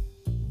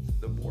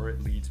 the more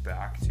it leads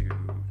back to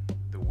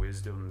the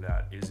wisdom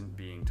that isn't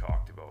being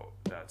talked about,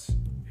 that's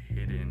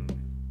hidden,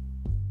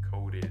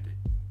 coded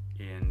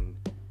in,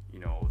 you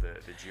know,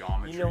 the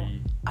geometry. You know,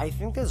 I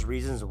think there's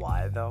reasons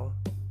why, though,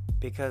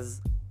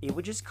 because it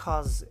would just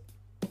cause,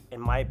 in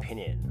my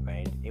opinion,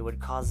 right, it would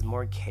cause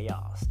more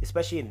chaos,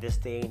 especially in this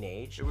day and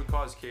age. It would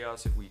cause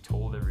chaos if we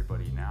told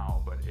everybody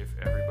now, but if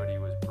everybody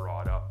was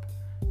brought up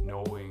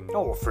knowing,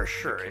 for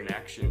sure, the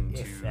connection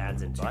to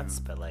fans and butts,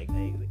 but, like,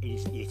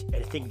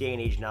 I think day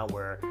and age now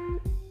where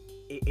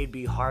it'd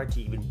be hard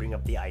to even bring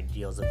up the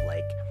ideals of,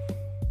 like,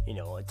 you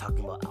know,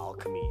 talking about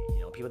alchemy.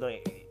 You know, people don't.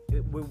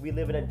 We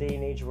live in a day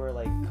and age where,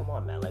 like, come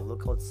on, man, like,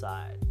 look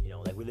outside. You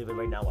know, like, we live in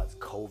right now. What's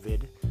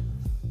COVID?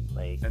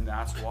 Like, and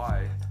that's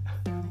why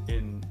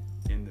in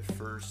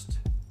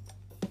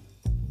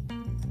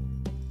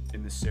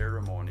the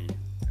ceremony,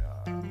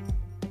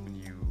 when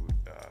you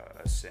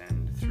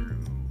ascend through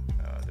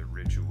the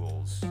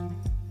rituals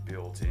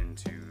built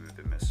into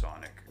the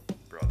Masonic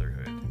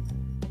Brotherhood,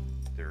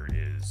 there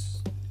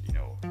is, you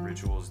know,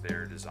 rituals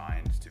there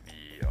designed to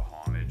be a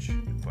homage,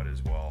 but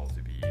as well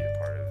to be a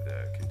part of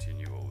the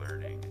continual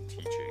learning and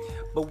teaching.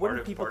 But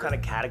wouldn't people kind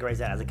of categorize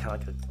that as a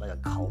kind of like a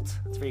cult?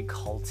 It's very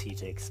culty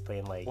to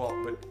explain, like.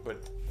 Well,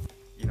 but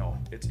you know,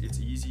 it's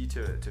easy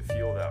to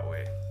feel that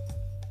way.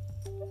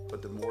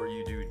 But the more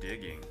you do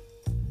digging,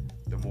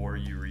 the more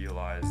you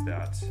realize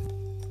that,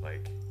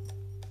 like,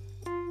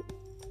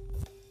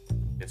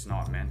 it's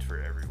not meant for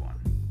everyone.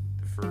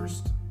 The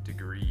first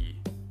degree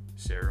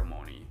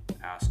ceremony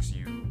asks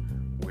you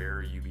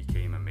where you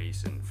became a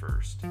Mason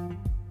first. And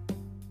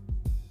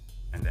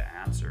the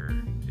answer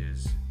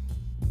is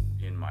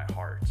in my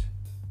heart.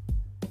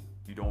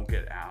 You don't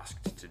get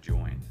asked to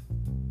join.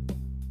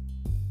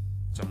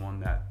 Someone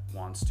that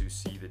wants to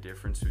see the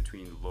difference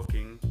between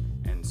looking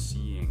and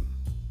seeing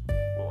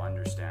will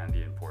understand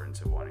the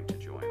importance of wanting to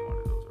join one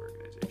of those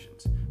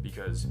organizations.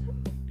 because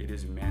it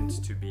is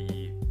meant to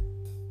be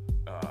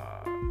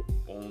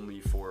only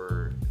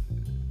for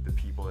the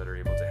people that are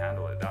able to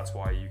handle it. That's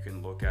why you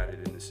can look at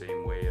it in the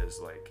same way as,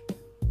 like,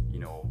 you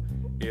know,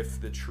 if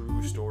the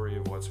true story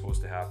of what's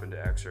supposed to happen to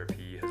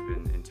XRP has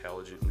been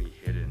intelligently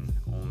hidden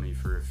only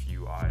for a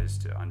few eyes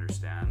to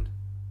understand,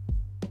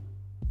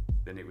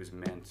 then it was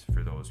meant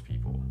for those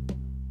people.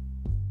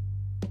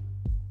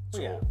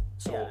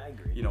 So, I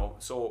agree.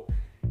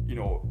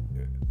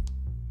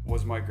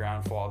 Was my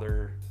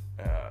grandfather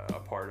a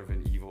part of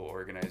an evil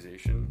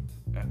organization?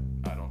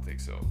 I don't think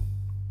so.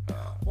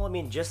 Well, I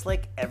mean, just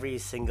like every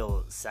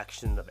single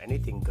section of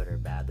anything, good or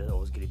bad, there's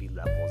always going to be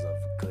levels of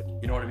good and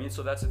bad. You know what I mean?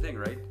 So that's the thing,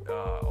 right?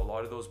 A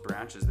lot of those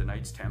branches, the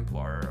Knights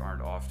Templar,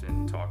 aren't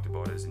often talked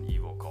about as an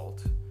evil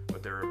cult,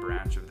 but they're a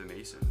branch of the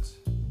Masons.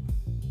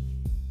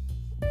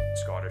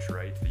 Scottish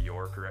Rite, the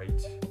York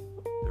Rite,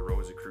 the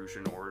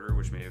Rosicrucian Order,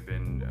 which may have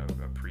been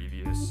a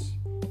previous,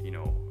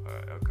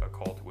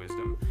 occult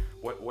wisdom.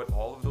 What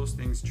all of those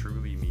things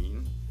truly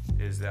mean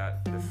is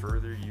that the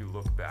further you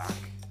look back,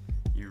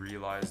 you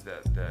realize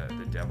that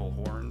the devil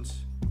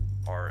horns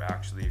are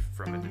actually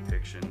from a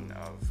depiction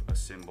of a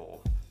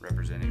symbol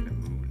representing the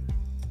moon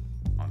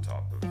on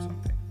top of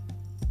something.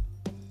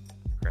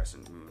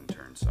 Crescent moon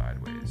turned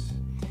sideways.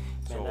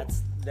 Man,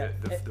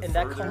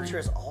 that culture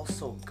is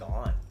also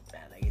gone,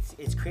 man. Like,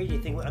 it's crazy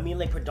thing. I mean,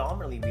 like,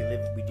 predominantly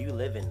we do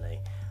live in a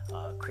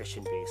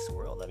Christian-based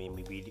world. I mean,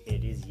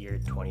 it is year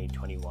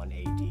 2021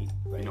 AD,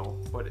 right?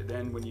 But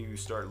then when you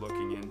start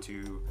looking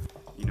into,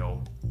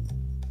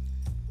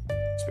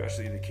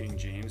 especially the King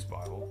James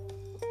Bible,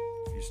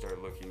 if you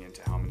start looking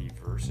into how many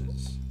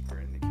verses are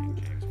in the King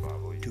James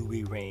Bible,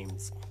 Dewey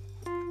Rames,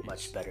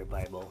 much better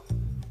Bible.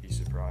 Be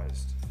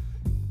surprised.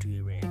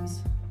 Dewey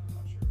Rames. I'm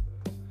not sure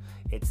what that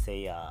is. It's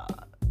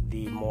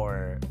the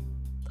more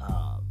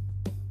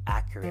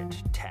accurate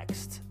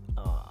text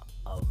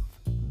of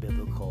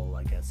biblical,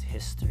 I guess,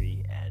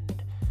 history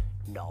and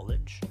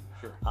knowledge.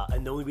 Sure.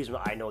 And the only reason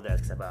why I know that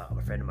is because I'm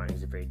a friend of mine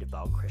who's a very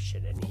devout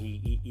Christian, and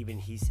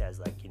he says,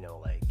 like,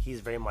 he's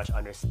very much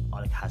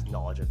has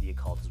knowledge of the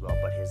occult as well,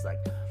 but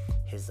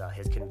his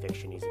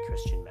conviction, he's a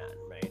Christian man,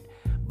 right?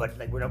 But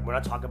like we're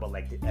not talking about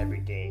like the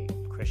everyday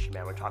Christian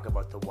man. We're talking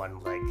about the one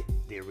like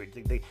the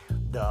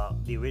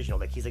original.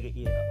 Like he's like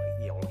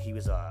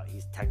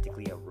he's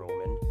technically a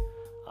Roman.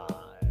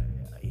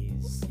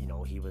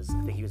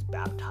 I think he was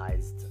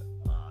baptized.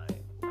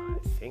 I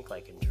think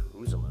like in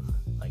Jerusalem.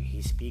 Like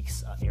he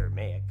speaks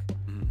Aramaic,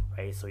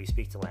 right? So he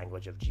speaks the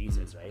language of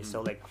Jesus, right?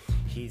 So like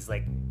he's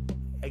like,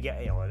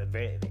 again, the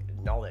very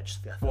knowledge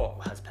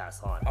has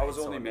passed on. I was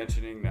only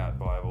mentioning that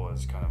Bible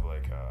as kind of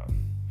like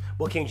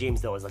well, King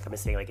James though is like I'm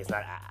saying, like it's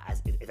not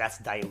as that's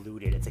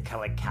diluted. It's a kind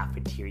of like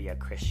cafeteria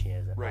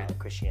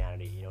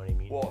Christianity. You know what I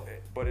mean? Well,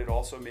 but it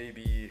also may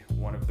be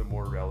one of the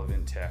more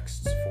relevant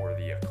texts for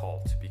the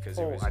occult because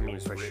it was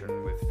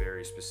written with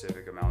very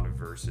specific amount of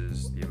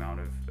verses, the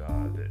amount of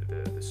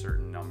the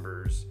certain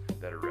numbers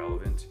that are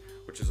relevant,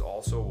 which is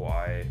also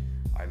why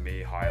I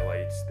may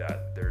highlight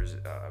that there's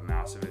a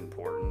massive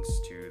importance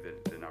to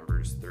the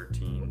numbers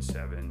 13,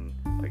 7,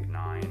 like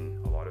 9,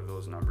 a lot of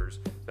those numbers.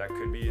 That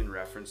could be in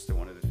reference to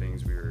one of the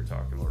things we were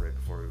talking about right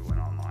before we went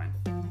online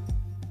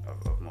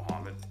of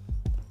Muhammad.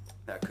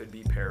 That could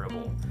be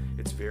parable.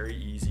 It's very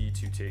easy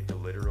to take the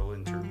literal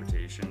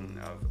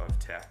interpretation of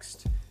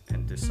text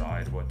and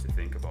decide what to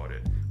think about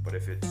it. But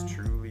if it's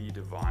truly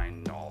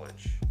divine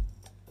knowledge,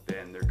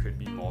 then there could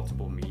be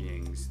multiple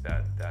meanings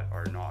that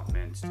are not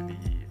meant to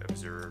be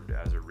observed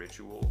as a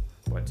ritual,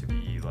 but to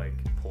be like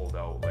pulled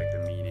out like the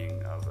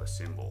meaning of a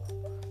symbol.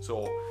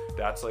 So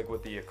that's like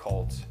what the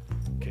occult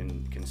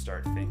can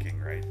start thinking,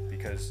 right?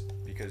 Because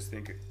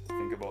think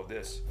about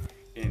this.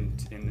 In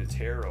the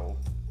tarot,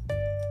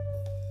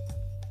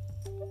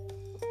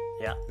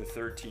 the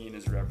 13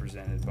 is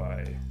represented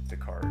by the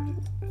card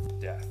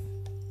Death,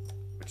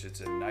 which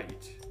is a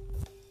knight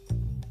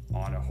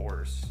on a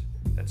horse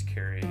that's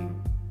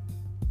carrying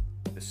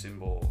the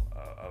symbol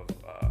of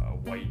a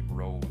white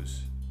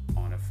rose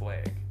on a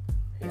flag.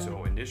 And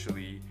so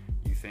initially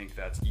you think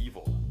that's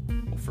evil.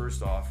 Well,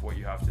 first off, what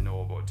you have to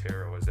know about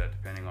tarot is that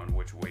depending on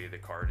which way the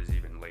card is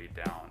even laid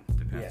down,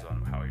 depends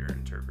on how you're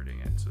interpreting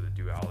it. So the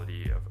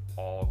duality of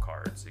all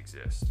cards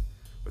exist.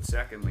 But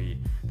secondly,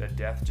 that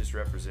death just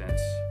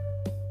represents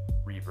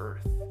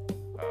rebirth,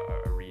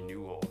 a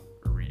renewal,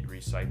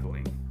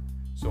 recycling.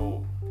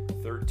 So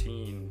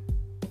 13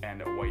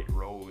 and a white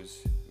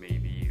rose may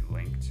be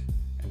linked.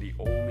 And the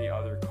only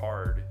other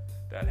card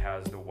that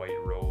has the white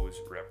rose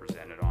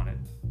represented on it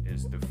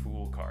is the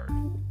Fool card.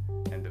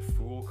 And the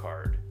Fool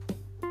card...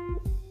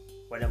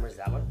 What number is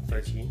that one?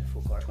 13,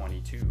 Fool card?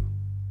 22,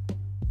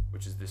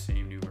 which is the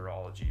same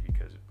numerology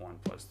because 1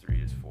 plus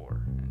 3 is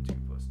 4 and 2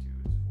 plus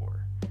 2 is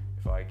 4.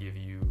 If I give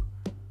you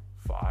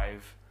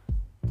 5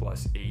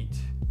 plus 8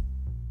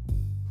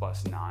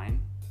 plus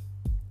 9,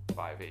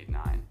 5, 8,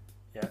 9,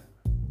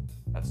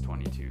 that's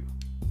 22.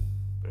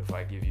 But if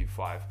I give you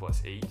 5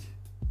 plus 8,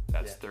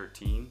 that's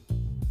 13,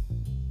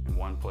 and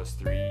 1 plus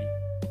 3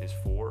 is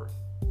 4,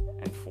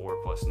 and 4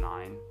 plus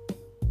 9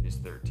 is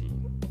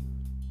 13.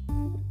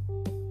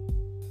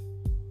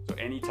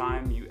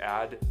 anytime you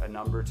add a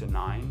number to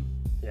 9,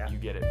 Yeah. you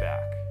get it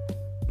back.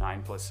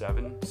 9 plus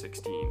 7,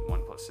 16.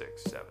 1 plus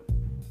 6, 7.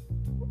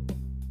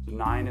 So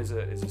 9 is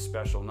a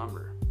special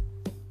number.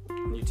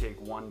 When you take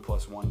 1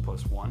 plus 1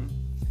 plus 1,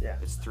 Yeah.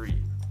 it's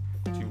 3.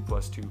 2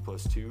 plus 2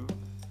 plus 2,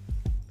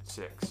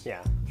 6.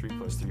 Yeah. 3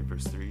 plus 3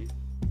 plus 3,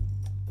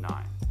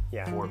 9.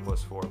 Yeah. 4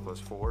 plus 4 plus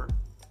 4,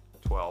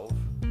 12.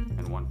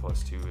 And 1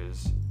 plus 2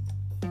 is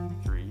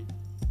 3.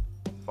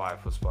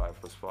 5 plus 5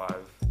 plus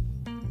 5,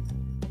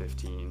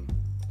 15.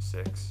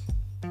 6.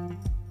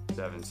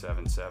 7,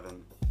 7,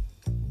 7.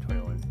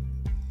 21.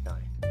 9.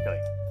 No,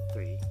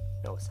 3.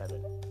 No,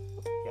 7.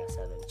 Yeah,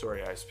 7.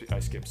 Sorry, I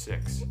skipped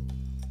 6.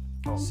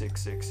 Oh.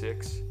 6, 6,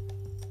 6.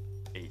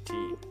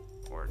 18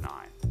 or 9.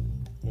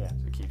 Yeah. So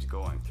it keeps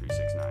going. 3,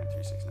 6, 9,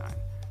 3, 6, 9.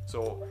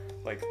 So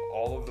like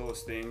all of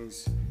those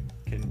things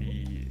can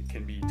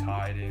be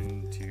tied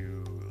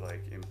into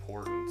like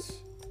importance.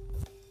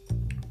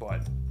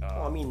 But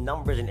Well, I mean,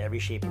 numbers in every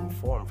shape and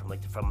form, from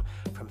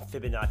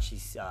Fibonacci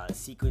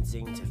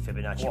sequencing to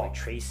Fibonacci Well,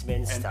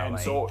 retracements and, to and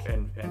like so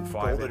and 5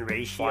 golden and,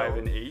 ratio. 5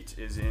 and 8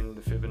 is in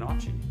the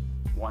Fibonacci.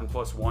 1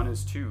 plus 1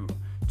 is 2.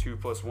 2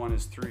 plus 1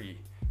 is 3.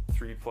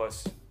 3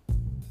 plus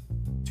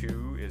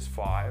 2 is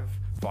 5.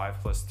 5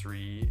 plus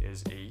 3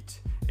 is 8.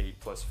 8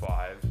 plus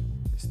 5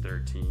 is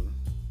 13.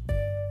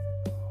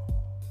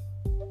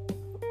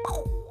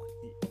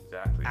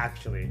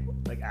 Exactly.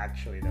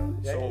 Actually though.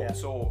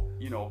 So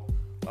you know,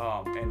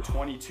 and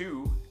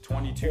 22. Oh,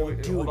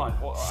 dude. Hold on.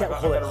 I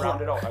gotta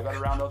round it out. I gotta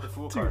round out the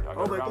fool card. I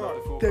gotta round out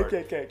the fool card.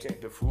 Okay.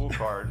 The fool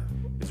card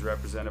is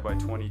represented by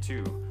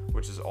 22,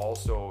 which is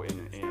also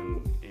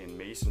in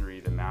masonry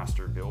the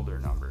master builder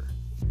number.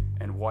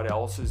 And what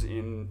else is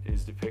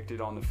depicted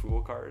on the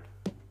fool card?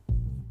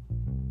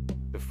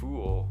 The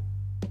fool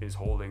is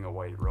holding a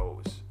white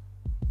rose.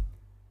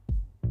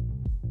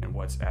 And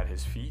what's at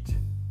his feet?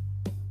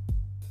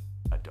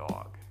 A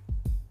dog,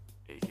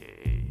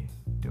 aka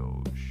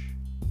Doge,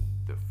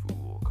 the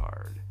fool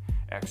card.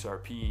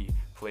 XRP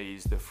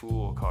plays the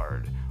fool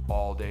card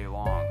all day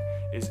long.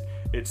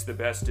 It's the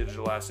best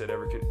digital asset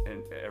ever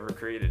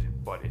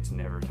created, but it's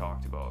never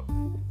talked about.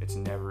 It's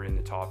never in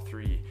the top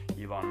 3.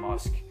 Elon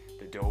Musk,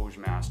 the Doge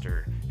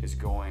master, is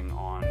going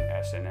on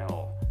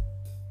SNL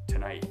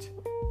tonight.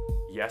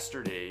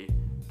 Yesterday,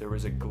 there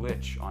was a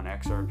glitch on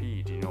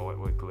XRP. Do you know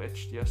what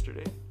glitched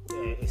yesterday?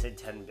 It said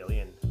 10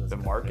 billion. The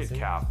market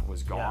cap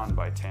was gone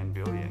by 10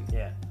 billion,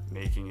 Yeah.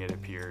 making it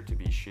appear to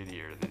be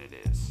shittier than it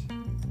is.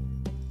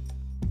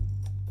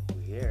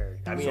 Weird.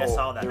 I mean, I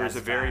saw that. There was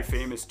That's a very facts.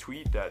 famous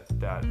tweet that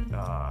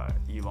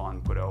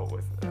Elon put out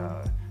with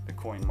the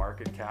coin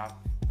market cap,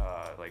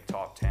 like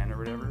top 10 or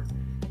whatever,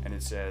 and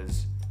it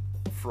says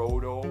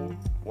Frodo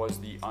was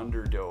the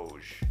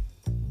underdoge.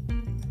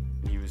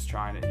 He was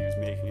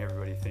making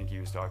everybody think he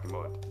was talking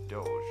about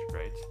Doge,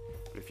 right?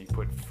 But if you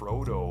put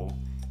Frodo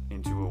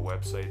into a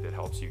website that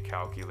helps you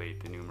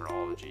calculate the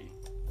numerology,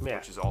 Yeah.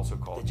 which is also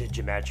called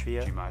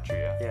Gematria.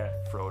 Gematria, Yeah.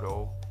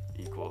 Frodo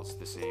equals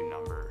the same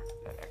number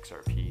that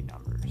XRP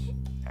numbers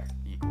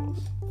equals.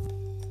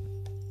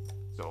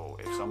 So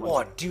if someone,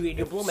 Oh, dude,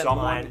 you blew my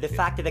mind. The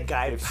fact that the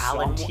guy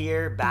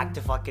Palantir back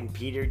to fucking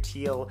Peter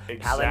Thiel,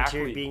 Exactly.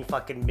 Palantir being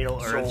fucking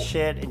Middle Earth So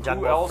shit, and who talking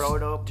about else-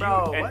 Frodo, do you-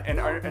 bro. and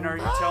are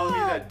you telling me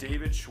that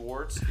David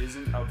Schwartz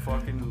isn't a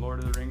fucking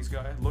Lord of the Rings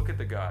guy? Look at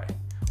the guy.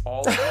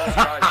 All of those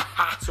guys.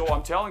 So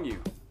I'm telling you,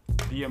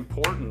 the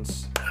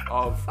importance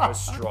of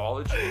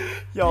astrology.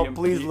 Yo, the-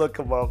 please the- look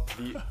him up.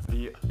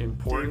 The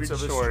importance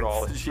David of Schwartz,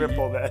 astrology.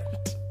 triple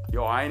net.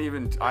 Yo, I ain't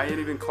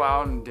even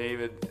clowning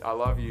David. I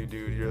love you,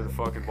 dude. You're the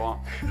fucking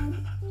bomb.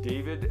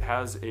 David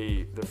has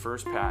the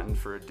first patent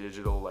for a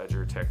digital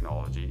ledger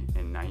technology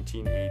in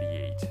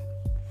 1988.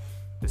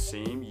 The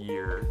same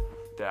year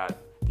that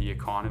the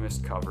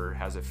Economist cover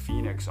has a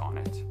phoenix on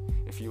it.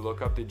 If you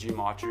look up the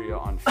gematria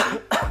on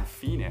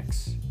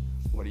Phoenix,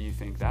 what do you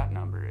think that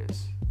number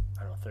is?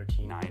 I don't know,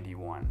 13.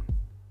 91.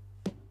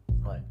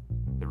 What?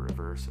 The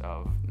reverse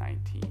of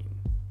 19.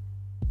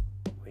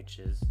 Which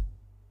is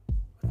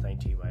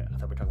 19. I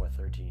thought we were talking about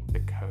 13. The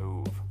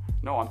Cove.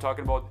 No, I'm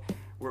talking about.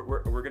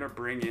 We're gonna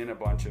bring in a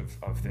bunch of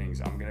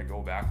things. I'm gonna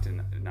go back to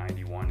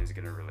 91 is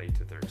gonna relate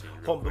to 13.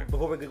 real quick.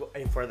 Before we go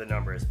any further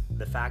numbers,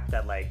 the fact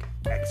that like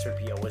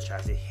XRP always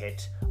tries to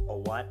hit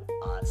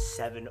a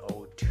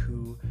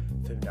 702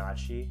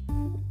 Fibonacci,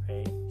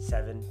 right?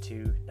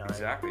 729.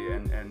 Exactly,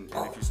 and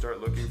if you start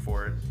looking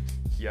for it,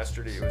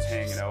 yesterday it was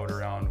hanging out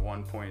around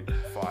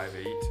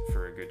 1.58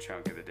 for a good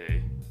chunk of the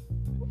day.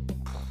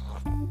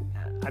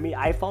 I mean,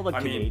 I follow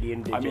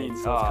Canadian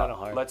digits, so it's kind of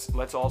hard.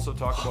 Let's also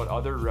talk about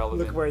other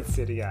relevant. Look where it's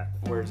sitting at.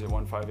 Where is it?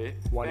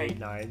 158.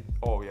 189.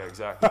 Oh yeah,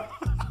 exactly,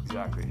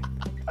 exactly.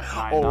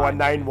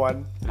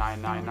 191.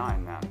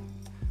 999, man.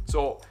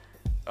 So,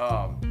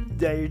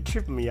 Yeah, you're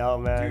tripping me out,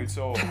 man. dude.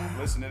 So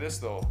listen to this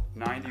though.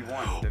 91.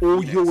 The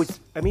Oh, Phoenix.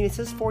 yo, it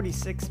says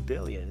 46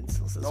 billion. It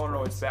still says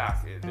No, it's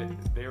back.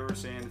 They were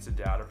saying it's a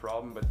data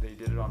problem, but they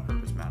did it on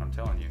purpose, man. I'm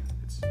telling you.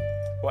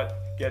 But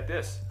get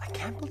this. I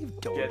can't believe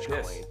Get this.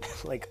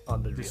 Dogecoin like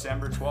on the real.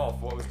 December 12th.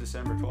 What was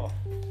December 12th?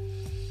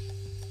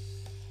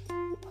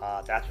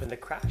 That's when the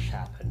crash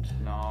happened.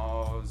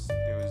 No, it was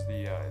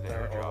the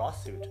Or airdrop.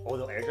 lawsuit. Oh,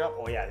 the airdrop?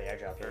 Oh, yeah, the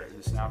airdrop. Or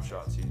the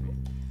snapshot, excuse me.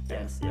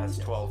 Yes, And yes, that's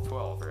yes.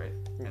 12-12, right?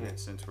 And then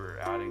since we're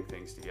adding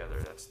things together,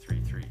 that's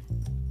 3-3.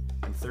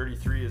 And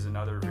 33 is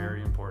another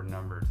very important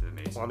number to the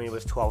Masons. Well, I mean, it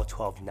was 12,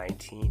 12,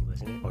 19,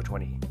 wasn't it? Or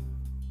 20.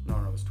 No,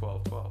 it was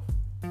 12-12.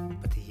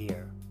 But the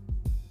year.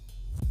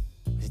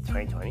 Was it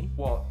 2020?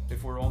 Well,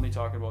 if we're only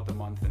talking about the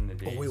month and the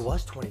dates. Oh, it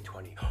was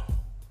 2020.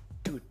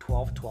 Dude,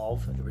 12,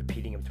 12, the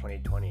repeating of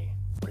 2020.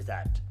 What is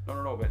that?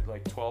 No, but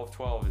like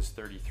 12-12 is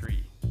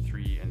 33.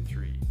 3 and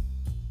 3.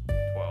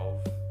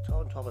 12.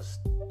 12 and 12 is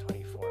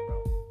 24,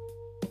 bro.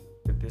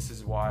 But this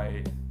is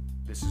why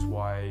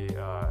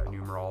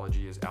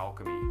numerology is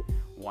alchemy.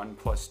 1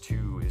 plus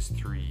 2 is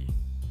 3.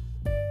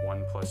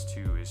 1 plus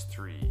 2 is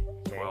 3.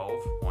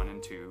 12, 1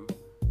 and 2.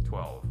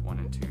 12, 1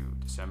 and 2.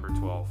 December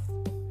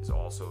 12th is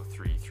also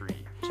 3-3.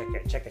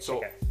 Check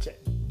it.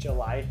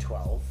 July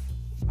 12.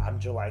 I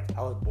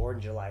was born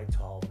July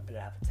 12, and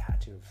I have a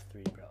tattoo of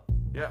 3, bro.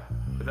 Yeah,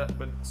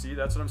 but see,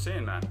 that's what I'm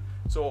saying, man.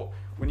 So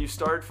when you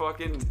start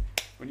unlocking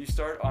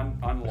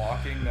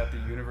that the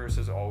universe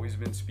has always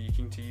been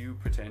speaking to you,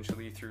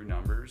 potentially through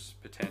numbers,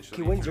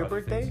 potentially. Okay, when's through your other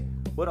birthday?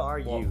 things. What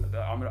are Well, you?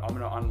 I'm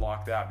gonna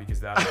unlock that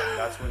because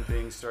that's when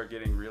things start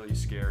getting really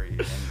scary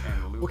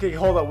and loopy. Okay,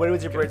 hold on. When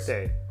was your Because-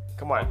 birthday?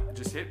 Come on.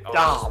 Just hit.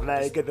 Oh,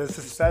 man, get the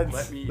suspense.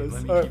 Let me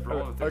keep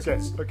rolling with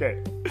this.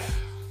 Okay.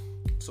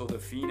 So the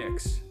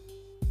Phoenix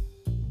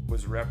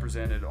was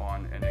represented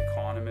on an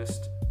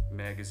Economist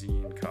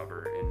magazine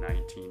cover in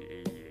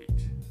 1988,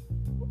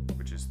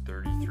 which is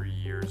 33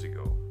 years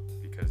ago,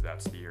 because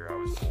that's the year I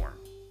was born.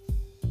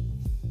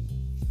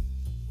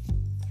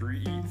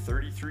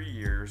 33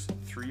 years,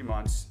 3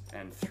 months,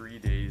 and 3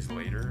 days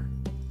later,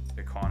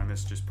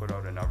 Economist just put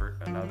out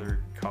another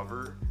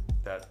cover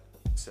that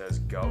says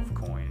Gov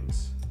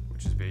Coins,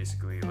 which is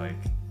basically like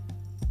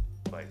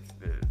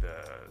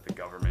the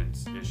government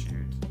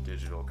issued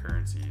digital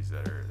currencies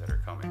that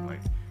are coming.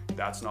 Like,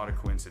 that's not a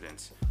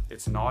coincidence.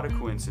 It's not a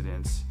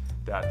coincidence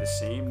that the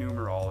same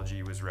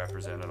numerology was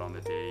represented on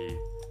the day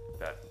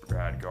that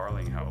Brad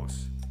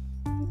Garlinghouse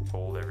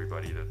told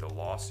everybody that the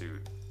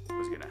lawsuit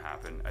was going to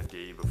happen, a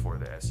day before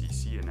the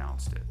SEC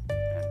announced it.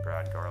 And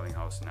Brad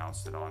Garlinghouse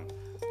announced it on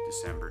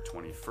December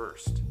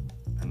 21st.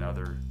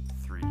 Another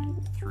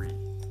 3-3.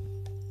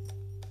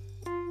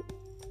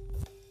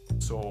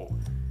 So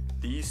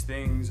these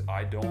things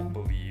I don't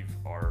believe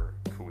are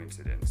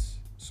coincidence.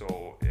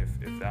 So if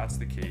that's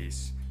the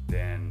case,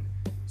 then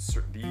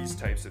these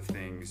types of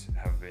things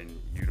have been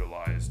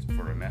utilized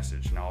for a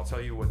message. Now I'll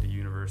tell you what the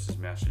universe's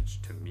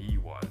message to me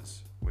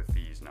was with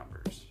these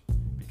numbers,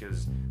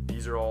 because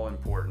these are all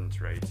important,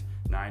 right?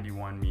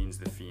 91 means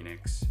the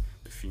phoenix.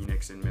 The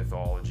phoenix in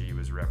mythology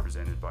was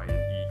represented by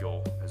an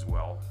eagle as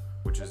well,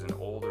 which is an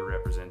older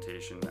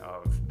representation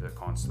of the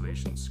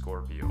constellation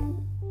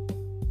Scorpio.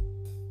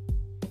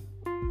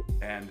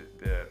 And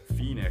the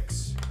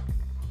phoenix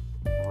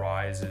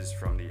rises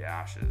from the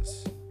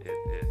ashes.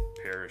 It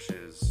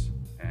perishes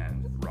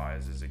and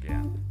rises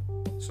again.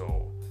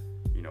 So,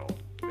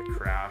 the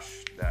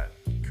crash that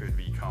could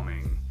be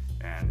coming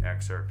and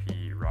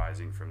XRP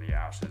rising from the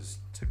ashes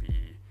to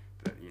be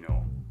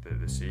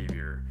the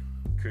savior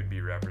could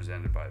be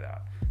represented by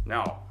that.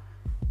 Now,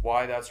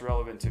 why that's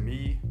relevant to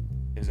me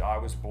is I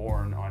was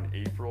born on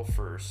April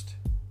 1st,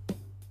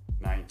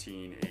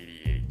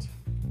 1988.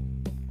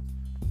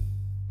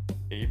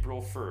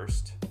 April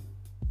 1st,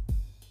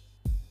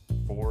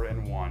 4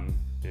 and 1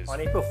 is On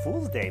April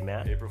Fool's Day,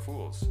 man. April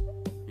Fools.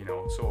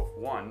 So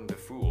if 1, the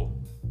Fool,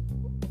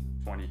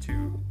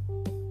 22.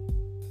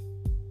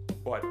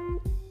 But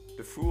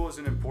the Fool is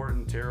an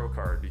important tarot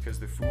card because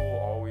the Fool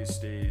always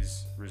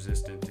stays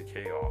resistant to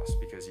chaos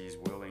because he's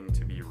willing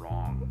to be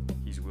wrong.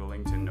 He's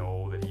willing to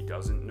know that he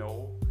doesn't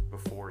know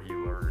before he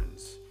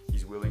learns.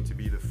 He's willing to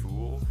be the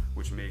fool,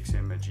 which makes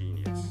him a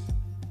genius.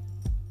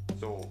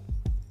 So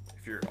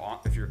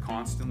if you're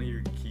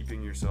constantly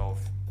keeping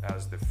yourself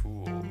as the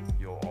fool,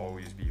 you'll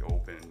always be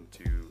open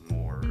to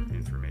more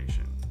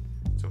information.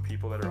 So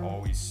people that are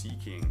always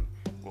seeking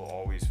will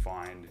always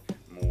find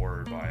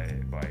more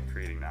by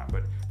creating that.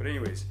 But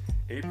anyways,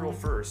 April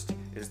 1st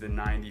is the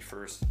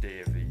 91st day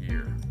of the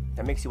year.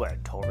 That makes you what, a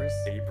Taurus?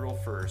 April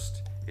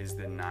 1st is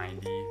the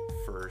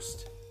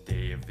 91st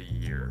day of the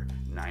year,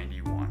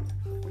 91.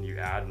 When you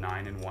add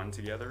 9 and 1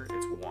 together,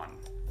 it's 1,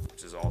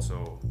 which is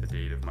also the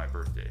date of my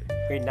birthday.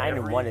 Wait, 9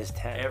 and 1 is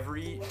 10.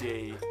 Every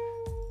day.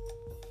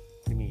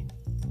 What do you mean?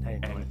 9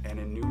 and 1. And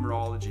in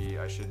numerology,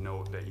 I should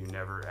note that you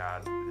never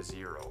add the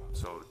 0.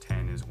 So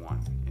 10 is 1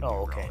 in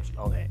numerology.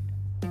 Okay.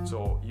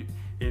 So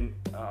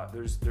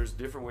there's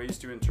different ways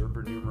to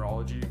interpret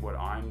numerology. What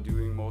I'm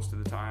doing most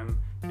of the time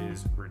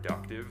is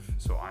reductive.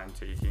 So I'm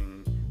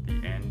taking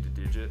the end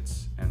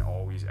digits and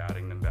always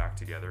adding them back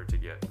together to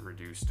get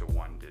reduced to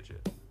 1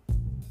 digit.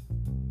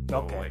 So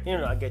Okay.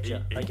 I get you.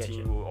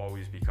 18 will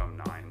always become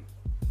 9.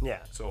 Yeah.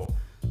 So,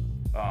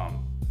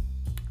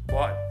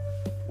 but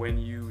when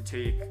you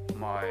take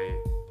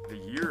the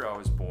year I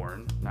was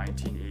born,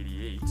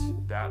 1988,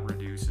 that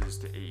reduces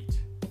to 8.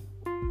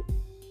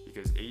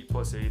 Because 8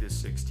 plus 8 is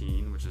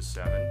 16, which is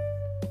 7.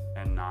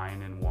 And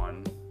 9 and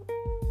 1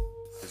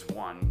 is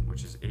 1,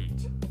 which is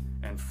 8.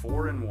 And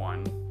 4 and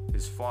 1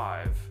 is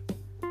 5.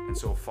 And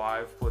so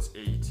 5 plus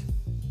 8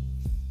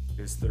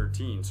 is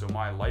 13. So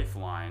my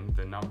lifeline,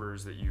 the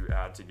numbers that you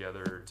add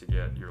together to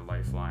get your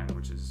lifeline,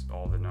 which is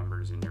all the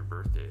numbers in your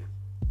birthday,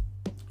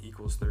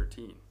 equals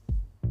 13.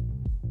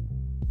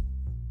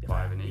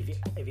 5 and 8.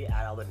 If you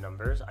add all the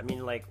numbers, I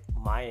mean, like,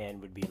 my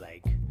end would be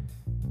like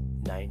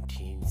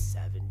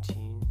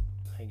 1917,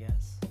 I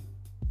guess.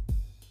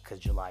 Because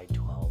July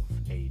 12th,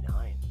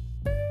 89.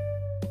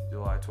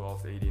 July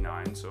 12th,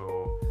 89.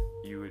 So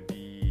you would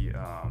be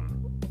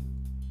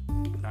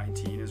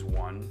 19 is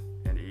 1,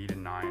 and 8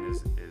 and 9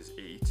 is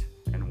 8,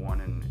 and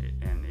 1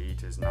 and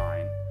 8 is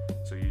 9.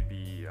 So you'd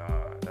be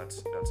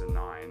that's a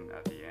 9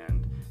 at the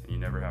end, and you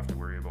never have to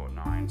worry about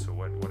 9. So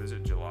what is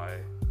it? July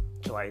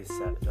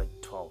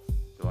 12th.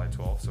 July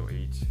 12th. So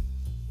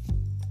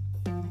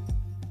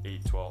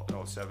 8 12.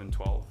 No, 7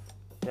 12.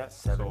 Yeah,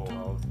 7 so,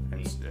 12.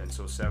 And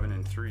so 7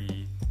 and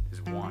 3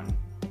 is 1.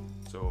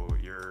 So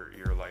your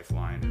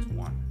lifeline is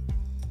 1.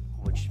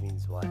 Which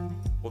means what?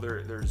 Well,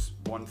 there's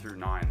 1 through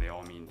 9. They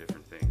all mean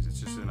different things. It's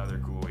just another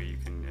cool way you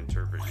can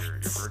interpret your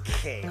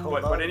birthday. Okay, hold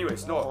on. But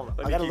anyways, no.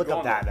 I gotta look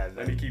up that.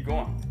 Let me keep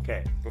going.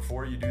 Okay.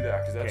 Before you do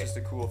that, because that's just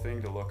a cool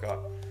thing to look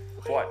up.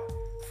 But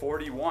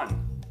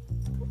 41,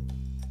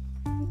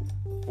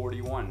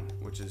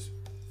 which is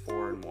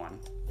 4 and 1.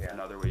 Yeah.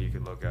 Another way you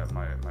could look at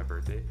my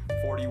birthday.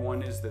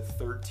 41 is the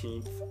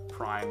 13th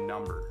prime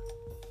number.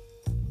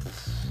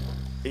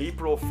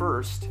 April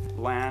 1st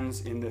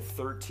lands in the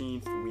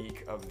 13th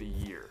week of the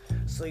year.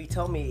 So you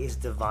tell me it's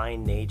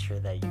divine nature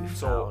that you found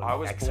So I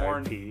was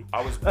XRP.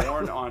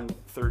 born on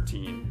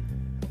 13.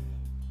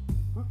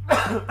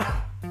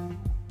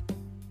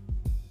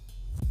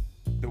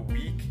 The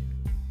week,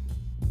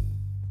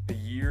 the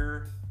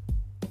year,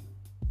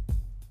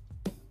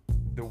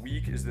 the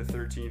week is the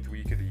 13th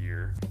week of the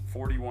year.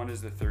 41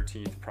 is the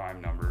 13th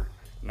prime number.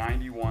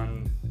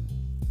 91,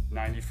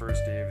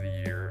 91st day of the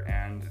year,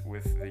 and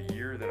with the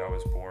year that I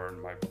was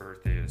born, my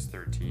birthday is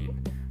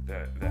 13.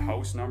 The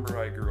house number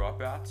I grew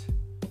up at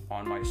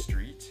on my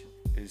street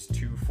is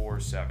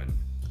 247.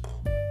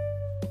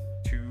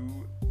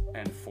 2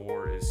 and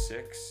 4 is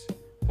 6,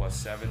 plus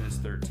 7 is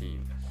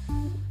 13.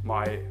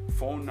 My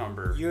phone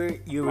number. You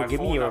were my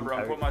giving phone your number.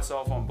 I'm putting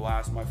myself on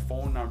blast. My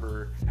phone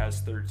number has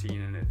 13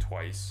 in it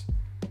twice.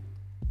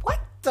 What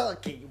the?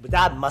 Okay, but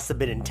that must have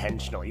been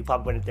intentional. You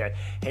probably went in there.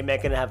 Hey man,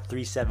 can I have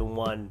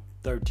 371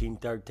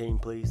 1313,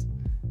 please?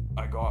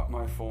 I got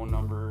my phone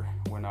number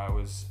when I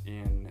was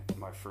in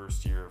my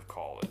first year of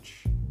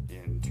college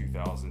in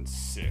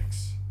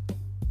 2006.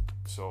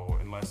 So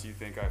unless you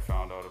think I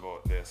found out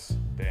about this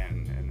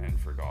then and then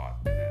forgot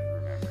and then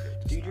remembered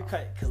it. Dude, you're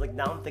cut. Cause like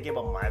now I'm thinking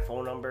about my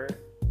phone number.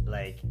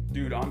 Like,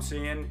 dude, I'm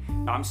saying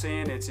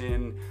it's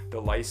in the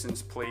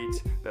license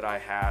plate that I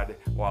had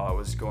while I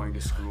was going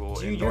to school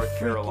in North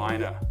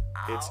Carolina.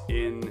 It's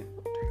in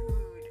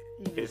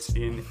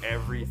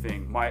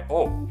everything.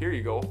 Here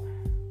you go.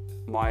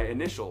 My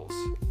initials.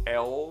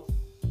 L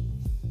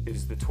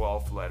is the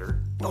 12th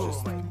letter.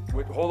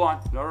 Wait, hold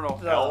on. No.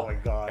 Oh my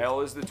God.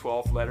 L is the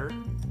 12th letter.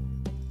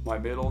 My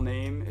middle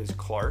name is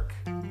Clark,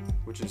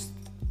 which is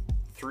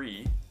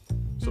 3.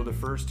 So the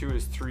first two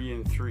is 3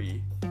 and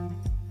 3.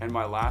 And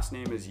my last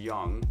name is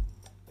Young,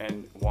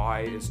 and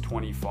Y is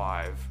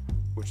 25,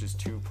 which is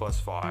 2 plus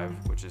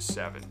 5, which is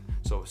 7.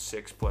 So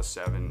 6 plus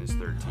 7 is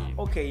 13.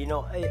 Okay, you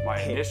know, my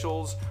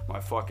initials,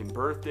 my fucking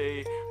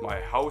birthday, my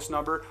house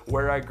number,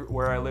 where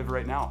I live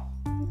right now.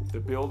 The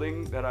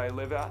building that I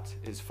live at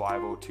is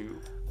 502.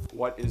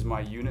 What is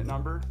my unit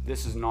number?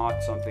 This is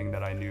not something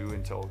that I knew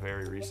until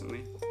very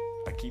recently.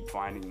 I keep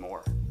finding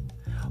more.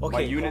 Okay,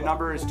 my unit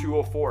number is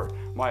 204.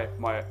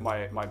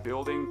 My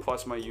building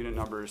plus my unit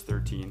number is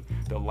 13.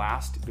 The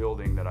last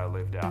building that I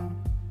lived at.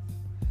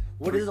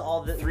 What is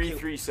all this?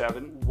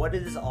 337. What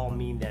does this all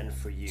mean then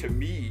for you? To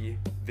me,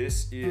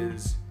 this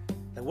is.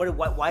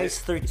 Why is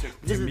 13?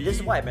 This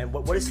is why, man.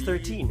 What is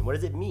 13? What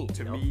does it mean?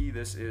 To me,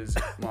 this is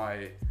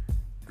my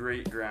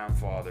great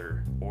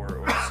grandfather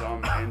or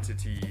some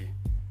entity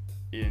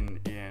in.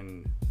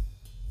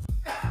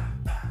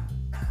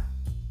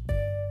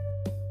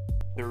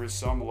 There is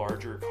some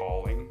larger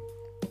calling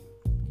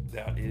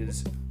that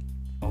is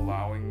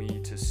allowing me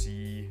to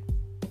see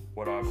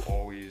what I've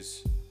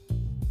always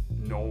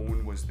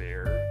known was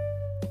there,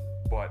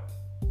 but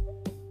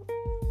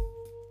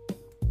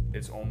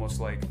it's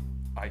almost like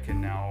I can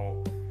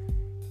now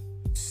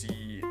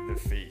see the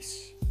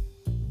face.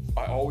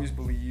 I always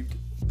believed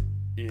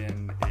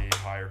in a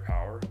higher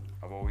power.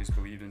 I've always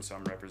believed in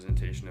some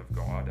representation of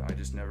God. I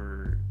just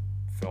never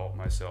felt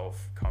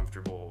myself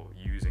comfortable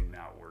using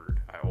that word.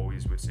 I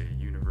always would say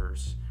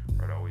universe,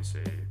 or I'd always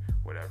say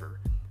whatever.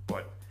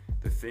 But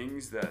the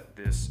things that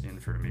this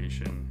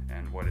information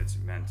and what it's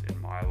meant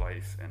in my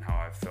life and how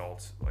I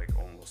felt like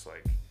almost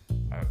like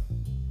I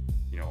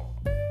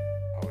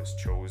was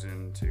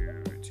chosen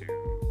to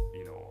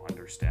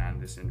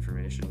understand this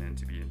information and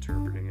to be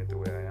interpreting it the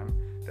way I am,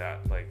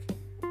 that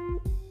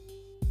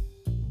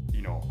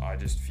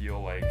just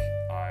feel like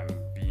I'm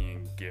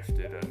being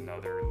gifted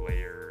another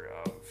layer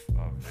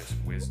of this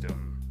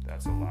wisdom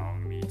that's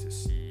allowing me to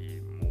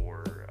see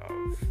more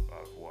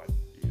of what,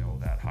 you know,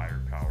 that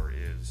higher power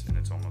is. And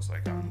it's almost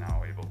like I'm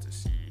now able to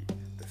see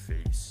the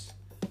face.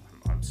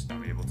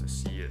 I'm able to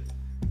see it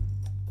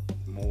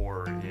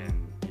more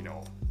in, you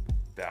know,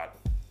 that.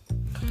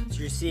 So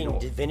you're seeing, you know,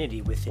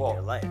 divinity within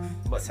your life.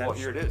 Well,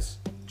 here it is.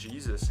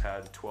 Jesus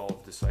had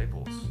 12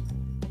 disciples.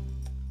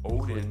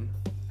 Odin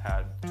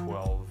had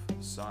 12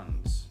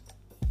 sons.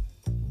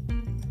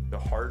 The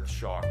heart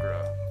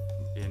chakra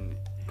in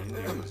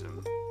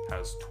Hinduism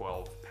has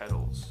 12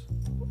 petals.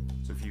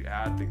 So if you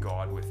add the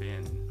God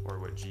within, or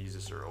what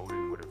Jesus or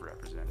Odin would have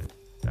represented,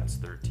 that's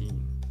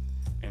 13.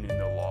 And in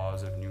the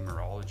laws of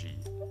numerology,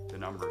 the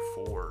number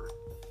 4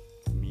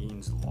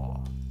 means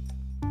law.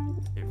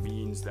 It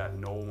means that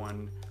no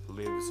one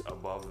lives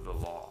above the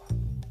law.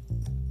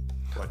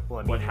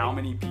 But how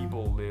many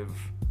people live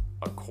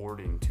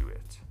according to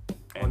it?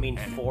 And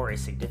 4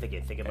 is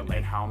significant. Think about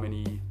and how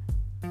many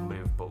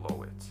live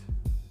below it?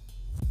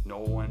 No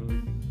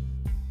one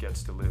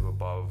gets to live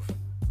above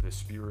the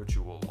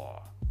spiritual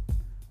law.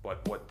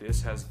 But what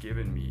this has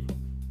given me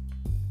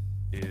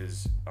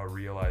is a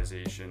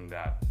realization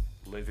that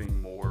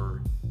living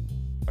more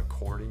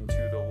according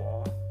to the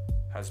law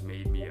has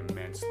made me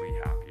immensely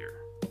happier.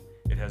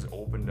 It has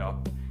opened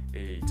up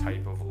a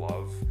type of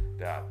love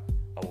that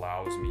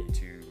allows me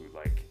to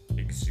like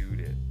exude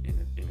it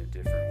in a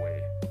different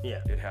way.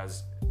 Yeah. It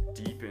has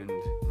deepened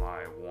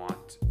my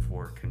want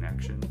for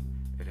connection.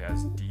 It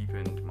has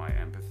deepened my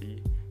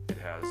empathy. It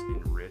has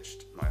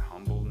enriched my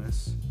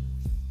humbleness.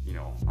 You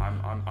know,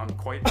 I'm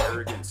quite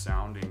arrogant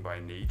sounding by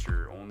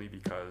nature only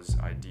because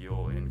I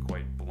deal in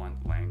quite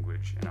blunt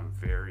language, and I'm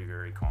very,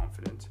 very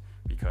confident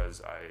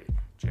because I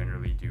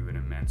generally do an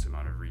immense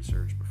amount of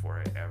research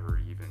before I ever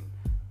even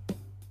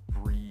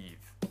breathe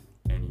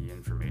any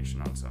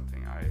information on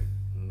something. I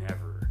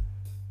never,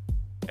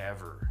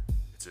 ever,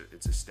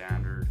 it's a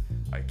standard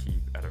I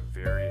keep at a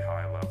very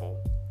high level.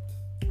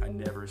 I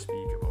never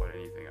speak about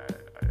anything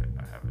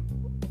I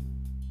haven't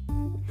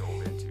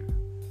dove into.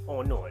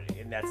 Oh no,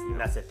 and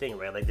that's the thing,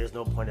 right? Like, there's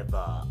no point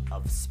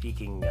of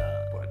speaking.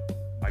 But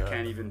I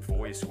can't even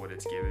voice what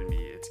it's given me.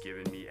 It's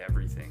given me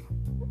everything.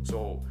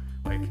 So,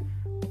 like,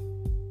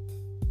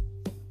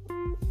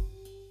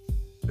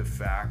 the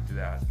fact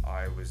that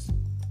I was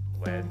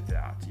led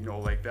that, you know,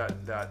 like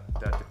that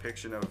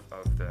depiction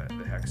of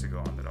the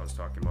hexagon that I was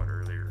talking about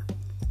earlier,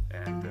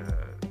 and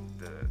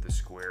the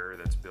square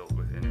that's built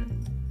within it,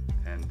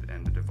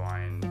 and the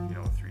divine, you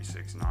know,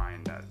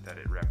 369 that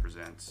it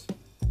represents.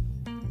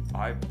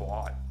 I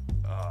bought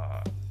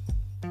a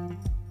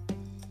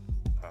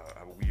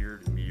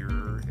weird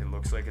mirror. It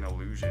looks like an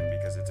illusion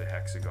because it's a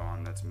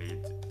hexagon that's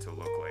made to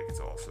look like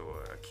it's also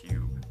a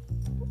cube.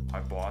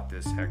 I bought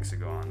this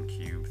hexagon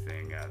cube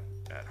thing at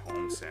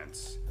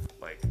HomeSense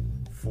like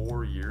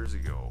 4 years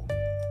ago,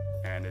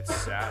 and it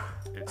sat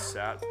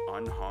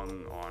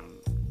unhung on,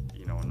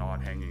 you know,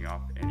 not hanging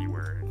up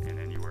anywhere in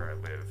anywhere I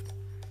lived.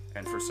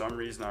 And for some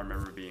reason I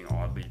remember being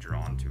oddly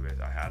drawn to it.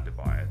 I had to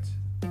buy it,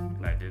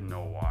 and I didn't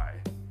know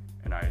why.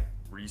 And I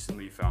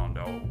recently found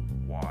out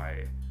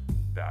why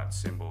that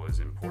symbol is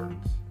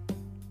important.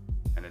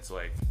 And it's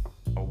like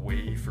a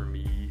way for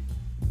me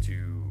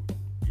to,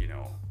 you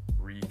know,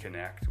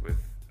 reconnect with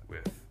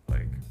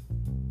like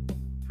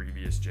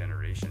previous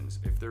generations.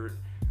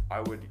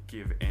 I would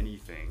give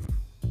anything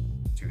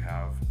to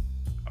have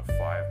a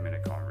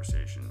 5-minute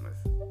conversation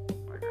with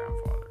my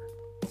grandfather.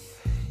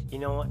 You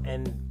know,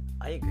 and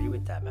I agree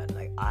with that, man.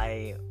 Like,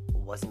 I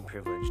wasn't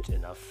privileged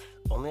enough,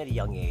 only at a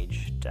young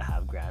age, to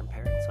have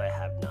grandparents, so I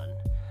have none.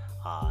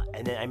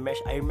 And then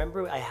I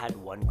remember I had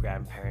one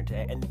grandparent,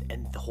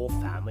 and the whole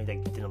family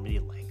like didn't really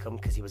like him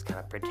because he was kind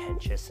of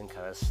pretentious and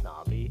kind of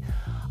snobby.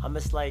 I'm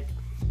just like,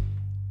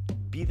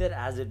 be that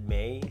as it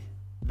may,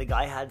 the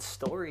guy had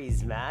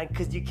stories, man.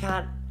 Because you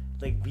can't,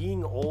 like,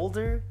 being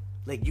older,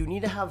 like, you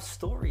need to have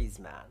stories,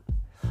 man.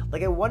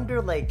 Like, I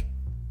wonder, like,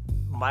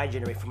 my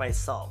generation, for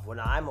myself, when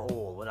I'm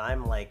old, when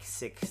I'm like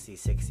 60,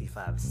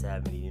 65,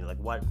 70, you know, like,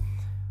 what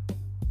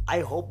I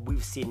hope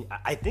we've seen,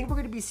 I think we're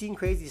going to be seeing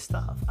crazy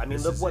stuff. I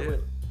mean, look what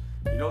you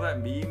know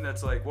that meme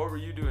that's like, what were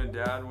you doing,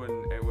 Dad,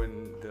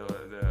 when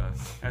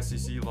the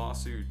SEC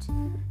lawsuit,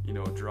 you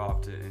know,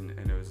 dropped it, and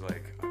it was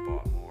like, I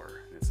bought more.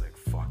 And it's like,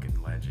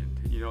 fucking legend.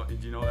 You know,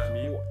 did you know that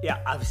meme? Yeah,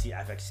 obviously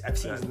I've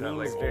seen that memes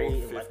like very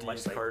old 50s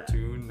much like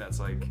cartoon that's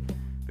like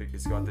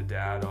it's got the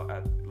dad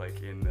at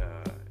like in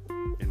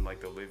like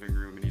the living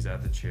room, and he's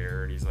at the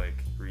chair and he's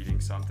like reading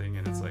something,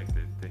 and it's like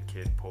the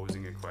kid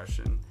posing a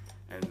question,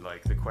 and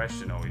like the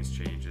question always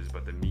changes,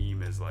 but the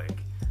meme is like,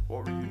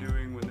 what were you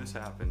doing when this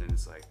happened? And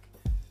it's like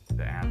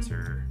the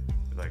answer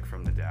like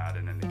from the dad,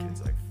 and then the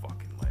kid's like,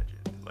 fucking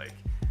legend. Like,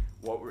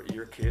 what were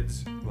your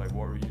kids like,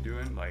 what were you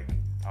doing? Like,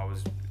 I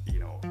was, you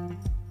know,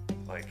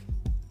 like,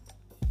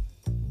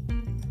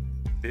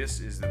 this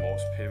is the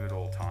most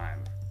pivotal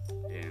time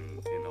in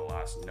the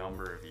last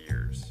number of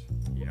years,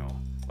 you know,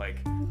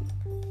 like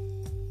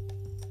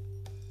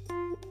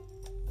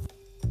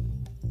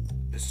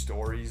the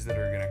stories that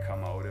are gonna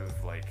come out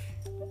of like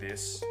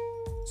this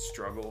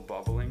struggle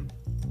bubbling,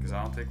 because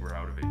I don't think we're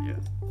out of it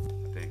yet.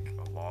 I think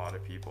a lot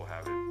of people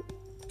have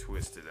it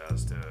twisted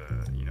as to,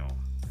 you know,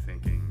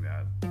 thinking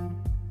that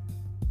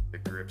the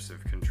grips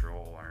of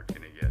control aren't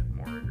gonna get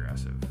more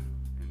aggressive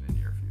in the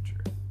near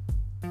future.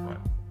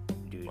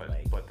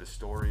 But the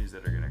stories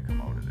that are gonna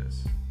come out of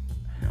this,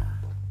 you know.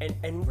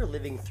 And we're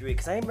living through it,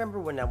 because I remember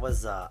when I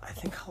was, I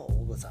think, how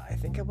old was I? I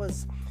think I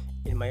was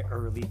in my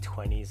early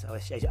 20s.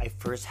 I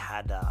first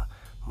had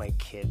my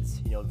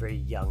kids, you know, very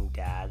young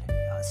dad,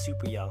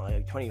 super young,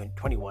 like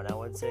 21, I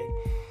would say,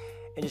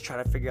 and just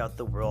trying to figure out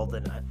the world.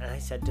 And I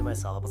said to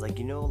myself, I was like,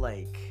 you know,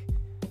 like,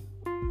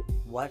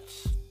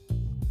 what's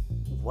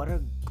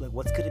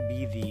going to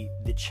be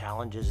the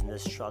challenges and the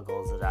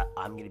struggles that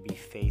I'm going to be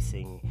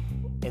facing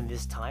in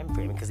this time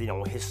frame? Because, you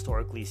know,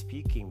 historically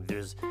speaking,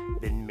 there's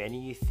been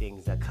many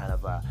things that kind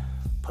of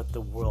put the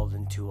world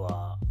into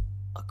a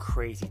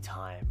crazy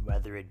time,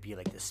 whether it be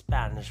like the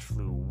Spanish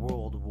flu,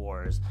 world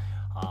wars,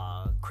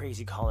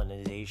 crazy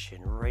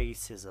colonization,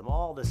 racism,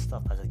 all this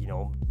stuff that's, you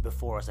know,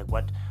 before us. Like,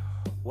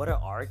 what are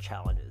our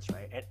challenges,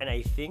 right? And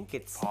I think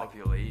it's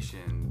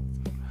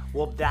population.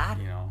 That,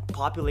 you know,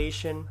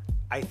 population.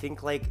 I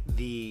think like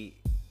the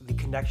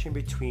connection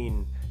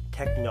between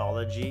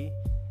technology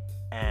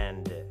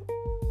and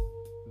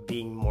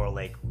being more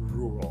like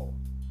rural,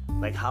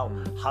 like how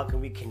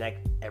can we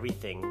connect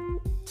everything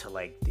to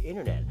like the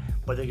internet,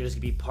 but there's just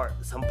gonna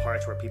be some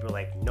parts where people are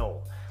like,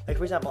 no. Like,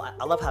 for example,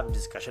 I love having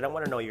discussion. I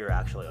want to know your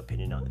actual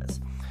opinion on this.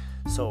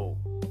 So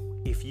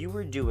if you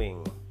were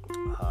doing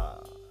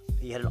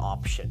you had an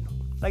option,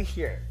 like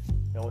here,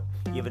 you know,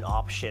 you have an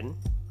option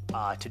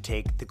to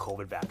take the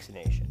COVID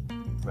vaccination,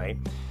 right?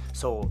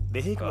 So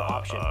they take an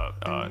option.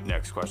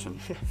 Next question.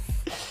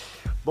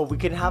 But we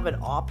can have an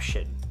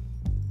option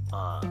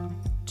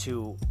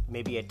to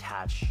maybe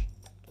attach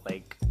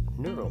like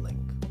Neuralink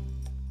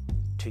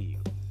to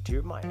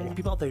your mind. And if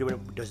people out there who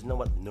doesn't know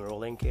what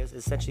Neuralink is,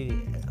 it's essentially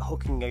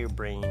hooking your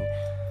brain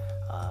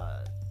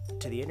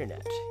to the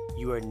internet.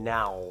 You are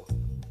now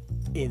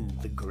in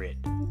the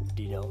grid.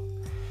 Do you know?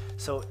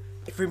 So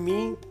for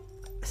me,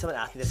 someone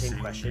asked me the same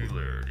question.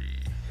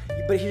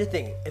 But here's the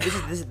thing, and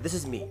this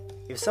is me.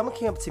 If someone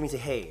came up to me and said,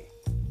 "Hey,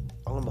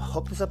 I'm gonna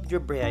hook this up to your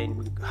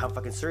brain, have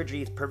fucking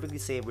surgery, it's perfectly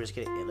safe. We're just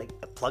gonna like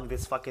plug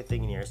this fucking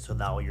thing in here so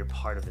now you're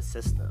part of the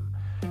system,"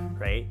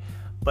 right?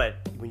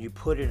 But when you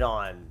put it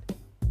on,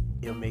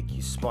 it'll make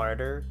you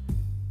smarter,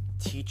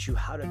 teach you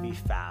how to be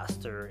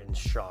faster and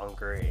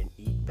stronger and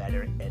eat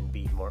better and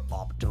be more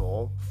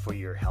optimal for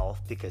your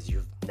health, because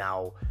you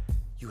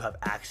have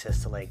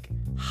access to like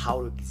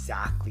how to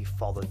exactly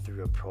follow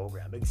through a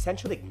program,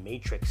 essentially like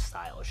Matrix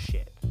style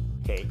shit.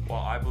 Okay. Well,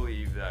 I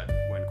believe that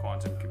when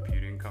quantum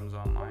computing comes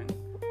online,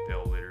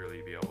 they'll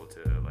literally be able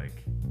to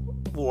like.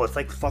 Well, it's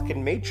like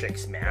fucking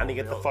Matrix, man. They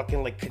get the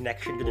fucking like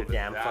connection to their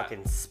damn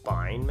fucking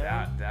spine,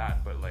 man.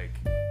 But like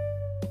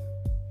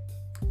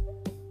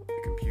the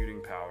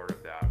computing power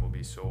of that will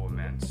be so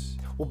immense.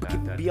 Well,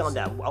 beyond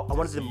that, I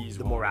wanted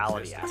the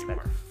morality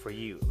aspect for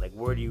you. Like,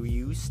 where do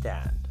you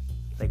stand?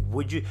 Like,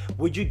 would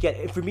you get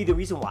it? For me, the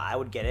reason why I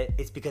would get it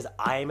is because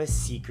I am a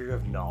seeker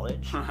of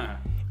knowledge.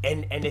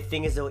 and the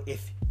thing is, though,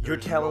 if you're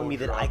telling me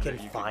that I can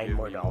find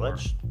more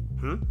knowledge,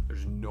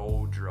 there's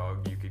no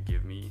drug you could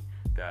give me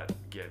that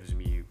gives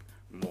me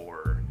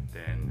more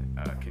than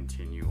a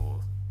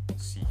continual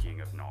seeking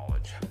of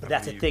knowledge. But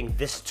that's the thing.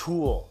 This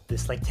tool,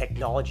 this like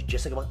technology,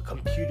 just like a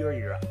computer,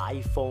 your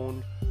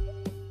iPhone,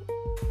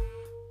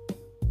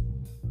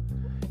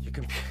 your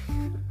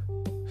computer.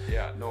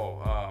 Yeah.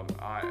 No.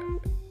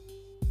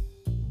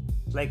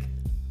 Like,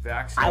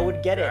 vaccine, I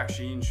would get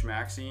vaccine,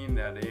 schmaxine,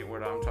 that ain't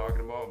what I'm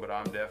talking about, but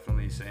I'm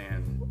definitely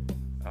saying...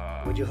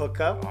 would you hook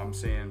up? I'm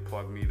saying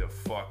plug me the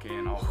fuck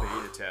in, I'll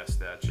beta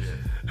test that shit.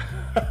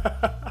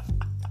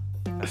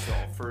 So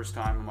first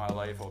time in my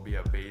life I'll be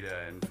a beta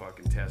and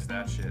fucking test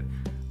that shit.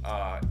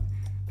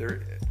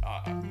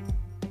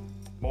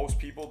 Most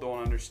people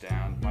don't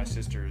understand. My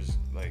sister's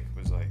like,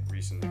 was like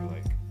recently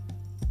like,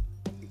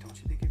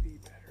 don't you think it'd be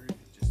better if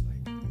you just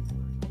like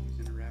was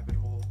in a rabbit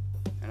hole?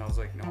 And I was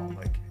like, no,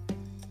 like,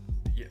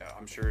 yeah,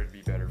 I'm sure it'd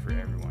be better for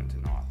everyone to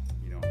not,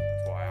 you know,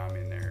 that's why I'm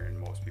in there and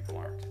most people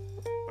aren't.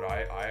 But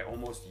I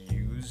almost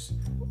use...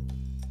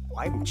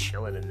 I'm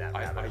chilling in that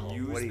rabbit hole. I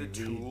use the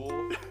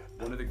tool.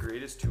 One of the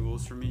greatest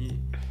tools for me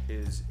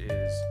is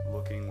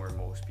looking where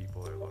most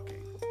people are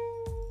looking.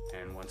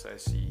 And once I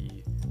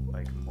see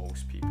like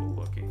most people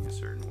looking a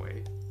certain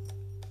way,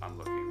 I'm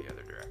looking the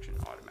other direction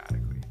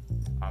automatically.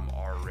 I'm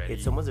already...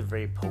 It's almost a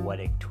very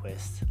poetic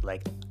twist.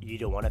 Like, you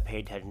don't want to pay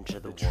attention to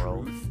the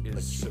world. The truth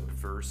is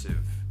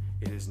subversive.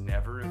 It is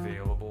never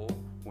available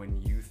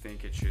when you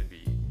think it should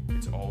be.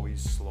 It's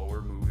always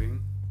slower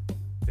moving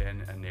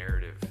than a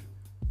narrative.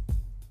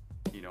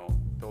 You know,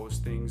 those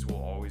things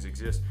will always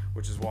exist,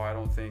 which is why I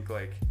don't think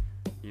like,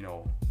 you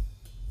know,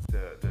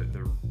 the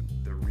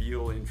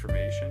real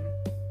information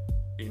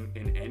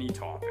in any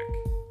topic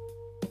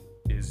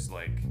is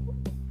like,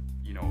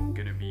 you know,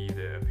 gonna be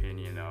the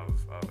opinion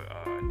of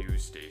a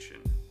news station.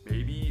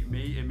 It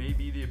may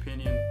be the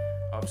opinion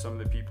of some of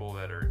the people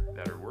that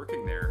are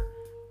working there,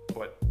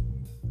 but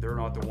they're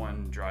not the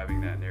one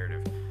driving that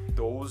narrative.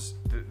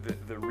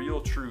 The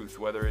real truth,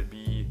 whether it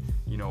be,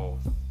 you know,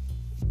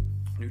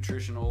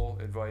 nutritional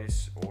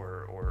advice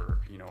or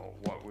you know,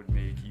 what would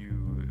make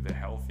you the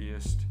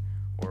healthiest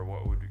or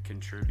what would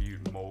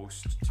contribute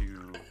most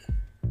to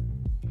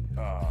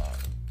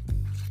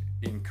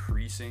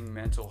increasing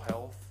mental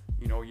health.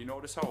 You know, you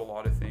notice how a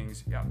lot of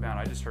things, yeah, man,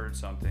 I just heard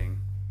something,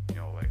 you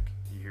know, like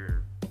you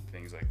hear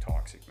things like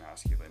toxic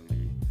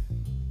masculinity,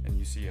 and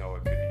you see how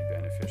it could be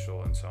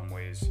beneficial in some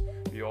ways.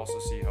 You also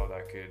see how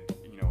that could,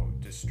 you know,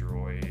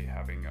 destroy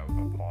having a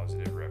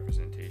positive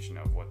representation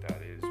of what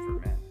that is for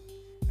men.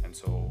 And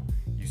so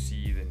you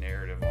see the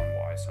narrative on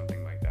why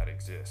something like that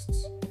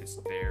exists. It's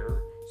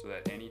there so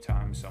that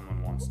anytime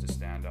someone wants to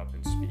stand up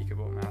and speak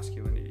about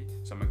masculinity,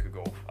 someone could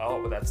go,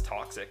 oh, but that's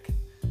toxic.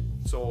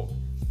 So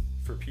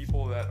for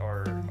people that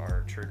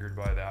are triggered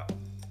by that,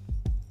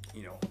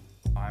 you know,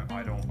 I'm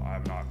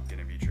not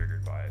gonna be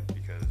triggered by it,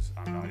 because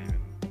I'm not even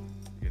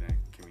gonna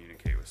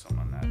communicate with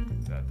someone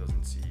that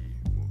doesn't see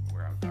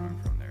where I'm coming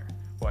from there.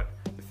 But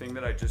the thing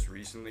that I just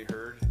recently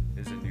heard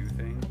is a new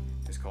thing.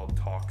 It's called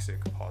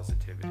toxic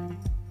positivity.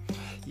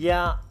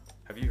 Yeah.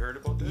 Have you heard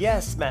about this?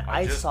 Yes, man.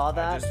 I saw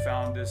that. I just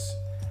found this.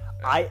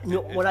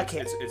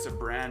 It's a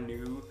brand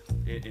new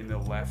in the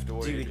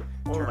leftoid. Dude,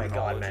 oh my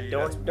god, man!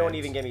 Don't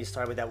even get me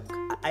started with that.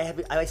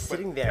 I was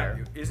sitting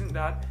there. Yeah, isn't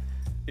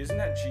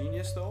that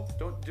genius though?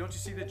 Don't you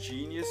see the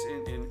genius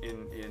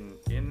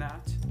in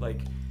that?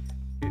 Like,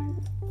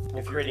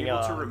 if creating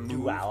a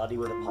duality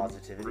with a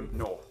positivity.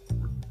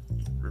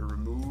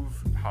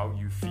 Remove how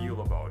you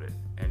feel about it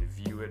and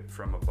view it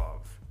from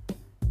above.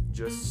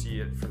 Just see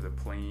it for the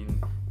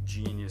plain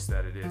genius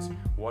that it is.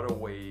 What a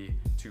way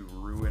to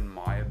ruin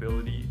my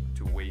ability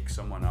to wake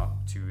someone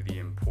up to the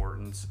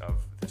importance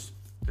of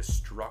the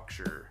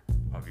structure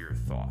of your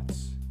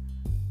thoughts.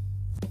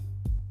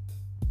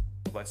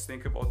 Let's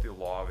think about the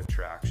law of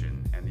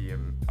attraction, and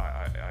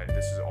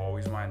this is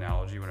always my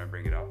analogy when I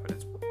bring it up,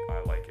 but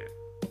I like it.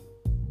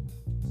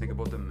 Think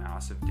about the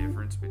massive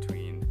difference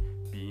between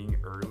being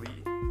early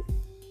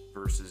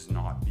versus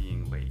not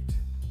being late.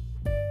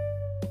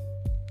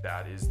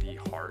 That is the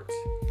heart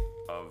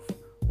of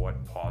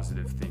what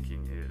positive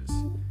thinking is.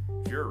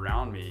 If you're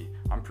around me,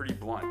 I'm pretty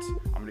blunt.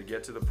 I'm going to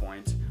get to the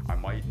point. I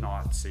might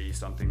not say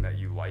something that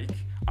you like.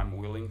 I'm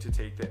willing to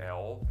take the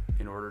L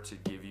in order to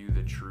give you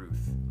the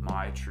truth,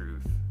 my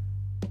truth,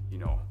 you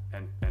know,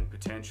 and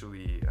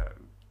potentially,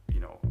 you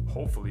know,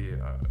 hopefully,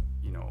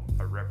 you know,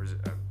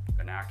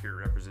 an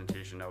accurate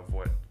representation of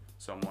what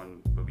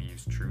someone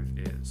believes truth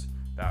is.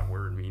 That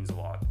word means a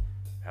lot,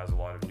 has a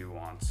lot of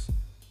nuance,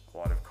 a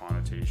lot of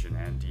connotation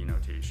and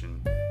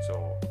denotation.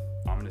 So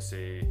I'm going to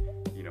say,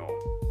 you know,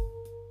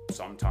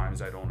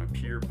 sometimes I don't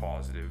appear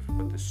positive,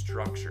 but the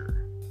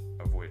structure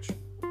of which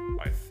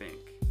I think,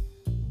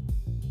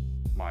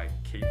 my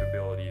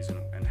capabilities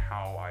and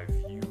how I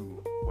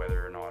view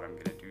whether or not I'm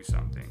going to do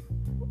something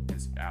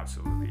is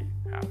absolutely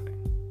happening.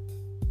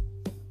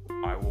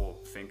 I will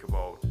think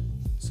about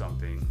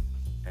something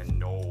and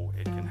know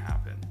it can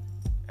happen.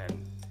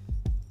 And,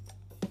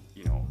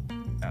 you know,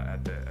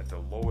 at the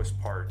lowest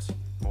part,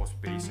 most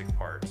basic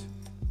part,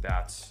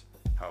 that's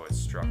how it's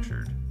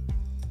structured.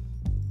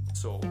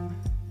 So,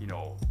 you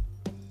know,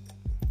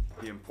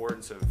 the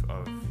importance of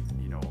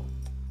you know,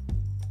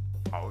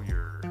 how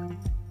you're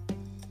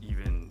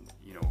even,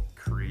 you know,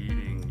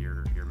 creating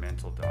your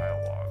mental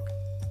dialogue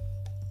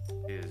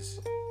is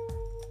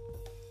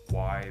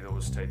why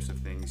those types of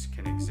things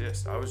can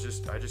exist. I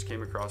just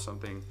came across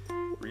something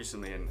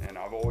recently, and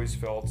I've always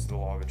felt the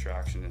law of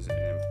attraction is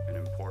an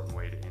important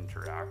way to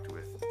interact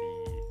with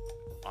the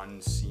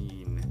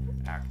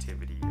unseen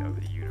activity of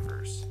the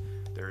universe.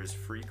 There is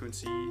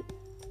frequency,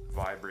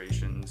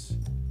 vibrations.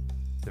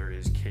 There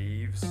is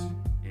caves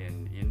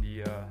in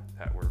India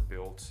that were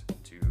built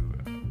to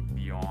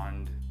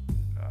beyond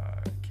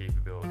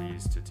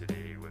capabilities to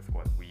today with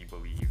what we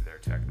believe their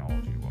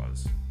technology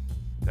was,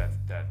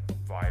 that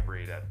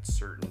vibrate at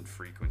certain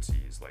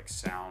frequencies, like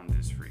sound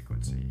is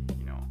frequency,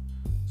 you know.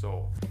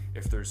 So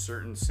if there's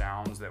certain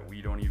sounds that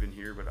we don't even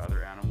hear but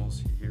other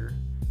animals hear,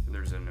 then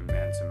there's an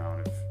immense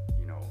amount of,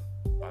 you know,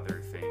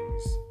 other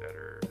things that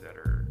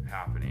are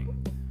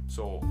happening.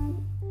 So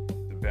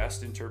the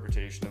best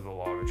interpretation of the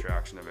law of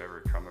attraction I've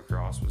ever come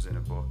across was in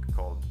a book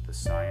called The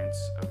Science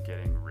of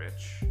Getting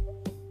Rich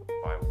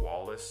by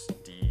Wallace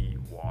D.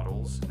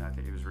 Wattles, and I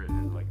think it was written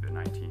in like the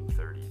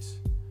 1930s.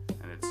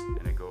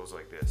 And it goes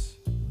like this: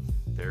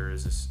 there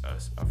is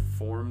a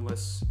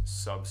formless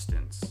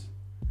substance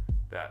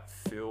that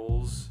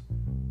fills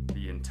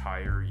the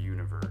entire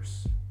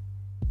universe,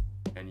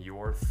 and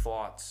your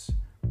thoughts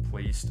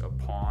placed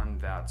upon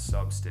that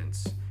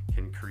substance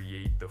can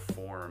create the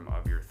form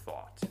of your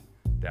thought.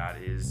 That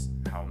is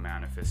how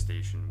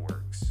manifestation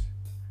works.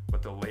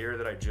 But the layer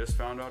that I just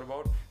found out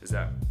about is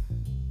that,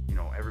 you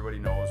know, everybody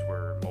knows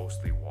we're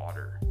mostly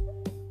water.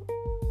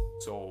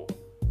 So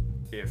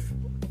if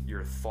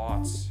your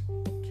thoughts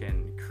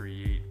can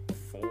create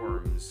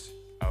forms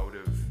out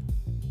of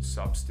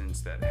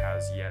substance that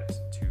has yet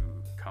to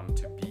come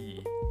to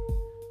be,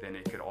 then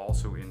it could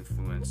also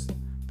influence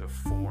the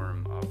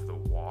form of the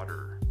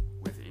water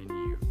within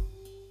you.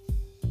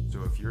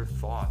 So if your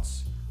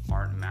thoughts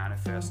aren't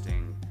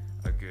manifesting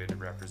a good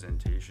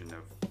representation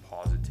of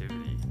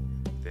positivity,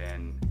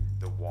 then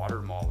the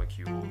water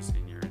molecules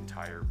in your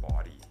entire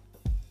body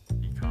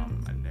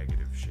become a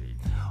negative shape.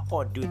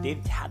 Oh, dude,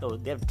 they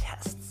have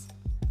tests.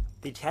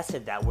 They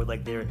tested that where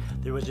like there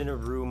was in a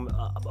room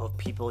of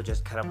people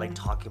just kind of like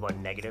talking about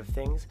negative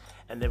things,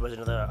 and there was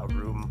a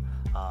room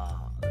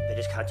they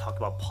just kind of talked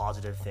about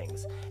positive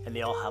things, and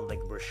they all had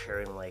like were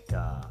sharing like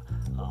a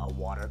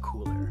water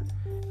cooler,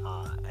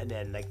 and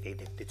then like they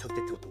took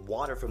the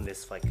water from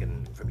this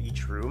from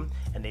each room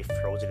and they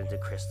froze it into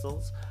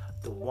crystals.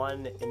 The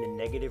one in the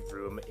negative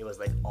room, it was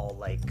like all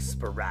like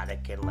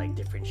sporadic and like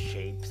different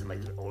shapes and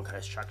like their own kind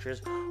of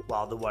structures,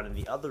 while the one in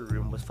the other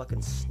room was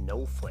fucking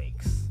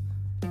snowflakes.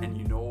 And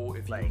you know,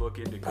 if you look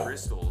into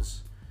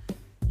crystals,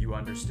 you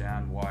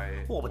understand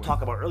why. Well, we'll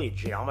talk about early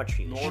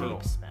geometry and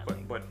shapes,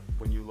 man. But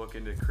when you look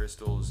into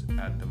crystals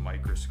at the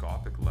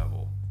microscopic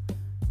level,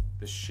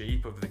 the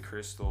shape of the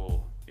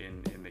crystal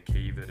in the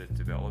cave that it's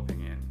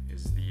developing in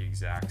is the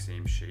exact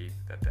same shape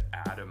that the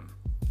atom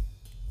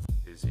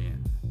is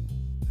in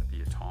at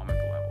the atomic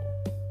level.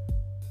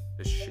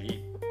 The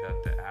shape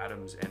that the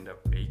atoms end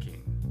up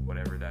making,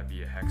 whatever that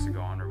be, a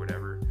hexagon or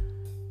whatever,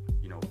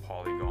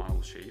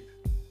 polygonal shape,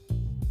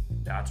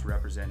 that's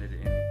represented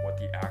in what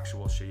the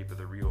actual shape of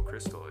the real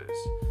crystal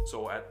is.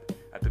 So at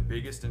the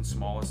biggest and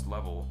smallest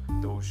level,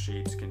 those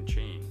shapes can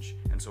change.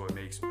 And so it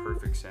makes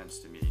perfect sense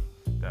to me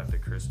that the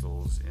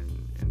crystals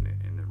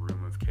in the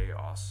room of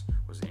chaos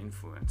was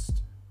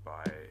influenced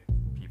by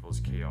people's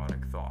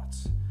chaotic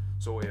thoughts.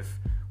 So if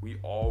we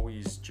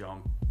always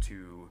jump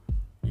to,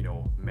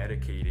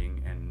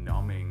 medicating and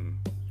numbing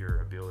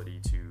your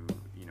ability to,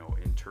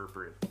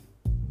 interpret,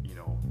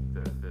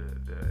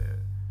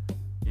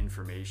 the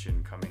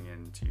information coming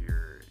into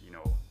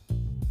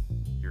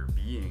your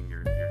being,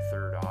 your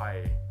third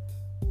eye,